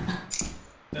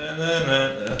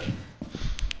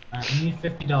 Alright, you need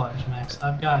 $50, Max.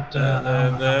 I've got, I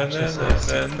don't know how much this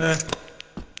is.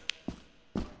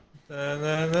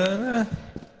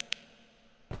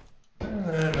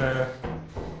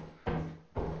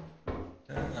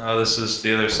 Oh, this is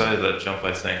the other side of that jump,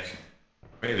 I think.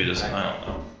 Maybe just, I don't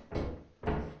know.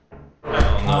 I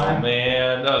don't know,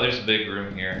 man. Oh, there's a big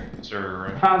room here. Server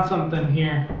room. Found something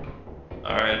here.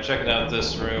 Alright, checking out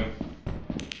this room.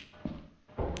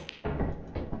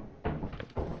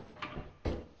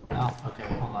 Oh, okay,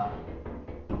 hold on.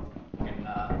 I can,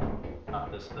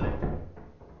 not this thing.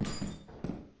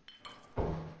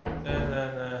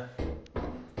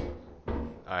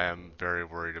 I am very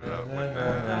worried about when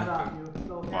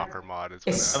the walker mod is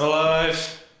It's- I'm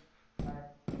alive!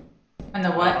 And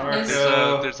the what is?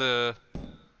 There's a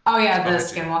Oh yeah, the Okay.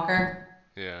 Skinwalker.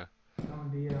 yeah.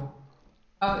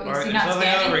 Oh, is Alright, he there's not nothing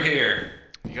scanning? over here.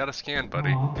 You gotta scan,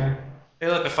 buddy. Oh, okay. Hey,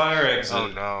 look, a fire exit. Oh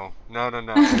no. No.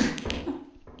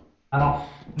 I don't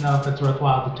know if it's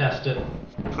worthwhile to test it.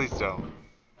 Please don't.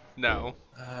 No.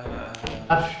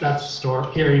 That's store.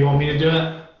 Here, you want me to do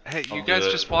it? Hey, I'll you do guys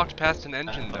it. just walked past an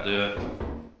engine I'll though. do it.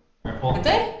 Careful. Did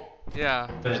they? Yeah,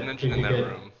 there's an engine in that Good.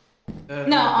 room.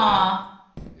 No,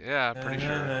 Yeah, pretty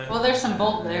sure. well, there's some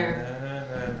bolt there.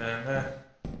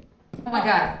 Oh my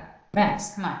god.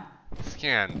 Max, come on.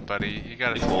 Scan, buddy. You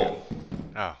gotta Big scan. bolt.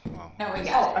 Oh, well. No, we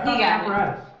got it. He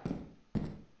got it.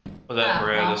 With that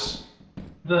apparatus.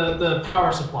 The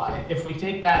power supply. If we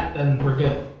take that, then we're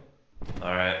good.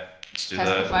 Alright, let's do Test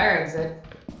the that. fire exit.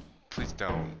 Please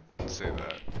don't say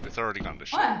that. It's already gone to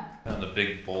shit. What? And the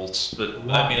big bolts. But,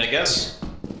 I mean, I guess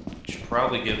we should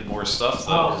probably get more stuff,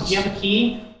 though. Oh, do you have a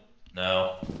key?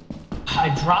 No. I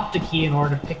dropped the key in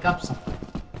order to pick up something.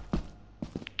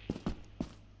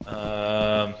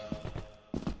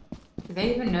 Do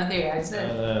they even know the exit?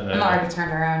 no. I'm already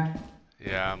turned around.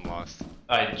 Yeah, I'm lost.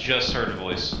 I just heard a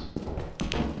voice.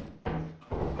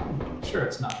 Sure,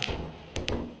 it's nothing.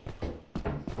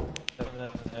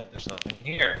 There's nothing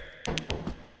here.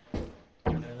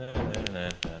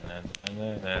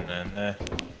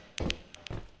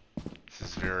 This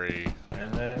is very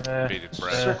bated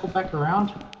breath. Circle back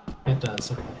around? It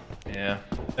does, okay. Yeah.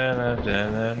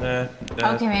 Okay,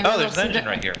 maybe Oh, we'll there's see an engine the-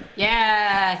 right here.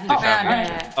 Yeah, he Oh, found alright.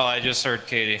 it. Oh, I just heard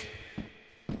Katie.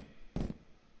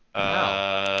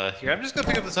 Here, I'm just gonna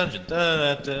pick up this engine.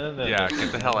 Yeah,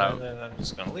 get the hell out. I'm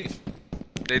just gonna leave.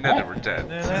 They know that we're dead.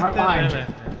 I'm right behind you.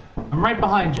 I'm right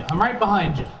behind you. I'm right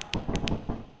behind you.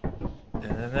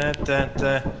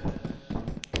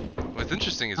 What's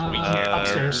interesting is we can't.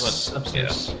 Upstairs.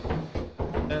 Upstairs.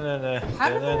 How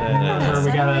did Remember,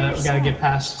 we gotta get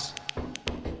past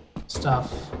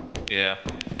stuff. Yeah.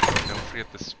 Don't forget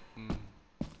this.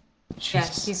 Yeah,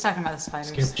 he's talking about the Scared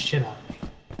spiders. the shit out of me.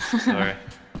 Sorry. It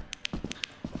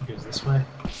goes this way.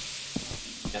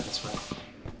 Yeah, this way.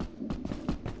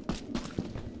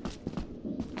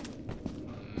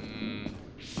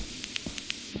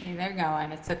 Hey, they're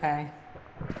going. It's okay.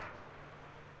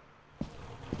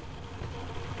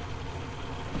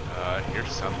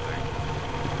 Here's something.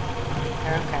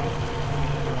 They're okay.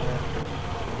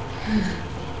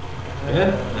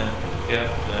 Good?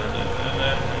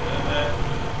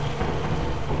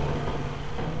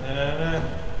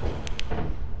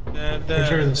 For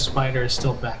sure the spider is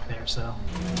still back there, so.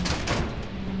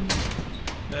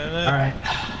 Alright.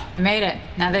 They made it.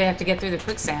 Now they have to get through the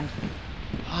quicksand.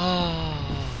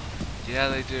 Oh, yeah,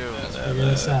 they do. Let's figure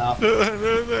this out.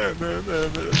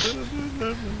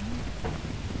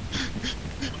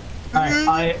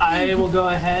 Alright, I will go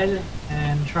ahead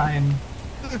and try and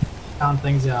count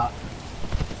things out.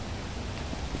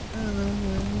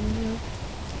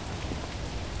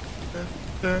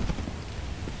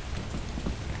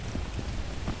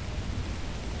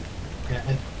 Okay, I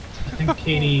think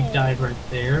Katie died right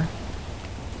there.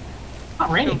 Not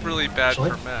I raining. feel really bad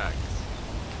actually. for Max.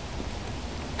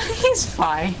 He's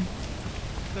fine.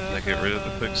 Did I get rid of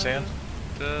the quicksand?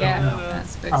 Yeah, no.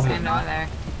 that's big Probably sand not. over there.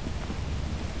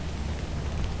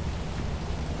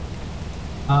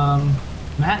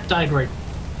 Matt died right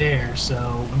there,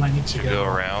 so we might need to To go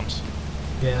around.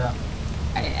 Yeah,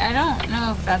 I don't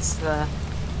know if that's the...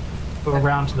 go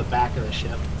around to the back of the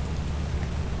ship.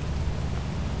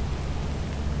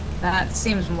 That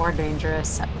seems more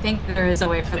dangerous. I think there is a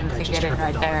way for them I to just get in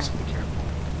heard the right there. dogs, so be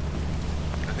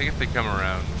careful. I think if they come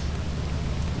around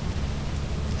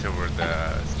to where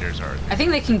the stairs are. I think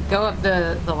they can go up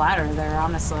the ladder there,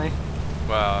 honestly.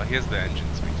 Well, he has the engine,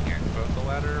 so we can't go up the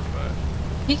ladder, but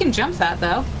You can jump that,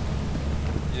 though.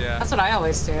 yeah, That's what I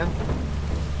always do.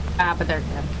 Ah, but they're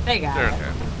good. They got they're it.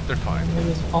 okay. They're fine. Maybe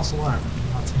it's a false alarm.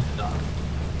 I'm not seeing the dog.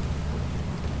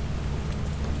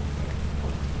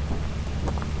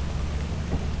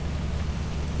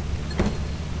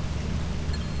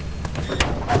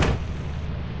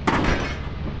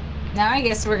 Now I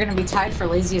guess we're gonna be tied for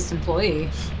laziest employee.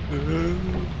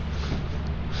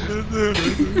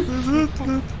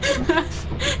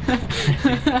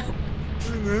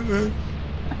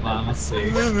 Hold on, let's see.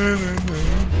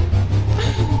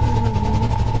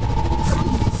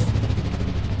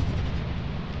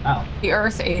 Wow. The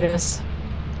Earth ate us.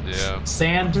 Yeah.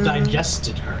 Sand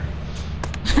digested her.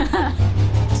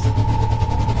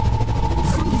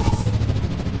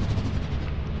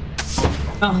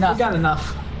 Oh, we got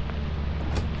enough.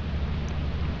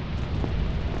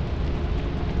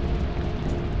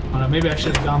 Oh, no, maybe I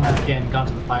should have gone back in, gone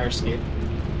to the fire escape.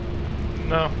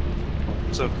 No,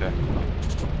 it's okay.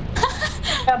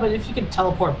 Yeah, but if you can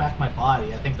teleport back my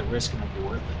body, I think the risk might be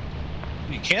worth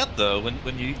it. You can't though.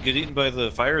 When you get eaten by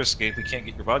the fire escape, we can't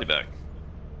get your body back.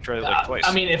 Tried it like twice.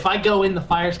 I mean, if I go in the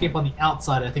fire escape on the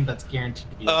outside, I think that's guaranteed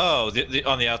to be. Oh,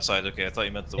 on the outside. Okay, I thought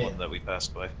you meant the Yeah. one that we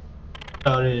passed by.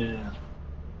 Oh, no.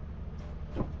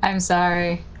 I'm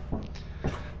sorry.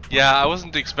 Yeah, I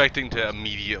wasn't expecting to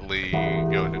immediately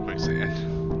go into quicksand.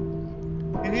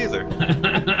 Me neither.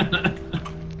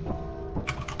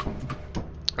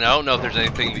 And I don't know if there's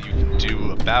anything that you can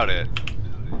do about it.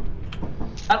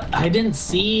 I didn't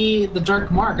see the dark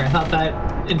mark. I thought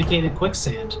that indicated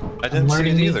quicksand. I didn't I'm see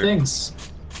learning it new either. things.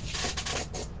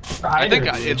 I think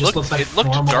Either, it just looked like it looked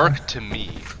normal. dark to me.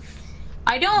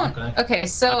 I don't. Okay. Okay,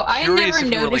 so I Curious never if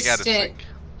we were, like, out noticed of it. sync.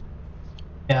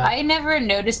 Yeah. I never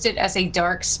noticed it as a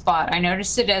dark spot. I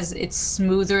noticed it as it's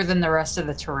smoother than the rest of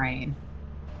the terrain.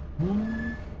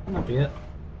 That might be it.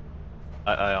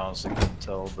 I honestly couldn't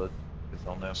tell, but it's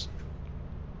on this.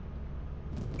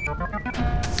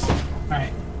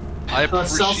 Alright. I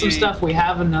Let's sell some appreciate. stuff. We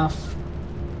have enough.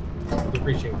 We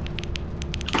appreciate it.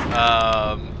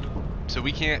 So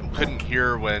we couldn't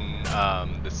hear when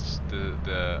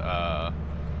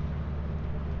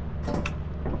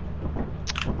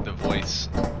the voice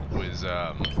was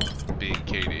being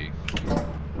Katie.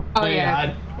 Oh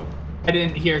yeah. I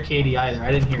didn't hear Katie either.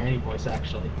 I didn't hear any voice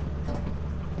actually.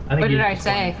 I think What you did I just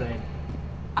said say? anything.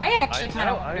 I actually kind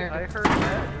of I wondered. heard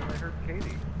that. I heard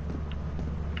Katie.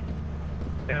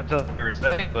 Yeah, it's not very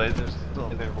bad, but there's still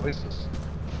their voices.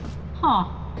 Huh.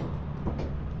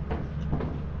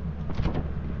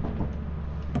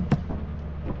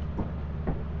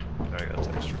 I got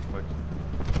text real quick.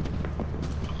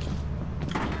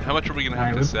 How much are we gonna have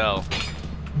Alright, to sell?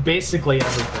 Basically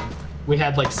everything. We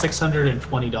had like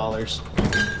 $620.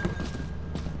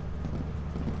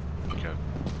 Okay.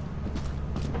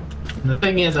 And the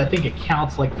thing is, I think it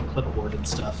counts like the clipboard and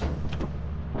stuff.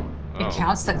 Oh. It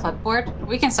counts the clipboard.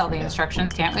 We can sell the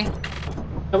instructions, can't we?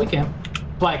 Yeah, we can.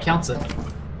 Why it counts it.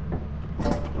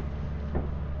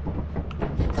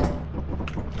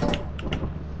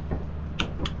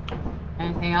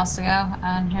 Anything else to go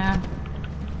on here?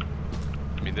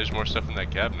 I mean, there's more stuff in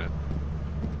that cabinet.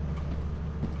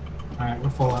 Alright, we're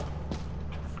full up.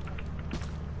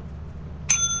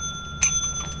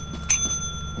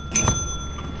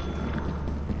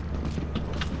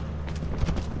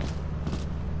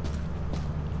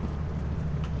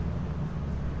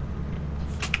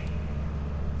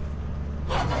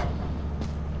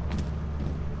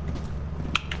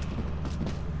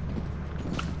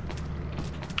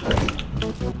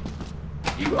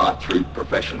 You are true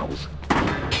professionals.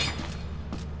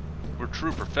 We're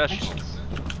true professionals.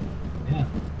 Yeah.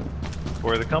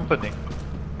 For the company.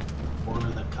 For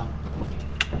the company.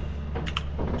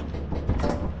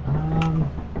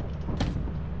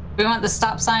 We want the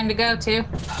stop sign to go too?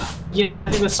 Yeah, I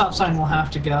think the stop sign will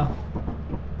have to go.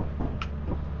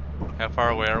 How far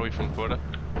away are we from quota?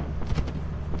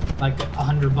 Like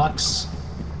 $100.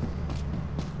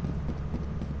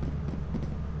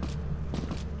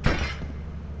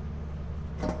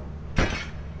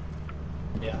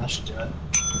 Yeah, that should do it.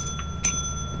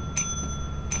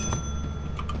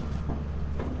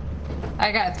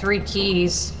 I got 3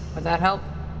 keys. Would that help?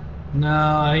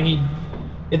 No,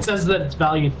 it says that it's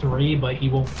value 3, but it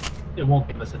won't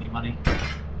give us any money.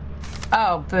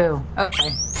 Oh, boo. Okay.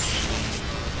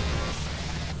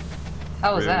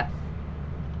 How was Rude. that?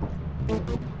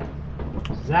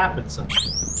 Zapping something.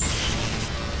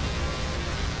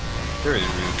 Very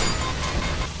rude.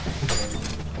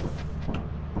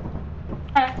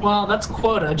 Alright, well, that's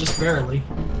quota, just barely.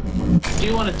 I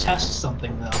do want to test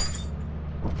something, though.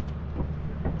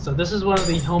 So this is one of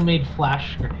the homemade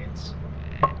flash grenades.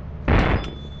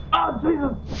 Oh,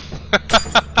 Jesus!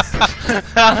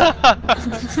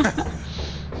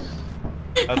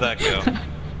 How'd that go?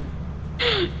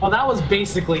 Well, that was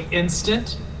basically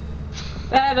instant.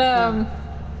 That,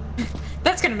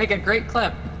 that's gonna make a great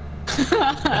clip.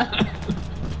 I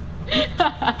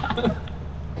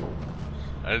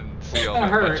didn't see all That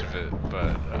that much hurt. of it,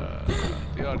 but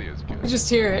the audio's good. Just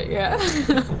hear it, yeah.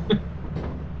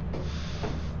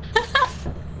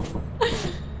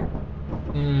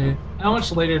 How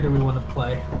much later do we want to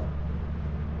play?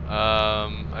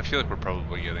 I feel like we're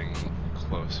probably getting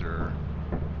closer.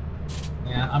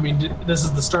 Yeah, I mean, this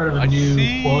is the start of a I new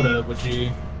see. quota. Would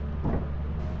you?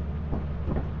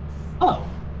 Oh.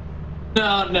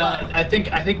 No. I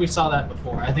think we saw that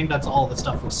before. I think that's all the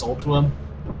stuff was sold to him.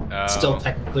 It's still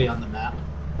technically on the map.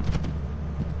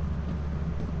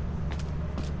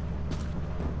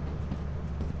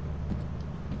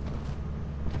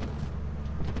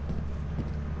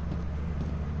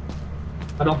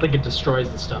 I don't think it destroys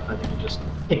the stuff. I think it just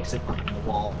takes it behind the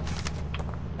wall.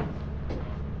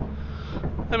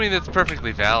 I mean, it's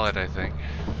perfectly valid, I think,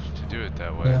 to do it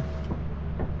that way. Yeah.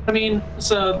 I mean,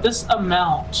 so this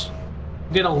amount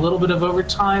get a little bit of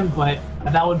overtime, but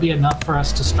that would be enough for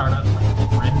us to start up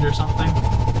like a rend or something.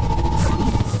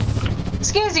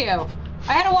 Excuse you.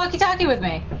 I had a walkie-talkie with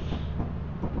me.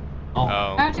 Oh.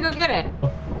 Oh. I have to go get it.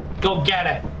 Go get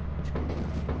it.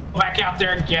 Go back out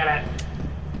there and get it.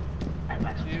 Alright,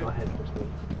 Max, go ahead.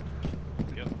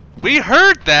 We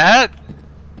heard that!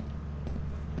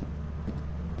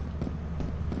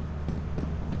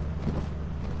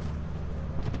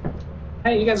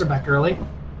 Hey, you guys are back early.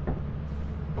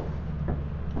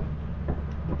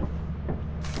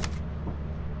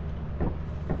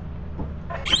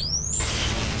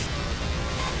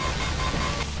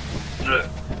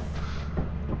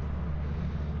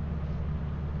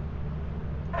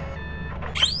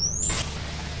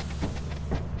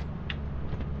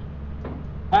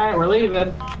 Alright, we're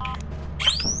leaving.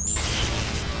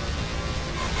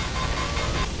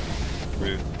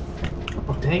 Rude.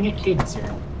 Oh, dang it, Katie's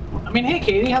here. I mean, hey,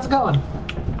 Katie, how's it going?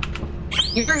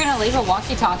 You were gonna leave a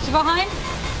walkie-talkie behind?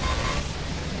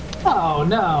 Oh,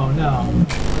 no.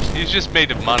 He's just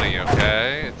made of money,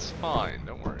 okay? It's fine.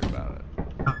 Don't worry about it.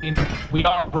 I mean, we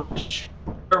are rich.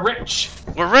 We're rich.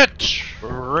 We're rich!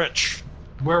 We're rich.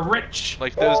 We're rich.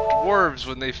 Like those dwarves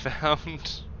when they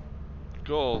found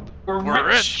gold. We're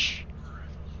rich!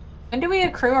 When do we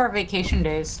accrue our vacation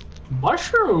days?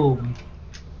 Mushroom.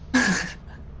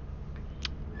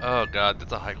 Oh god,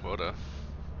 that's a high quota.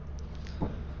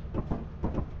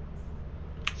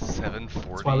 740.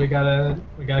 That's why we gotta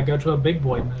go to a big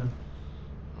boy moon.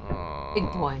 Oh.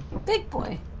 Big boy. Big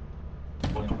boy.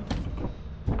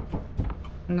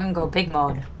 I'm gonna go big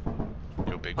mode.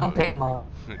 Go big Go mode. big mode.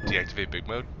 Deactivate big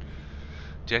mode.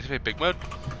 Deactivate big mode.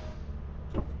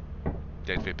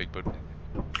 Deactivate big mode.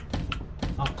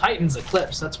 Oh, Titan's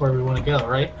Eclipse. That's where we want to go,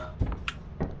 right?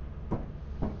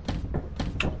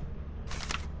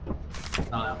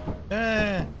 Oh, no.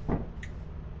 Eh.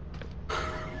 I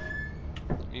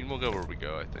mean, we'll go where we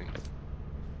go, I think.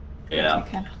 Yeah.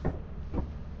 Okay.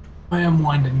 I am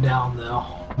winding down though.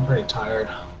 I'm very tired.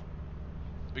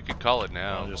 We could call it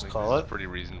now. I'll just I think call this is it. a pretty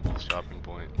reasonable stopping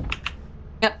point.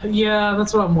 Yeah,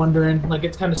 that's what I'm wondering. Like,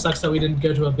 it kind of sucks that we didn't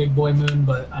go to a big boy moon,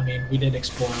 but I mean, we did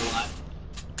explore a lot.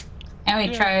 And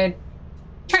we tried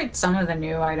some of the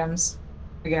new items,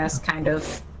 I guess, kind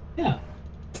of. Yeah.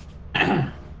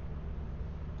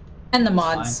 And the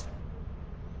mods.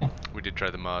 We did try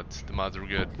the mods. The mods were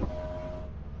good.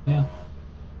 Yeah.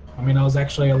 I mean, I was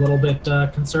actually a little bit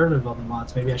conservative on the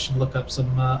mods. Maybe I should look up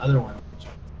some other ones.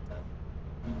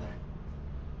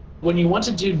 When you want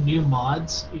to do new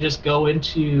mods, you just go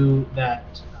into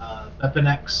that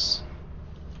WeaponX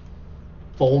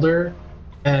folder,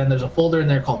 and there's a folder in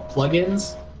there called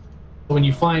plugins. When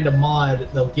you find a mod,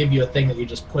 they'll give you a thing that you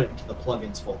just put into the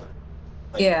plugins folder.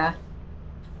 Like, Yeah.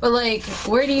 But like,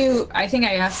 where do you, I think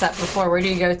I asked that before, where do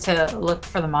you go to look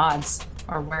for the mods?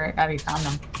 Or where have you found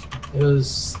them? it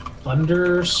was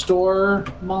Thunderstore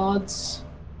mods.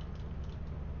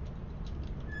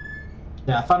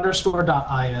 Yeah,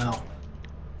 thunderstore.io.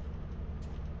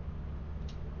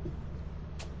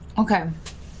 Okay.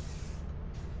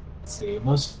 Let's see,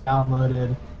 most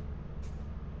downloaded.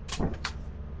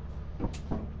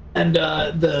 And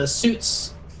the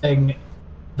suits thing,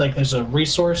 like there's a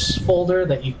resource folder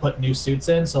that you put new suits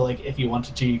in, so like if you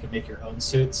wanted to, you can make your own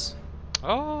suits.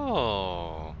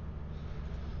 Oh.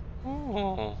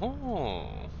 Oh.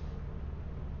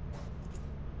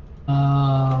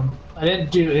 I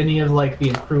didn't do any of like the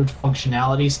improved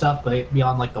functionality stuff, but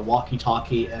beyond like the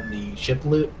walkie-talkie and the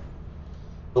ShipLoot.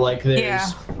 Like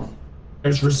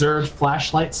there's reserved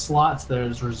flashlight slots,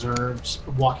 there's reserved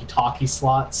walkie-talkie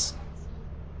slots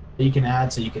that you can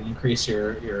add so you can increase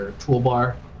your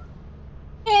toolbar.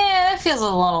 Yeah, it feels a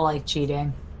little like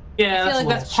cheating. Yeah, I feel like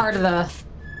that's part of the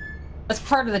If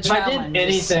challenge. I did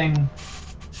anything,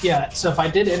 yeah. So if I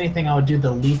did anything, I would do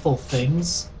the lethal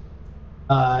things,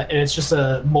 and it's just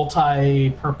a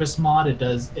multi-purpose mod.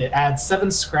 It adds 7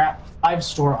 scrap, 5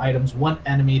 store items, 1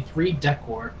 enemy, 3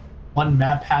 decor, 1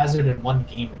 map hazard, and 1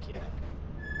 game mechanic.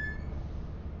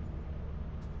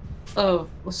 Oh,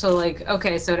 so like,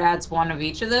 okay, so it adds one of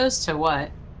each of those to what?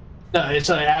 No, it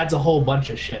adds a whole bunch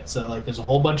of shit. So like, there's a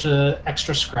whole bunch of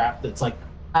extra scrap that's like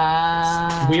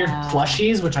weird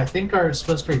plushies, which I think are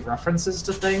supposed to be references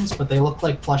to things, but they look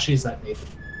like plushies that made them.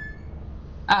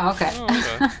 Oh, okay.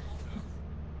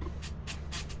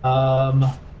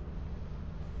 Oh,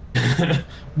 okay.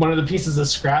 One of the pieces of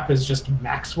scrap is just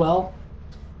Maxwell.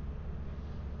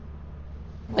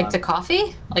 Like the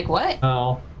coffee? Like what?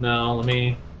 No, let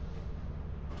me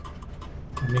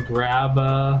grab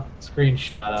a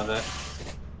screenshot of it.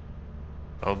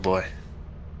 Oh boy.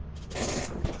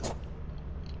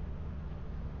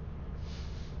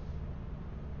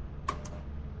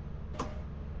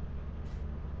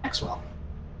 Maxwell.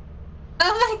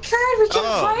 Oh my god, we can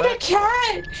find a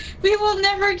cat! We will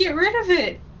never get rid of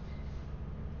it!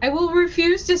 I will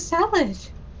refuse to sell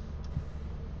it.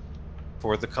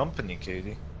 For the company,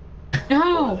 Katie.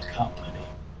 No, For the company.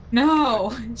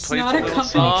 no, it's Plays not a a little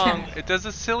company song. cat. It does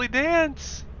a silly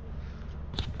dance.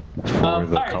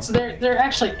 Alright, so there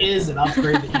actually is an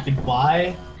upgrade that you can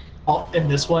buy in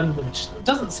this one, which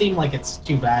doesn't seem like it's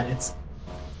too bad.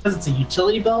 Because it's a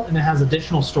utility belt and it has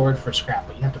additional storage for scrap,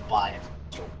 but you have to buy it.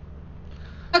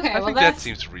 Okay, I well think that that's,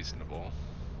 seems reasonable.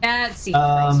 that seems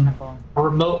reasonable. A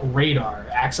remote radar.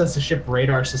 Access the ship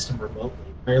radar system remotely.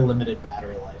 Very limited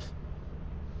battery life.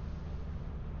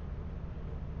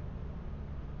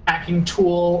 Hacking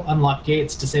tool. Unlock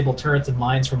gates. Disable turrets and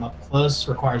mines from up close.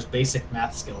 Requires basic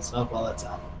math skills. Oh, well, that's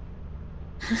out.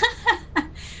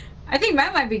 I think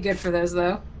that might be good for those,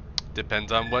 though.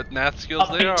 Depends on what math skills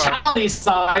On they the are. fatality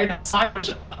side,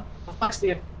 which affects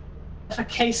the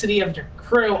efficacy of your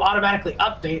crew, automatically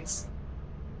updates.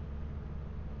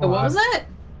 But what was that?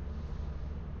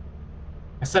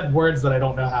 I said words that I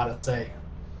don't know how to say.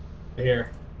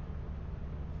 Here.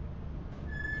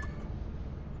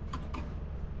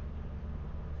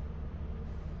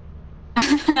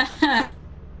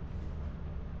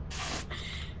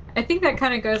 I think that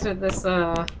kind of goes with this,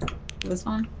 this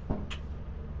one.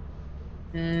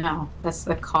 No, that's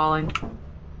the calling.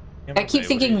 I keep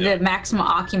thinking the maximum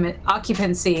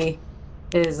occupancy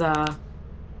is,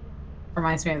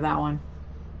 reminds me of that one.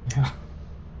 Yeah.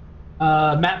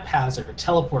 Map hazard, a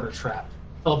teleporter trap.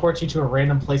 Teleports you to a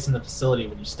random place in the facility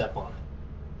when you step on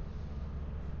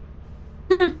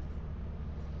it.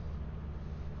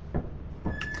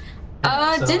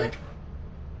 So,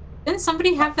 Didn't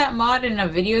somebody have that mod in a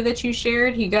video that you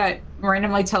shared? He got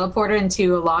randomly teleported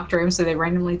into a locked room, so they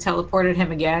randomly teleported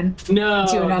him again to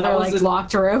another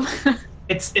locked room.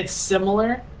 It's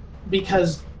similar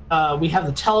because we have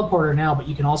the teleporter now, but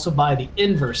you can also buy the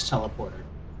inverse teleporter,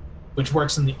 which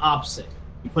works in the opposite.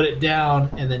 You put it down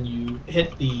and then you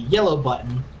hit the yellow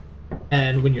button,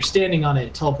 and when you're standing on it,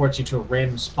 it teleports you to a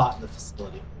random spot in the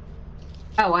facility.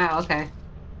 Oh wow, okay.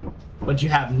 But you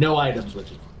have no items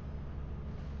with you.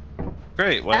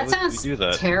 Great, why That would we sounds do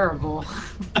that? terrible.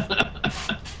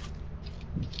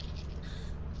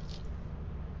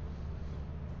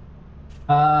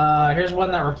 Here's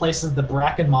one that replaces the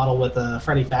Bracken model with a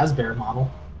Freddy Fazbear model.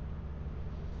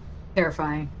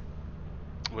 Terrifying.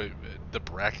 Wait, the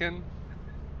Bracken?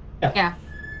 Yeah.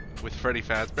 With Freddy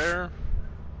Fazbear?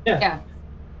 Yeah. Yeah.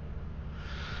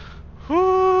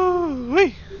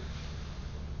 Whoo-wee.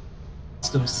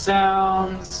 custom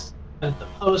sounds, edit the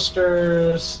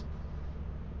posters,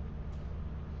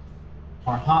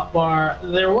 more hotbar.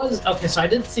 There was, okay, so I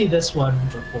did see this one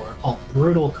before called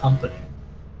Brutal Company,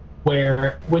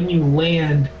 where when you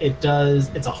land, it's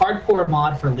a hardcore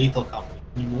mod for Lethal Company.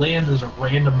 When you land, there's a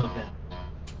random event.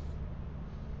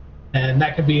 And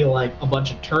that could be like a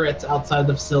bunch of turrets outside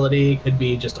the facility, it could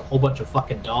be just a whole bunch of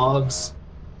fucking dogs.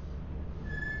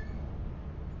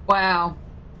 Wow.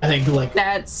 I think like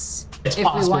That's it's if we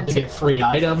possible want to get free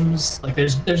items. Like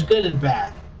there's good and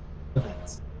bad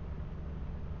events.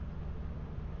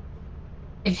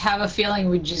 I have a feeling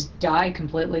we'd just die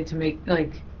completely to make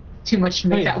like too much to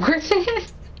make that worth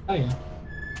it. Oh yeah.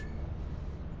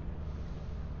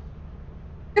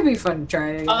 It'd be fun to try,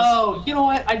 I guess. Oh, you know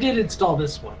what? I did install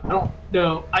this one. I don't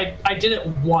know. I did it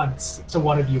once to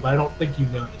one of you, but I don't think you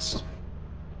noticed.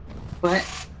 What?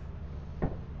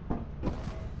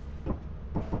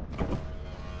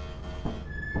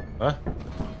 What?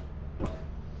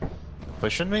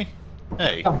 Pushing me?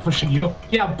 Hey. I'm pushing you.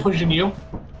 Yeah, I'm pushing you.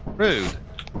 Rude.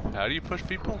 How do you push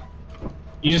people?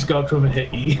 You just go up to him and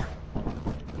hit E.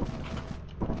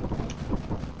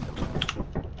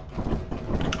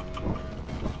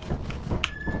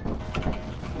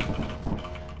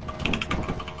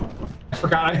 I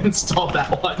forgot I installed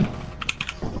that one.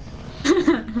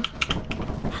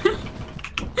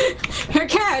 Your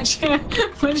catch!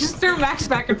 We just threw Max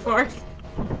back and forth.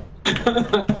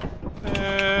 Boop.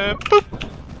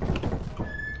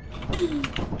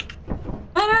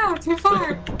 Oh no, too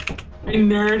far. Hey,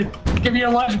 nerd. Give me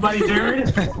your lunch, buddy,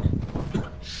 nerd.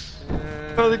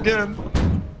 Go again.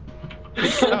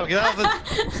 Oh, get out of the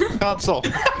console.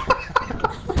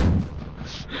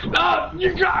 No,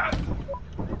 you got it.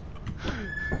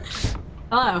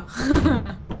 Hello.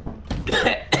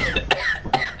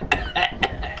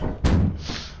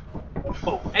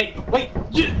 Oh, hey, wait.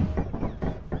 Get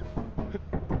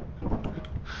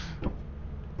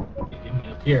me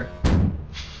up here.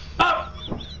 Oh!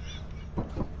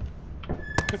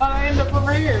 I end up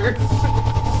over here.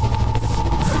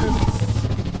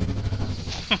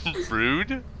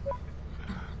 Rude.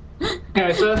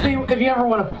 Okay, so if you ever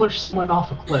want to push someone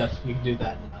off a cliff, you can do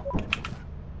that now.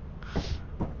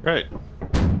 Right.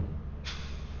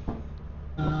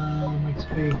 Make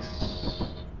space.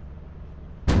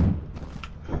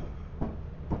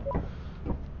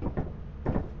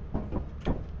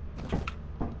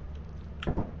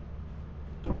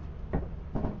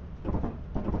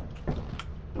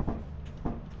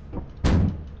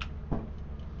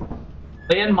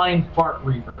 Landmine fart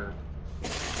reverb.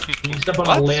 When you step on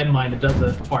a What? landmine, it does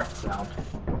a fart sound.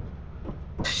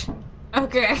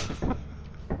 Okay.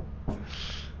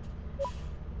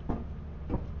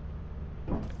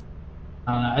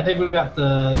 I think we've got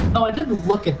the... Oh, I didn't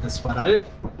look at this one. I didn't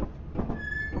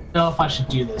know if I should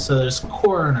do this. So there's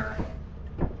Coroner,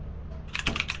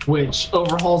 which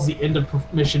overhauls the end of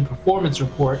mission performance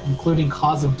report, including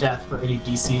cause of death for any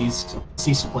deceased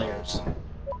players.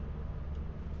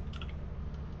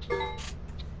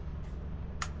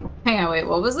 Hang on, wait,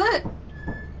 what was that?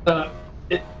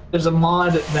 There's a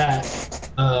mod that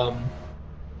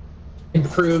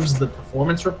improves the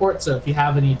performance report. So if you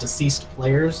have any deceased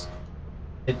players,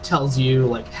 it tells you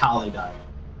like how they died.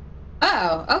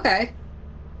 Oh, okay.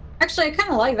 Actually, I kind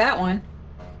of like that one.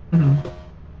 Mm-hmm. You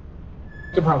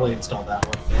could probably install that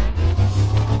one.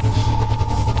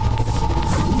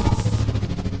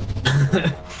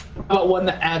 How about one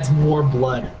that adds more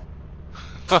blood?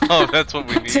 Oh, that's what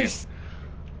we need.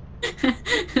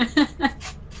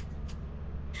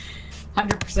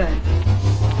 100%.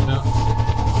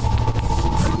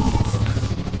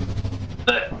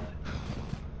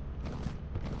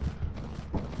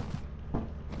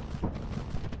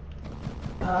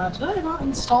 Did I not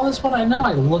install this one? I know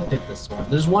I looked at this one.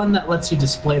 There's one that lets you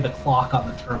display the clock on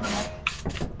the terminal.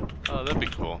 Oh, that'd be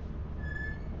cool.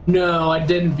 No, I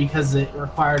didn't because it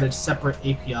required a separate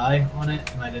API on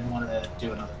it, and I didn't want to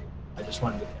do another. I just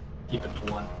wanted to keep it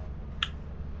to one.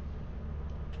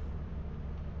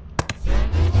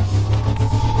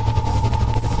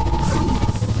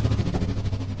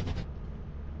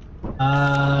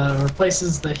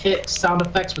 Replaces the hit sound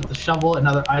effects with the shovel and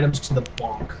other items to the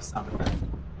bonk sound effect.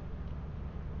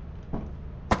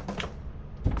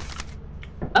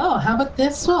 Oh, how about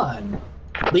this one?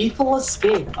 Lethal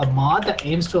Escape, a mod that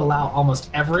aims to allow almost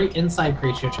every inside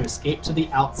creature to escape to the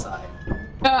outside.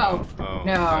 No. Oh,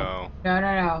 No.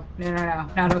 No.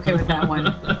 Not okay with that one.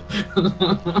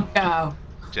 No.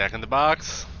 Jack in the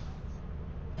Box.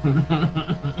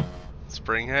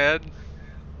 Springhead.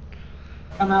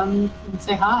 Come out and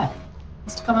say hi.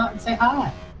 Let's come out and say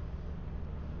hi.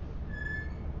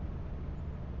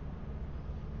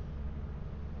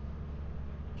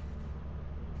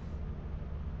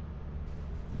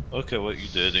 Look at what you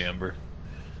did, Amber.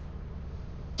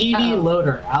 TV Uh-oh.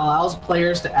 Loader allows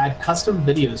players to add custom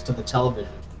videos to the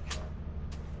television.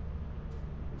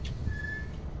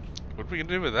 What are we gonna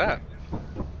do with that?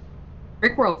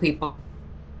 Rickroll people.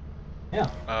 Yeah.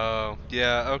 Oh,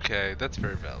 yeah, okay, that's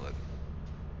very valid.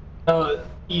 So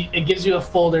it gives you a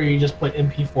folder. You just put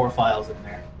MP4 files in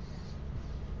there.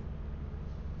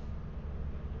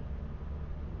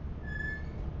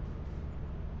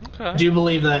 Okay. I do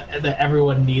believe that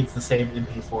everyone needs the same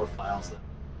MP4 files.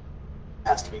 That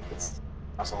has to be consistent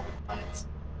across all the clients.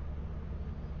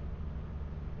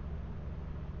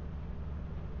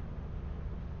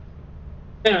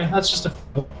 Anyway, that's just a.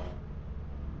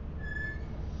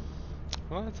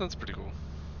 Well, that sounds pretty cool.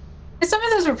 Some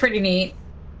of those were pretty neat.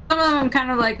 Some of them I'm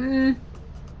kind of like,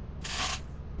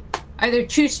 either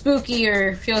too spooky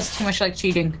or feels too much like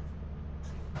cheating.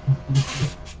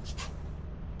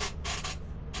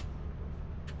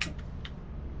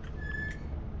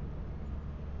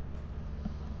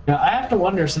 Yeah, I have to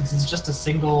wonder, since it's just a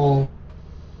single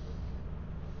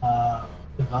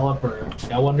developer,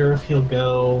 I wonder if he'll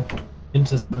go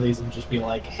into some of these and just be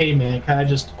like, hey man, can I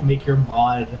just make your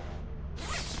mod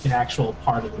an actual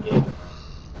part of the game?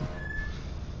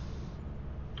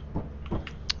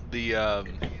 The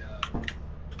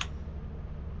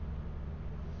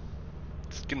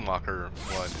SkinWalker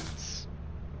one is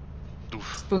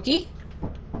oof. Spooky?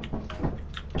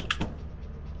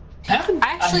 I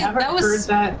Actually, haven't that was-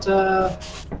 heard that. I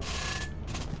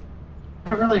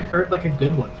haven't really heard like a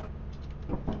good one.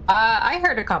 I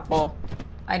heard a couple.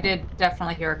 I did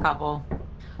definitely hear a couple.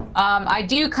 I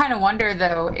do kind of wonder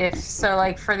though if so,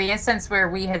 like for the instance where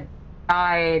we had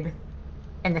died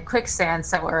in the quicksand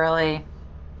so early,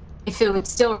 if it would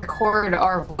still record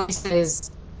our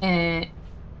voices as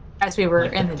we were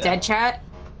Like in the the dead chat,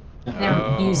 and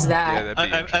then use that. Yeah,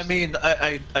 that'd be I mean,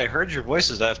 I heard your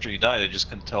voices after you died. I just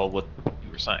couldn't tell what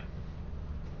you were saying.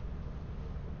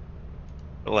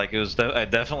 But, like, it was. I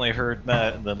definitely heard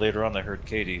Matt, and then later on I heard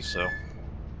Katie. So.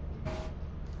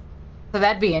 So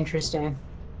that'd be interesting.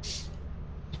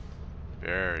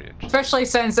 very interesting. Especially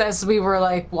since as we were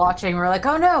like watching, we are like,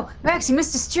 oh no, Max, you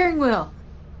missed the steering wheel.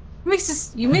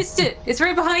 You missed it. It's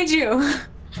right behind you.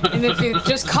 And if you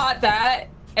just caught that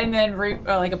and then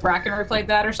like a Bracken replayed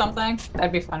that or something,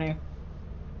 that'd be funny.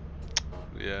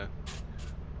 Yeah.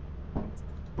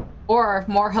 Or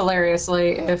more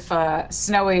hilariously, if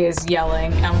Snowy is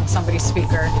yelling on somebody's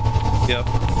speaker, Yep.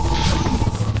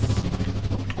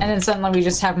 and then suddenly we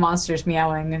just have monsters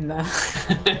meowing in the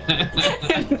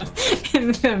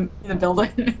in the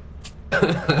building.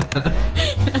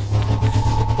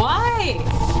 Why?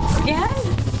 Again?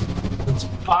 It's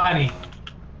funny.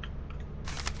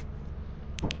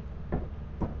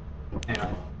 Anyway,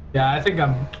 yeah, I think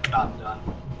I'm not done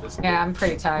with this. Yeah, I'm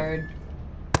pretty tired.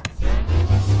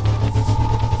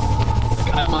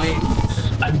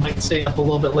 I might stay up a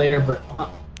little bit later, but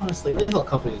honestly, the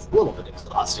HelmetCamera is a little bit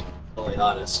exhausting, to be really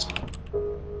honest.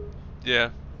 Yeah.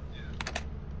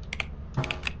 I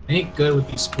ain't good with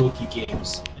these spooky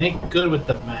games. I ain't good with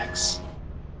the mechs.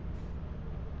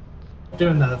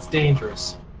 Doing that, it's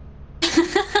dangerous.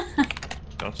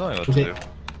 Don't tell me what to do.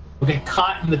 We'll get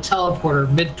caught in the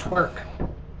teleporter mid-twerk.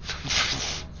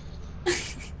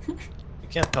 You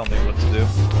can't tell me what to do.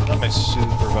 I'm not my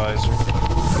supervisor.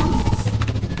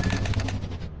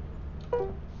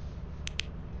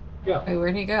 Yeah. Wait,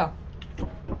 where'd he go?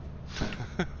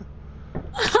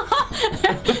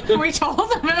 We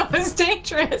told him it was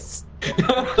dangerous.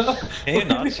 Can you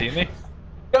not see me?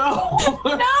 No!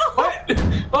 No! What?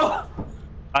 Oh!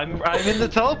 I'm in the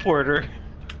teleporter.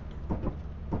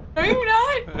 No, you're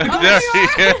not. There Oh, he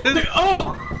you are. is.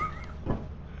 Oh!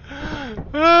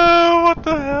 Oh, what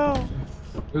the hell?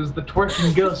 It was the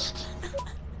twerking ghost.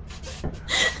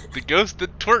 The ghost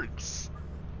that twerks.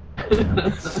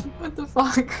 What the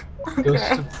fuck? Ghost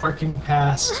Okay. of twerking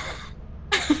past.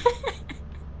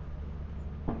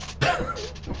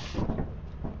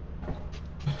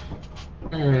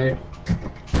 Alright.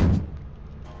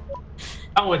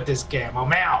 I'm with this game.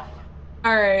 I'm out.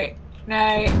 All right.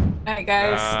 Night. Night,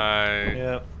 guys.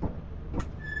 Yep.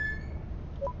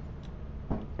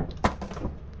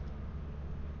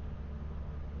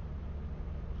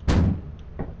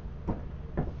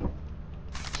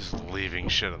 Just leaving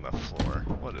shit on the floor.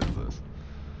 What is this?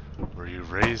 Were you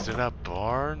raised in a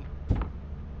barn?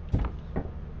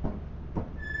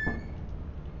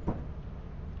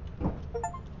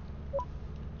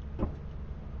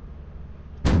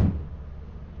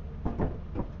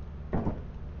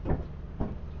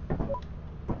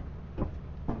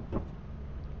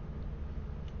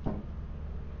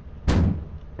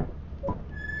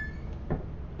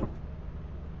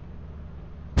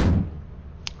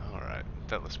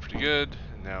 looks pretty good.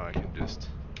 And now I can just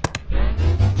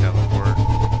teleport.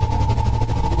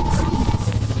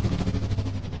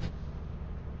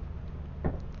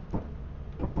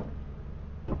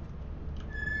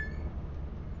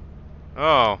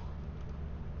 Oh.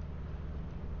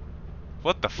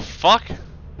 What the fuck?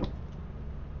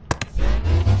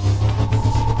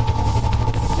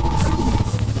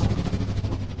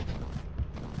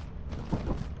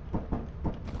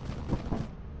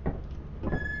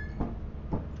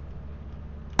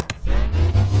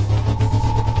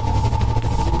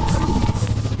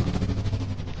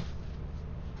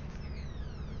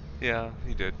 Yeah,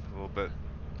 he did a little bit.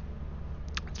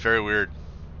 It's very weird.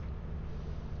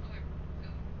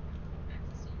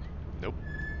 Nope.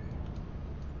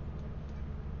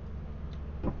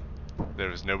 There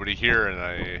was nobody here and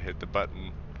I hit the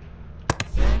button.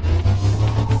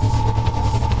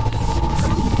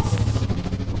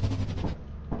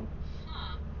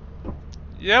 Huh.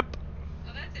 Yep.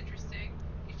 Oh, that's interesting.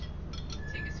 You should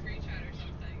take a screenshot or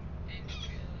something and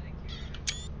feel like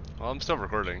you're... Well, I'm still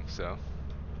recording, so. That's funny.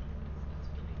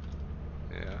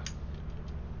 Yeah.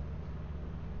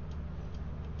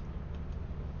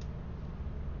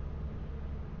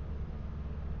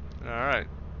 Alright.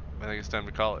 I think it's time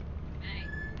to call it. Night.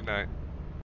 Good night.